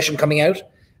Paddy expression coming out.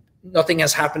 Nothing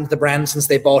has happened to the brand since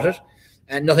they bought it,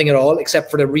 and nothing at all, except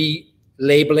for the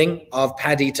relabeling of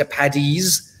Paddy to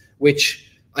Paddy's, which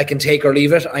I can take or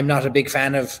leave it. I'm not a big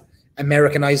fan of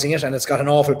Americanizing it, and it's got an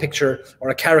awful picture or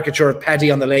a caricature of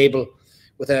Paddy on the label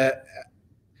with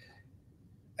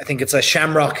I think it's a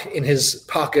shamrock in his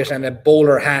pocket and a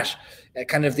bowler hat,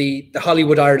 kind of the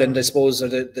Hollywood Ireland, I suppose, or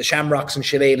the shamrocks and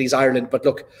shillelaghs Ireland. But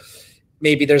look,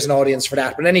 maybe there's an audience for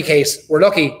that. But in any case, we're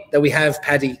lucky that we have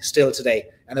Paddy still today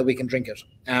and that we can drink it.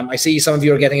 I see some of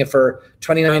you are getting it for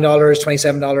 $29,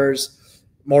 $27.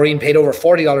 Maureen paid over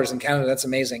 $40 in Canada. That's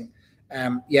amazing.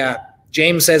 Yeah,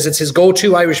 James says it's his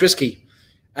go-to Irish whiskey.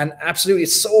 And absolutely,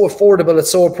 it's so affordable.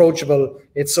 It's so approachable.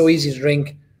 It's so easy to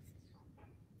drink.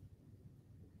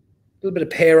 A little bit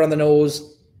of pear on the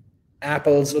nose,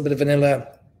 apples, a little bit of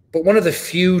vanilla. But one of the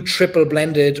few triple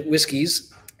blended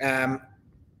whiskies.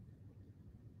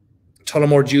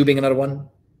 Tullamore Dew being another one.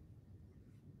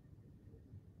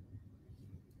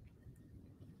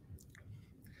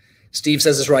 Steve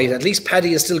says it's right. At least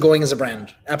Paddy is still going as a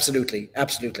brand. Absolutely.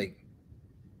 Absolutely.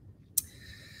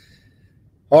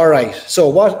 All right. So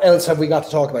what else have we got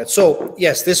to talk about? So,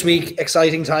 yes, this week,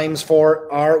 exciting times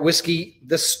for our whiskey,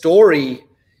 The Story.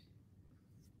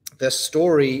 The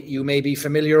Story, you may be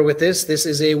familiar with this. This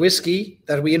is a whiskey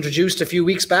that we introduced a few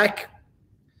weeks back.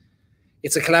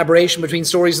 It's a collaboration between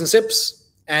Stories and Sips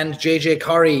and JJ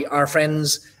Corrie, our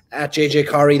friends at JJ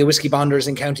Corrie, the Whiskey Bonders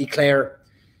in County Clare.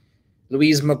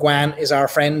 Louise McGuan is our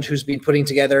friend who's been putting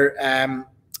together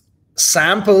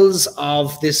samples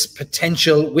of this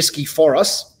potential whiskey for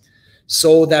us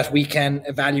so that we can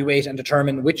evaluate and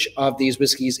determine which of these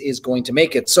whiskeys is going to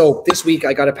make it. So this week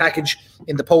I got a package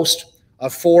in the post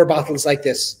of 4 bottles like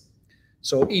this.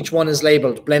 So each one is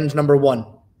labeled blend number 1.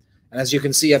 And as you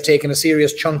can see, I've taken a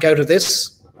serious chunk out of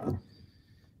this.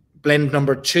 Blend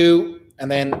number 2, and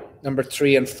then number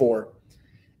 3 and 4.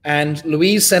 And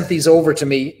Louise sent these over to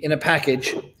me in a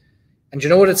package. And you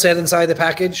know what it said inside the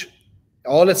package?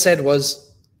 All it said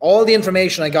was, all the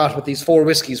information I got with these 4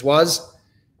 whiskeys was,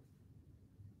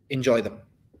 enjoy them.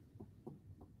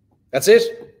 That's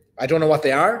it. I don't know what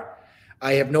they are.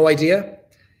 I have no idea.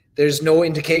 There's no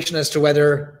indication as to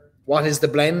what is the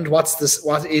blend, what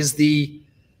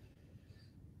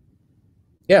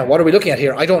are we looking at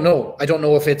here? I don't know. I don't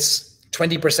know if it's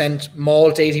 20%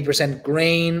 malt, 80%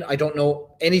 grain. I don't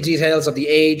know any details of the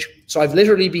age. So I've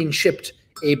literally been shipped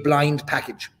a blind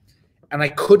package. And I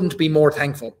couldn't be more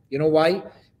thankful. You know why?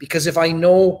 Because if I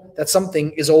know that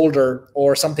something is older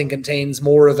or something contains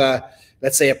more of a,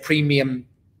 let's say, a premium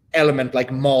element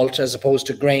like malt as opposed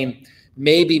to grain,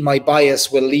 maybe my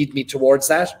bias will lead me towards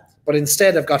that. But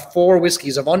instead, I've got 4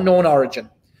 whiskeys of unknown origin,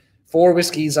 4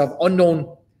 whiskeys of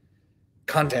unknown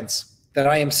contents that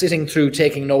I am sitting through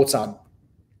taking notes on.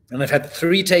 And I've had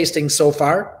 3 tastings so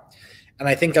far, and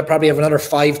I think I probably have another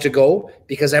 5 to go,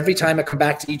 because every time I come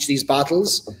back to each of these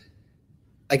bottles,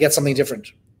 I get something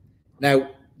different. Now,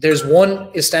 there's one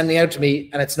is standing out to me,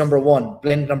 and it's number 1,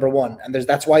 blend number 1, and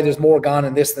that's why there's more gone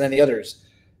in this than any others.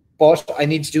 But I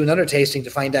need to do another tasting to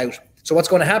find out. So what's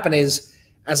going to happen is,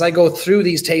 as I go through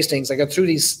these tastings, I go through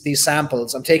these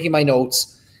samples, I'm taking my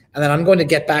notes, and then I'm going to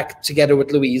get back together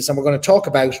with Louise, and we're going to talk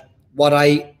about what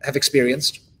I have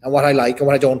experienced and what I like and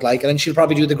what I don't like. And then she'll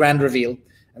probably do the grand reveal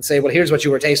and say, well, here's what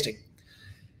you were tasting.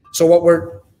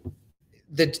 So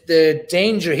the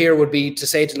danger here would be to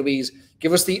say to Louise,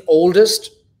 give us the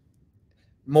oldest,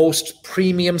 most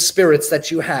premium spirits that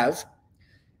you have,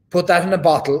 put that in a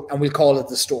bottle, and we'll call it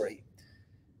The Story.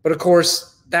 But of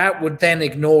course, that would then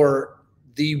ignore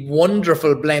the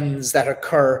wonderful blends that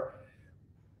occur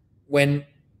when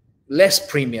less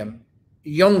premium,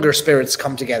 younger spirits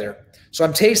come together. So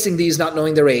I'm tasting these not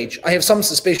knowing their age. I have some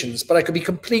suspicions, but I could be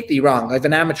completely wrong. I have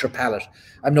an amateur palate.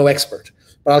 I'm no expert.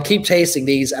 But I'll keep tasting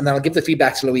these, and then I'll give the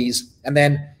feedback to Louise. And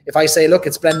then if I say, look,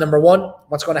 it's blend number 1,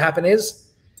 what's going to happen is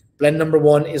blend number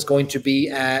one is going to be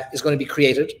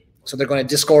created. So they're going to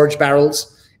disgorge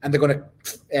barrels, and they're going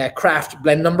to craft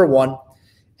blend number one,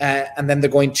 and then they're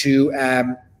going to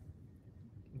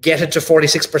get it to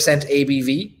 46%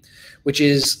 ABV, which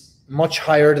is much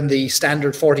higher than the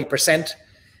standard 40%.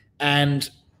 And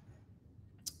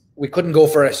we couldn't go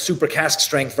for a super cask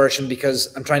strength version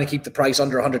because I'm trying to keep the price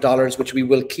under $100, which we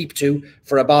will keep to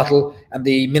for a bottle. And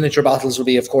the miniature bottles will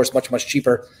be, of course, much, much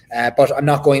cheaper. But I'm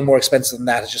not going more expensive than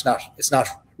that. It's not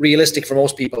realistic for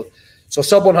most people. So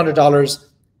sub $100,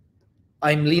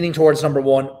 I'm leaning towards number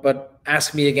one, but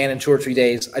ask me again in 2 or 3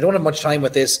 days. I don't have much time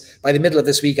with this. By the middle of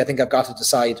this week, I think I've got to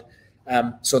decide.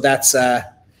 So that's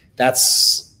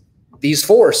these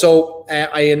four. So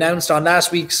I announced on not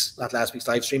last week's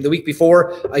live stream, the week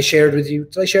before, I shared with you.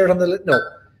 Did I share it on the? No,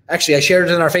 actually, I shared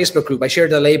it in our Facebook group. I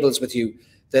shared the labels with you,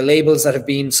 the labels that have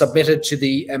been submitted to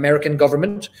the American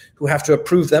government, who have to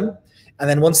approve them. And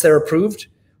then once they're approved,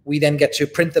 we then get to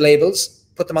print the labels,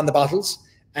 put them on the bottles,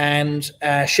 and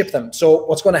ship them. So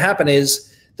what's going to happen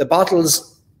is the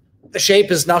bottles, the shape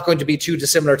is not going to be too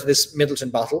dissimilar to this Middleton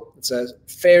bottle. It's a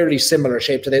fairly similar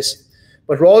shape to this.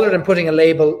 But rather than putting a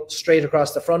label straight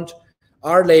across the front,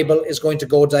 our label is going to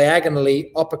go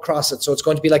diagonally up across it. So it's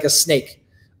going to be like a snake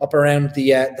up around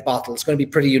the bottle. It's going to be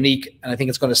pretty unique, and I think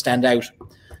it's going to stand out.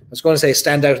 I was going to say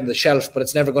stand out on the shelf, but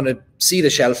it's never going to see the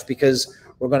shelf because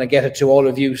we're going to get it to all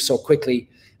of you so quickly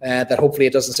that hopefully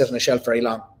it doesn't sit on a shelf very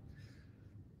long.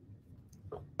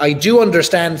 I do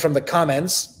understand from the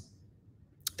comments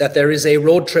that there is a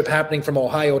road trip happening from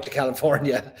Ohio to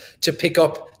California to pick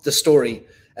up the story.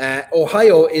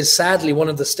 Ohio is sadly one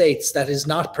of the states that is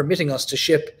not permitting us to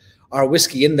ship our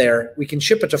whiskey in there. We can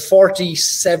ship it to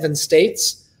 47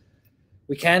 states.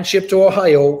 We can ship to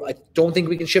Ohio. I don't think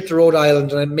we can ship to Rhode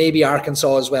Island, and maybe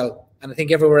Arkansas as well. And I think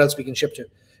everywhere else we can ship to.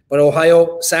 But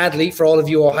Ohio, sadly, for all of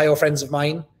you Ohio friends of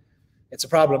mine, it's a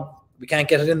problem. We can't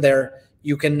get it in there.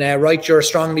 You can write your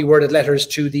strongly worded letters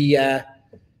to the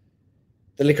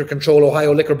Liquor Control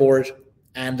Ohio Liquor Board,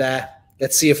 and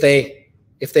let's see if they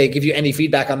give you any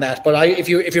feedback on that. But if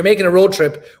you're making a road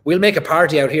trip, we'll make a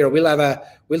party out here.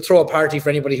 We'll throw a party for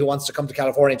anybody who wants to come to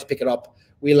California to pick it up.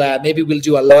 Maybe we'll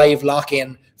do a live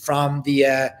lock-in from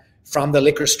the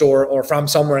liquor store or from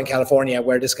somewhere in California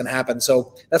where this can happen.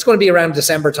 So that's going to be around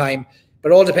December time,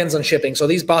 but it all depends on shipping. So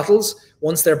these bottles,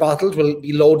 once they're bottled, will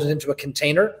be loaded into a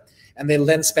container, and they'll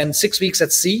then spend 6 weeks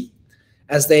at sea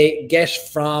as they get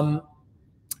from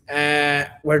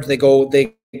where do they go?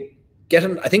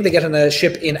 I think they get on a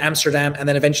ship in Amsterdam, and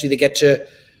then eventually they get to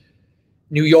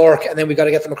New York, and then we got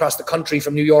to get them across the country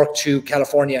from New York to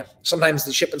California. Sometimes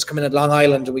the shipments come in at Long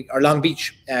Island or Long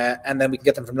Beach, and then we can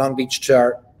get them from Long Beach to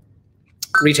our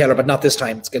retailer, but not this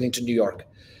time. It's getting to New York.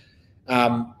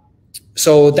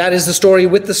 So that is the story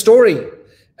with the story.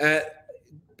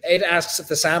 Ed asks if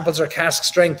the samples are cask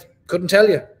strength. Couldn't tell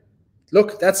you.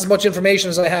 Look, that's as much information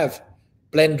as I have.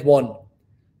 Blend one.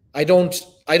 I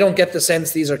don't get the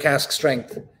sense these are cask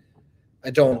strength. I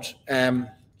don't.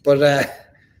 But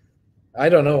I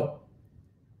don't know.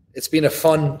 It's been a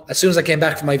fun. As soon as I came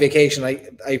back from my vacation,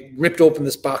 I ripped open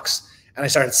this box and I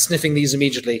started sniffing these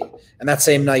immediately. And that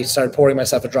same night, started pouring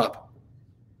myself a drop.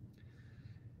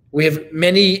 We have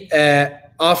many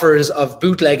offers of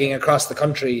bootlegging across the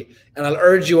country, and I'll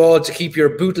urge you all to keep your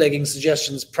bootlegging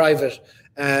suggestions private,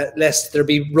 lest there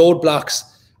be roadblocks.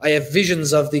 I have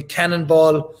visions of the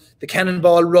cannonball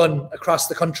run across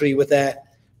the country with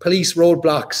police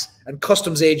roadblocks and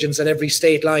customs agents at every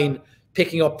state line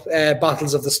picking up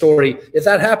bottles of the story. If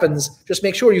that happens, just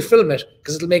make sure you film it,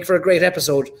 because it'll make for a great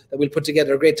episode that we'll put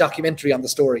together, a great documentary on the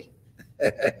story.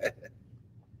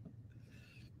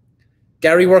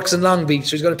 Gary works in Long Beach,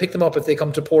 so he's going to pick them up if they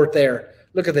come to port there.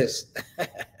 Look at this.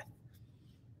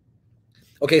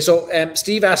 Okay, so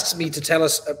Steve asks me to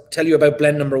tell you about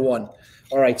blend number one.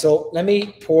 All right, so let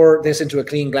me pour this into a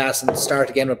clean glass and start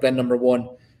again with blend number one.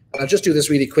 I'll just do this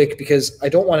really quick because I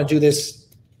don't want to do this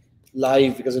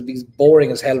live because it'd be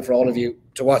boring as hell for all of you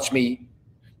to watch me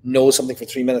know something for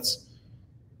 3 minutes.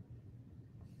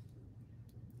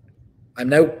 I'm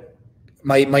now,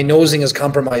 my nosing is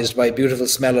compromised by a beautiful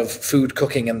smell of food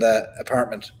cooking in the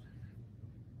apartment.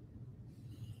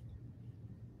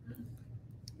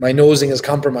 My nosing is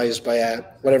compromised by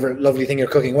whatever lovely thing you're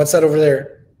cooking. What's that over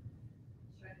there?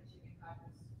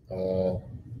 Oh,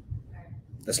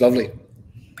 that's lovely.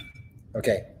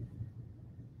 Okay.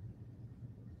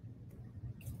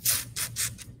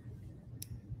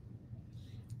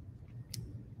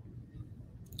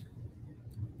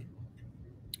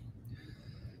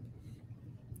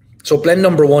 So blend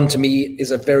number one to me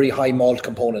is a very high malt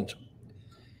component.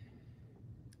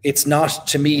 It's not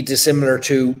to me dissimilar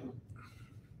to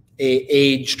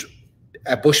aged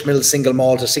Bushmills single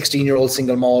malt, a 16-year-old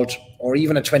single malt, or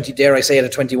even a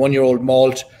 21-year-old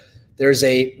malt, there's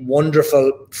a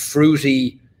wonderful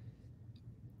fruity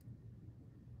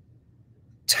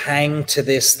tang to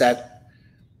this, that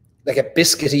like a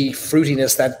biscuity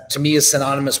fruitiness that to me is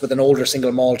synonymous with an older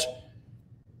single malt.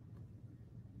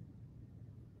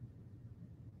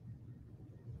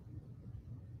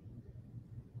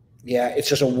 Yeah, it's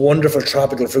just a wonderful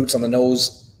tropical fruits on the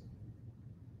nose.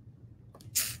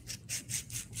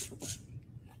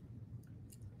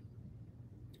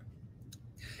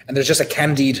 And there's just a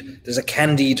candied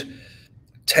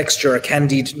texture, a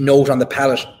candied note on the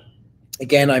palate.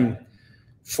 Again, I'm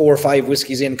 4 or 5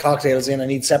 whiskeys in, cocktails in. I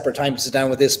need separate time to sit down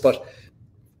with this, but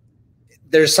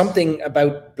there's something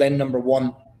about blend number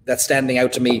 1 that's standing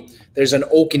out to me. There's an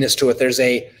oakiness to it. There's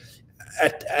a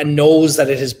nose that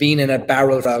it has been in a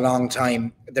barrel for a long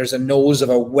time. There's a nose of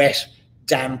a wet,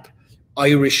 damp,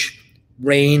 Irish,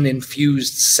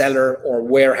 rain-infused cellar or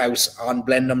warehouse on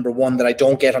blend number 1 that I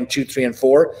don't get on 2, 3, and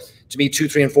 4. To me, 2,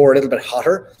 3, and 4 are a little bit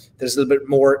hotter. There's a little bit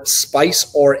more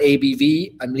spice or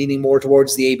ABV. I'm leaning more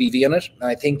towards the ABV on it. And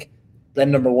I think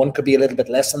blend number 1 could be a little bit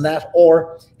less than that,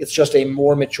 or it's just a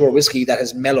more mature whiskey that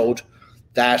has mellowed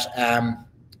that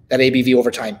ABV over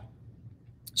time.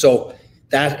 So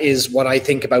that is what I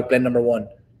think about blend number 1.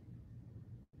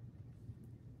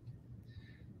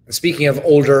 And speaking of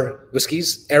older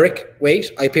whiskies, Eric Waite,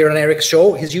 I appear on Eric's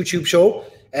show, his YouTube show.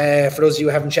 For those of you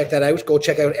who haven't checked that out, go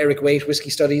check out Eric Waite Whiskey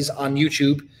Studies on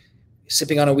YouTube.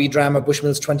 Sipping on a wee dram of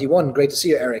Bushmills 21. Great to see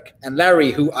you, Eric. And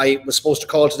Larry, who I was supposed to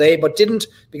call today, but didn't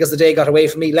because the day got away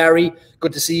from me. Larry,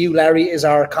 good to see you. Larry is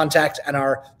our contact and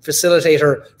our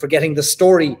facilitator for getting the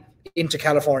story into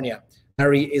California.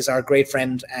 Larry is our great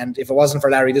friend, and if it wasn't for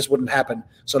Larry, this wouldn't happen.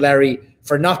 So Larry,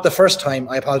 for not the first time,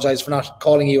 I apologize for not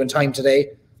calling you in time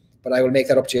today, but I will make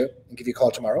that up to you and give you a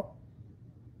call tomorrow.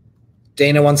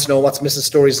 Dana wants to know what's Mrs.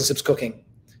 Stories and Sips cooking.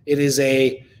 It is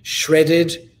a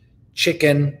shredded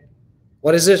chicken.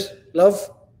 What is it, love?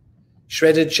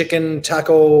 Shredded chicken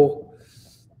taco.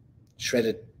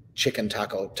 Shredded chicken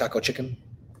taco. Taco chicken.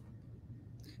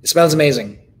 It smells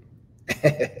amazing.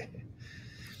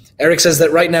 Eric says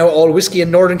that right now all whiskey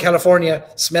in Northern California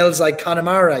smells like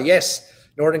Connemara. Yes,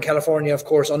 Northern California, of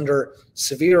course, under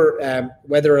severe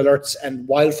weather alerts and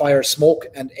wildfire smoke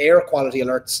and air quality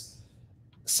alerts.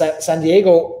 San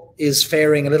Diego is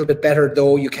faring a little bit better,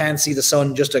 though. You can see the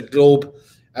sun, just a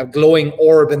glowing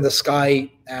orb in the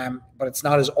sky, but it's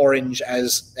not as orange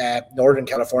as Northern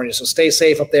California. So stay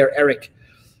safe up there, Eric.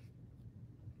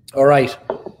 All right.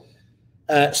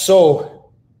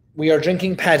 So we are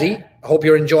drinking Paddy. I hope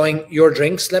you're enjoying your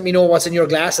drinks. Let me know what's in your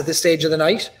glass at this stage of the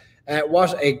night.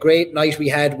 What a great night we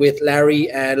had with Larry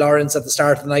Lawrence at the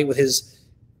start of the night with his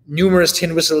numerous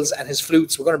tin whistles and his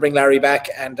flutes. We're going to bring Larry back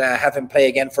and have him play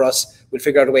again for us. We'll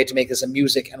figure out a way to make this a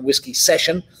music and whiskey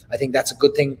session. I think that's a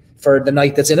good thing for the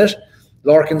night that's in it.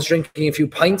 Lorcan's drinking a few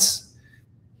pints.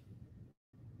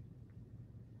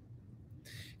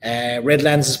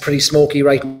 Redlands is pretty smoky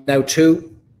right now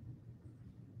too.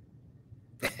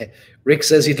 Rick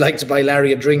says he'd like to buy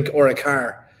Larry a drink or a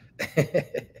car.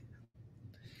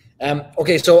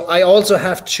 Okay, so I also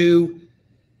have to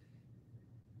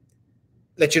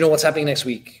let you know what's happening next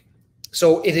week.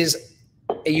 So it is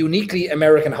a uniquely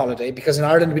American holiday because in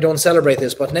Ireland we don't celebrate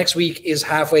this, but next week is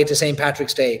halfway to St.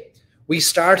 Patrick's Day. We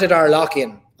started our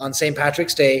lock-in on St.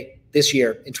 Patrick's Day this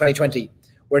year in 2020.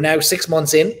 We're now 6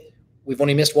 months in. We've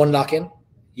only missed one lock-in.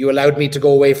 You allowed me to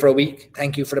go away for a week.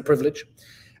 Thank you for the privilege.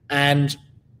 And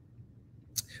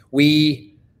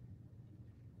we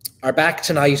are back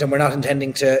tonight, and we're not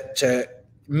intending to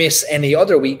miss any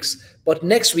other weeks. But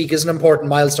next week is an important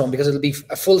milestone because it'll be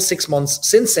a full 6 months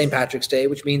since St. Patrick's Day,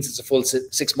 which means it's a full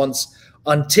 6 months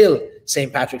until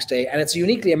St. Patrick's Day. And it's a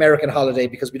uniquely American holiday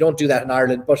because we don't do that in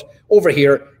Ireland. But over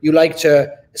here, you like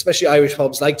to, especially Irish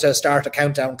pubs, like to start a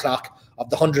countdown clock of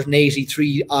the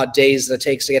 183 odd days that it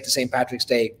takes to get to St. Patrick's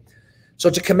Day. So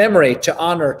to commemorate, to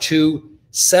honor, to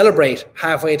celebrate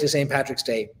halfway to St. Patrick's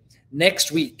Day,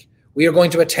 next week, we are going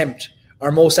to attempt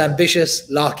our most ambitious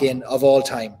lock-in of all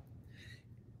time.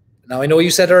 Now, I know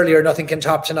you said earlier nothing can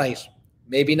top tonight.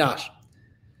 Maybe not.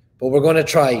 But we're going to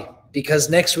try because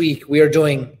next week we are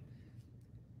doing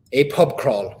a pub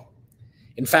crawl.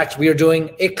 In fact, we are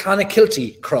doing a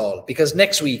Clonakilty crawl because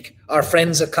next week our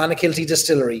friends at Clonakilty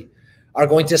Distillery are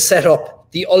going to set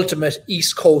up the ultimate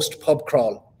East Coast pub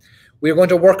crawl. We are going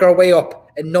to work our way up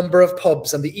a number of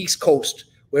pubs on the East Coast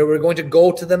where we're going to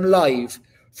go to them live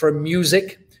for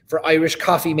music, for Irish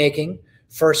coffee making,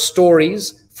 for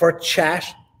stories, for chat,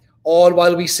 all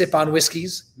while we sip on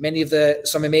whiskies,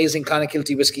 some amazing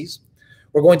Clonakilty whiskies.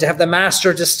 We're going to have the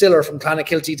master distiller from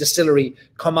Clonakilty Distillery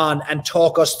come on and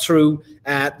talk us through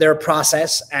their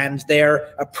process and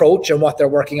their approach and what they're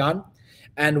working on.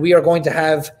 And we are going to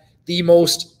have the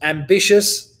most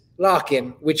ambitious lock-in,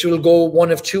 which will go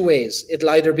one of two ways. It'll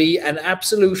either be an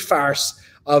absolute farce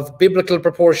of biblical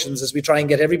proportions as we try and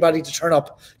get everybody to turn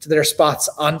up to their spots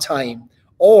on time,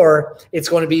 or it's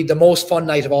going to be the most fun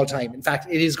night of all time. In fact,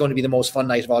 it is going to be the most fun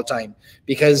night of all time,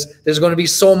 because there's going to be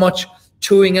so much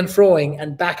toing and froing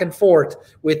and back and forth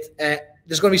with,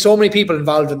 there's going to be so many people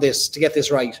involved in this to get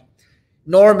this right.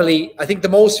 Normally, I think the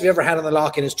most we've ever had on the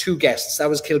lock-in is 2 guests. That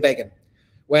was Kilbeggan.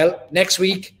 Well, next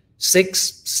week,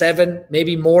 6, 7,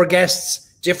 maybe more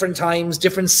guests, different times,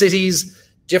 different cities,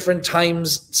 different time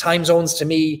zones to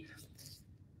me,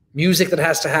 music that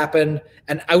has to happen,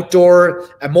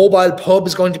 a mobile pub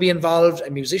is going to be involved, a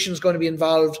musician is going to be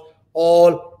involved.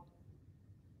 All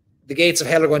the gates of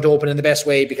hell are going to open in the best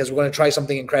way, because we're going to try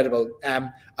something incredible.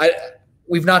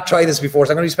 We've not tried this before,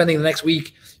 so I'm going to be spending the next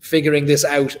week figuring this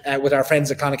out with our friends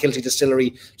at Clonakilty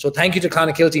Distillery. So thank you to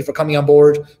Clonakilty for coming on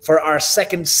board for our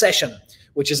second session,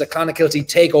 which is a Clonakilty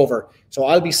takeover. So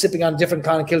I'll be sipping on different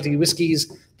Clonakilty whiskies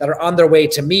that are on their way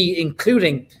to me,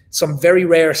 including some very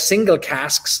rare single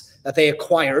casks that they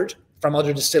acquired from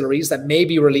other distilleries that may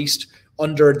be released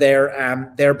under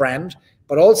their brand.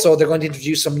 But also they're going to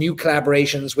introduce some new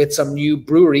collaborations with some new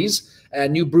breweries,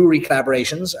 new brewery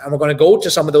collaborations. And we're going to go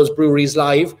to some of those breweries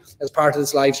live as part of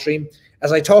this live stream.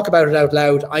 As I talk about it out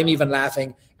loud, I'm even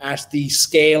laughing at the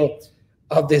scale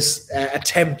of this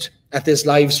attempt at this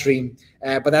live stream.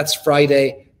 But that's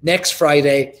Friday. Next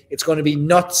Friday, it's going to be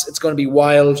nuts. It's going to be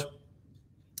wild.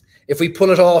 If we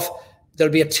pull it off,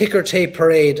 there'll be a ticker tape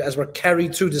parade as we're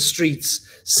carried through the streets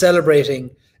celebrating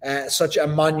such a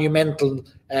monumental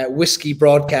whiskey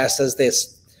broadcast as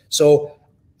this. So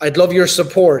I'd love your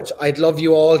support. I'd love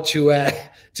you all to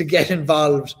get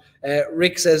involved.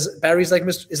 Rick says Barry's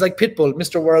is like Pitbull,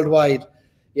 Mr. Worldwide.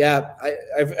 Yeah,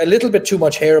 I've a little bit too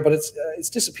much hair, but it's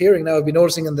disappearing now. I've been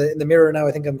noticing in the mirror now.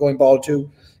 I think I'm going bald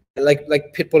too, like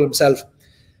Pitbull himself.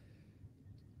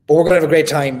 But we're going to have a great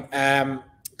time.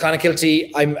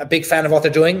 Clonakilty, I'm a big fan of what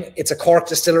they're doing. It's a Cork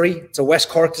distillery. It's a West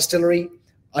Cork distillery.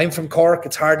 I'm from Cork.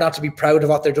 It's hard not to be proud of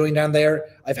what they're doing down there.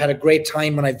 I've had a great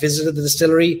time when I visited the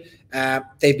distillery.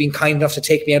 They've been kind enough to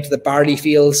take me out to the barley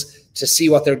fields to see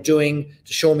what they're doing,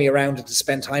 to show me around and to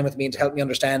spend time with me and to help me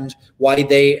understand what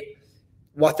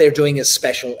they're doing is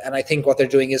special. And I think what they're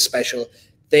doing is special.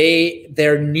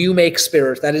 Their new make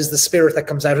spirit, that is the spirit that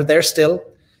comes out of their still,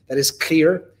 that is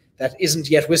clear, that isn't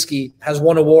yet whiskey, has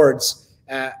won awards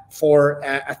at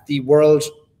the World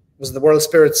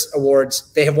Spirits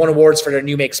Awards. They have won awards for their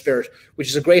new make spirit, which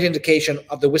is a great indication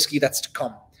of the whiskey that's to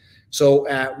come. So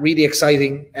really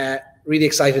exciting, really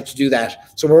excited to do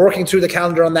that. So we're working through the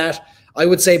calendar on that. I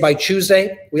would say by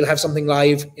Tuesday, we'll have something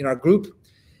live in our group.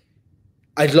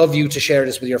 I'd love you to share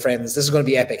this with your friends. This is going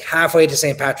to be epic. Halfway to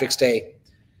St. Patrick's Day.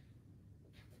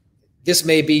 This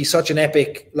may be such an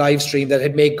epic live stream that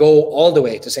it may go all the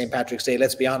way to St. Patrick's Day.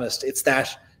 Let's be honest. It's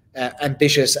that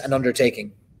ambitious an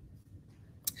undertaking.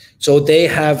 So they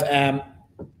have,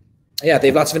 they have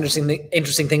lots of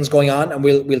interesting things going on, and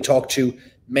we'll talk to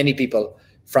many people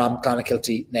from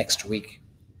Clonakilty next week.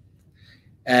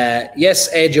 Yes,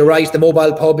 Ed, you're right. The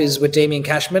mobile pub is with Damien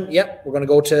Cashman. Yep, we're going to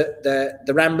go to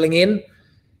the Rambling Inn.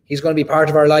 He's going to be part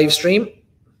of our live stream.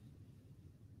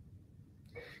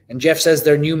 And Jeff says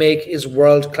their new make is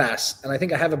world class. And I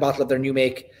think I have a bottle of their new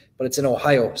make, but it's in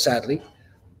Ohio, sadly.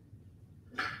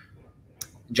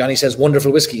 Johnny says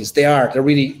wonderful whiskies. They are.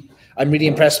 I'm really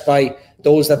impressed by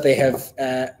those that they have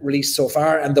released so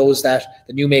far, and those that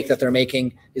the new make that they're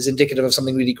making is indicative of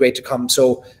something really great to come.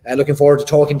 So looking forward to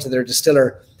talking to their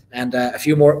distiller, and a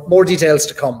few more details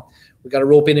to come. We've got to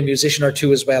rope in a musician or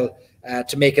two as well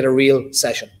to make it a real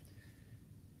session.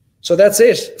 So that's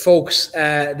it, folks.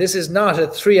 This is not a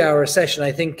 3-hour session.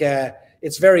 I think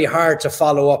it's very hard to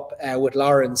follow up with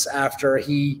Lawrence after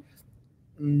he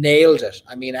nailed it.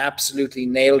 I mean, absolutely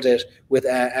nailed it with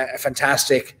a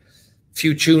fantastic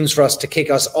few tunes for us to kick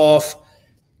us off.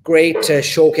 Great to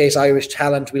showcase Irish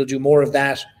talent. We'll do more of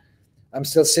that. I'm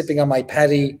still sipping on my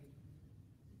Paddy.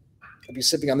 I'll be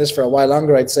sipping on this for a while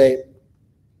longer, I'd say.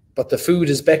 But the food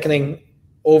is beckoning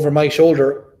over my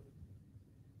shoulder.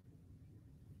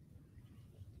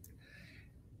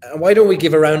 And why don't we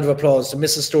give a round of applause to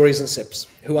Mrs. Stories and Sips,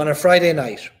 who on a Friday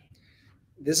night,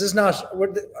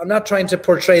 I'm not trying to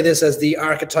portray this as the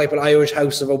archetypal Irish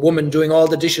house of a woman doing all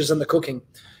the dishes and the cooking,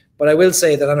 but I will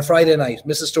say that on a Friday night,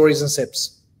 Mrs. Stories and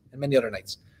Sips, and many other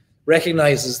nights,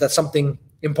 recognizes that something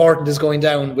important is going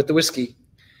down with the whiskey,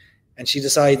 and she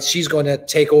decides she's going to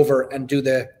take over and do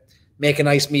the make a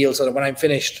nice meal so that when I'm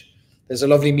finished, there's a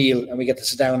lovely meal and we get to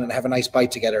sit down and have a nice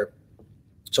bite together.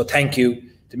 So thank you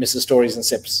to Mrs. Stories and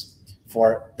Sips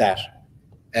for that.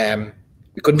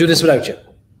 We couldn't do this without you.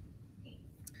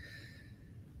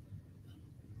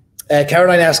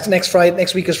 Caroline asks,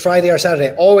 next week is Friday or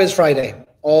Saturday? Always Friday.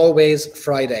 Always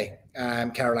Friday,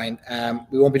 Caroline.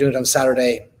 We won't be doing it on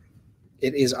Saturday.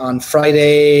 It is on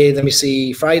Friday, let me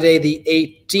see, Friday the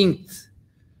 18th,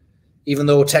 even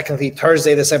though technically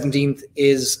Thursday the 17th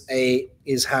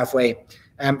is halfway.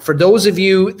 For those of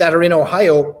you that are in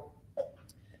Ohio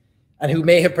and who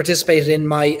may have participated in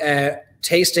my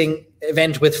tasting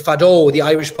event with Fado, the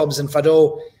Irish pubs in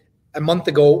Fado, a month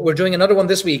ago, we're doing another one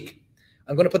this week.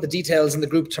 I'm going to put the details in the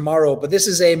group tomorrow, but this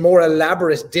is a more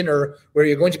elaborate dinner where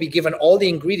you're going to be given all the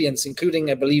ingredients,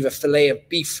 including, I believe, a fillet of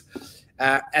beef,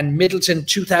 and Middleton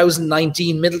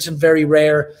 2019, Middleton Very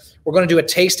Rare. We're going to do a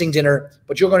tasting dinner,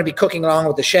 but you're going to be cooking along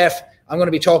with the chef. I'm going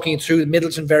to be talking through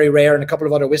Middleton Very Rare and a couple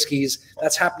of other whiskies.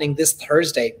 That's happening this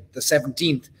Thursday, the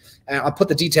 17th. I'll put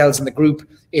the details in the group.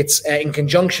 It's in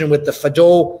conjunction with the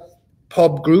Fado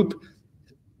pub group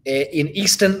in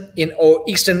Easton,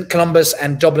 Columbus,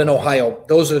 and Dublin, Ohio.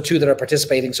 Those are the two that are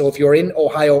participating. So if you're in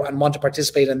Ohio and want to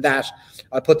participate in that,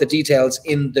 I'll put the details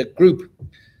in the group.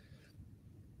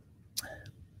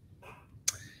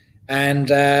 And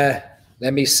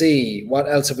let me see, what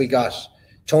else have we got?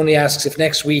 Tony asks if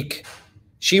next week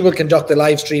she will conduct the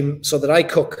live stream so that I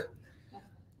cook.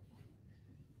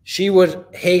 She would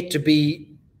hate to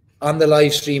be on the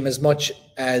live stream as much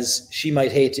as she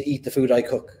might hate to eat the food I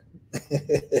cook.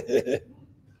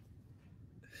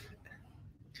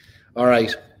 All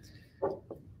right.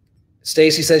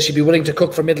 Stacey says she'd be willing to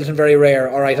cook for Middleton Very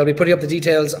Rare. All right, I'll be putting up the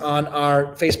details on our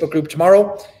Facebook group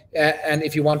tomorrow. And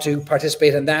if you want to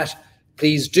participate in that,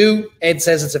 please do. Ed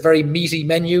says it's a very meaty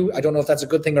menu. I don't know if that's a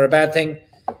good thing or a bad thing.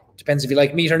 Depends if you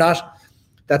like meat or not.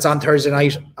 That's on Thursday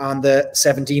night on the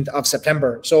 17th of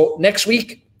September. So next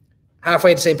week,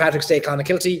 halfway to St. Patrick's Day,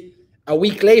 Clonakilty. A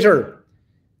week later,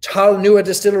 Talnua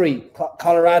Distillery,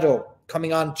 Colorado,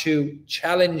 coming on to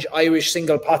challenge Irish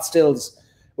single pot stills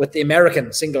with the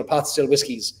American single pot still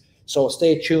whiskies. So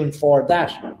stay tuned for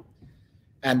that.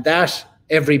 And that,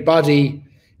 everybody,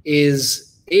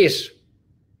 is it.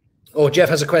 Oh, Jeff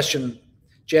has a question.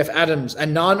 Jeff Adams, a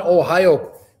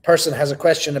non-Ohio person, has a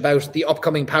question about the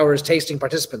upcoming Powers tasting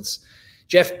participants.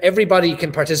 Jeff, everybody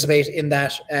can participate in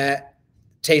that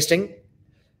tasting.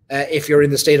 If you're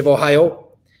in the state of Ohio,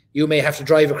 you may have to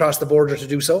drive across the border to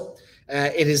do so.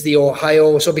 It is the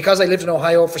Ohio. So because I lived in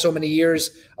Ohio for so many years,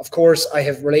 of course, I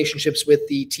have relationships with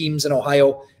the teams in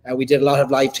Ohio. We did a lot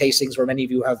of live tastings where many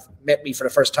of you have met me for the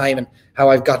first time and how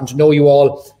I've gotten to know you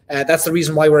all. That's the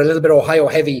reason why we're a little bit Ohio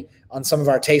heavy on some of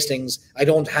our tastings. I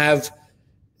don't have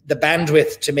the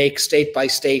bandwidth to make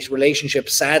state-by-state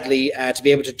relationships, sadly, to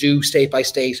be able to do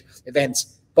state-by-state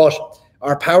events. But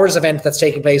our Powers event that's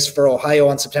taking place for Ohio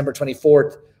on September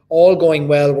 24th, all going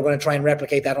well, we're going to try and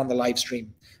replicate that on the live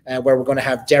stream, where we're going to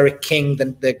have Derek King,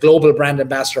 the global brand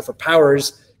ambassador for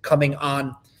Powers, coming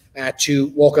on to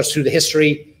walk us through the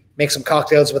history, make some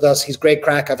cocktails with us. He's great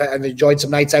crack. I've enjoyed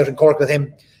some nights out in Cork with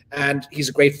him, and he's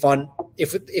a great fun.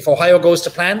 If Ohio goes to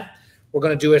plan, we're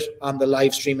going to do it on the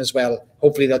live stream as well.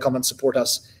 Hopefully they'll come and support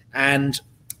us. And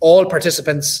all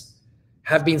participants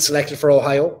have been selected for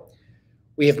Ohio.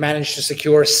 We have managed to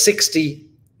secure 60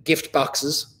 gift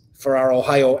boxes for our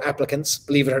Ohio applicants,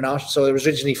 believe it or not. So it was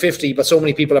originally 50, but so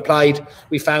many people applied.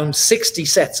 We found 60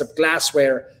 sets of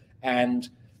glassware and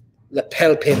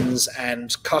lapel pins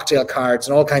and cocktail cards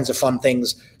and all kinds of fun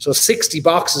things. So 60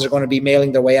 boxes are going to be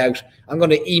mailing their way out. I'm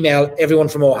going to email everyone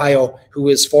from Ohio who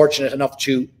is fortunate enough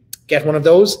to get one of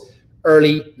those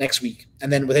early next week.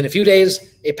 And then within a few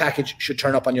days, a package should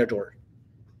turn up on your door.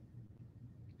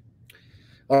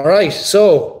 All right,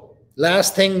 so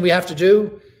last thing we have to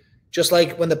do, just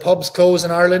like when the pubs close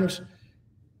in Ireland,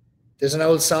 there's an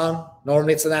old song.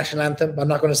 Normally it's the national anthem. I'm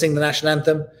not going to sing the national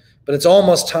anthem, but it's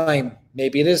almost time.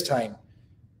 Maybe it is time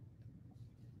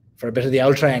for a bit of the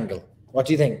old triangle. What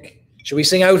do you think? Should we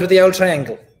sing out with the old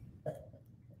triangle?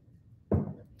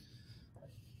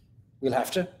 We'll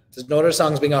have to. There's no other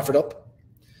songs being offered up.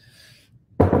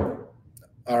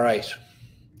 All right.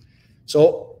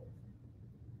 So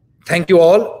thank you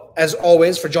all, as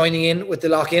always, for joining in with the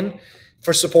lock-in,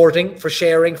 for supporting, for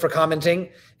sharing, for commenting.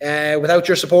 Without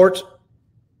your support,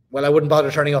 well, I wouldn't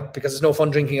bother turning up because it's no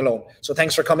fun drinking alone. So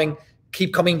thanks for coming.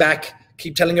 Keep coming back.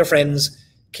 Keep telling your friends.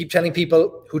 Keep telling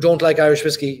people who don't like Irish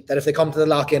whiskey that if they come to the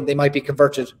lock-in, they might be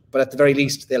converted, but at the very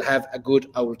least, they'll have a good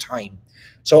old time.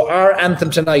 So our anthem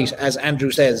tonight, as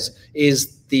Andrew says,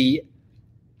 is the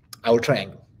Old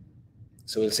Triangle.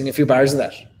 So we'll sing a few bars of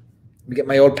that. Let me get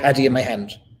my old Paddy in my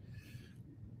hand.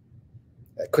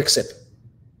 A quick sip.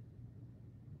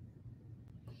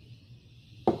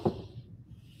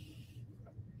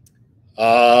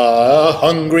 A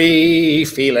hungry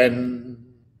feeling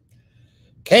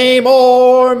came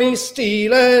o'er me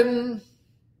stealing,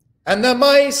 and the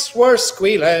mice were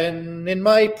squealing in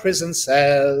my prison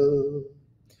cell,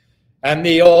 and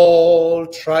the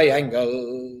old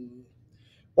triangle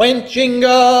went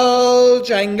jingle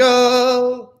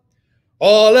jangle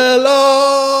all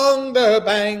along the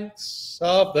banks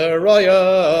of the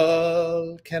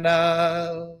Royal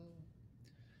Canal.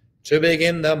 To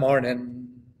begin the morning,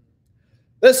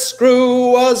 the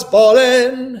screw was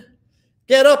bawling,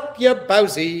 "Get up, you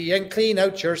bowsy, and clean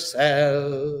out your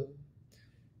cell."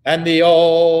 And the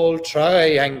old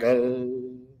triangle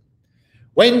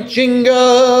went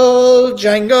jingle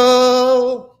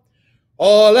jangle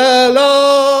all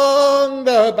along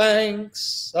the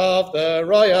banks of the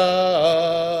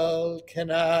Royal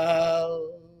Canal.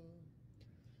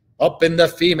 Up in the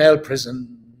female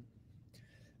prison,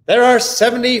 there are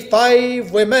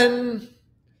 75 women.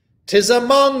 'Tis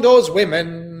among those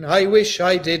women I wish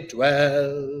I did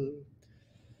dwell.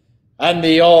 And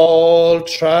the old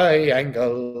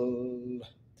triangle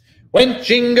went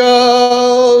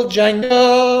jingle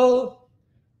jangle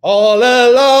all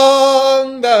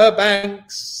along the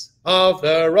banks of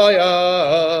the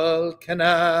Royal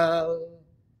Canal.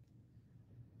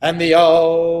 And the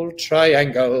old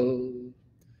triangle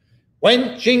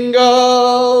went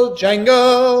jingle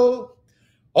jangle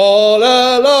all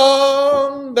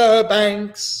along the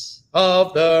banks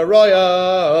of the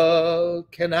Royal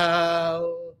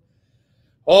Canal.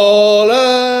 All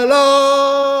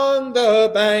along the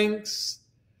banks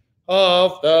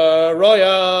of the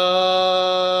Royal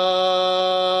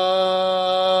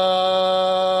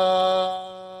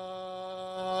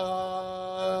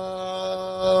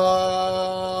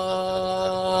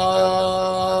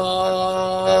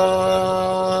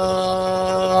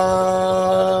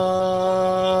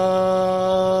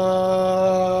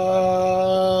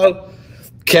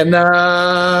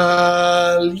Canal.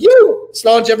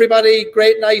 Sláinte, everybody.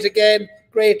 Great night again.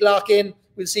 Great lock-in.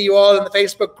 We'll see you all in the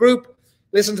Facebook group.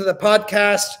 Listen to the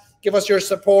podcast. Give us your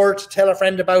support. Tell a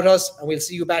friend about us. And we'll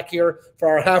see you back here for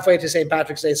our halfway to St.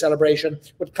 Patrick's Day celebration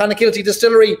with Clonakilty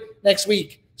Distillery next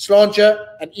week. Sláinte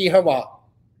and Ihawa.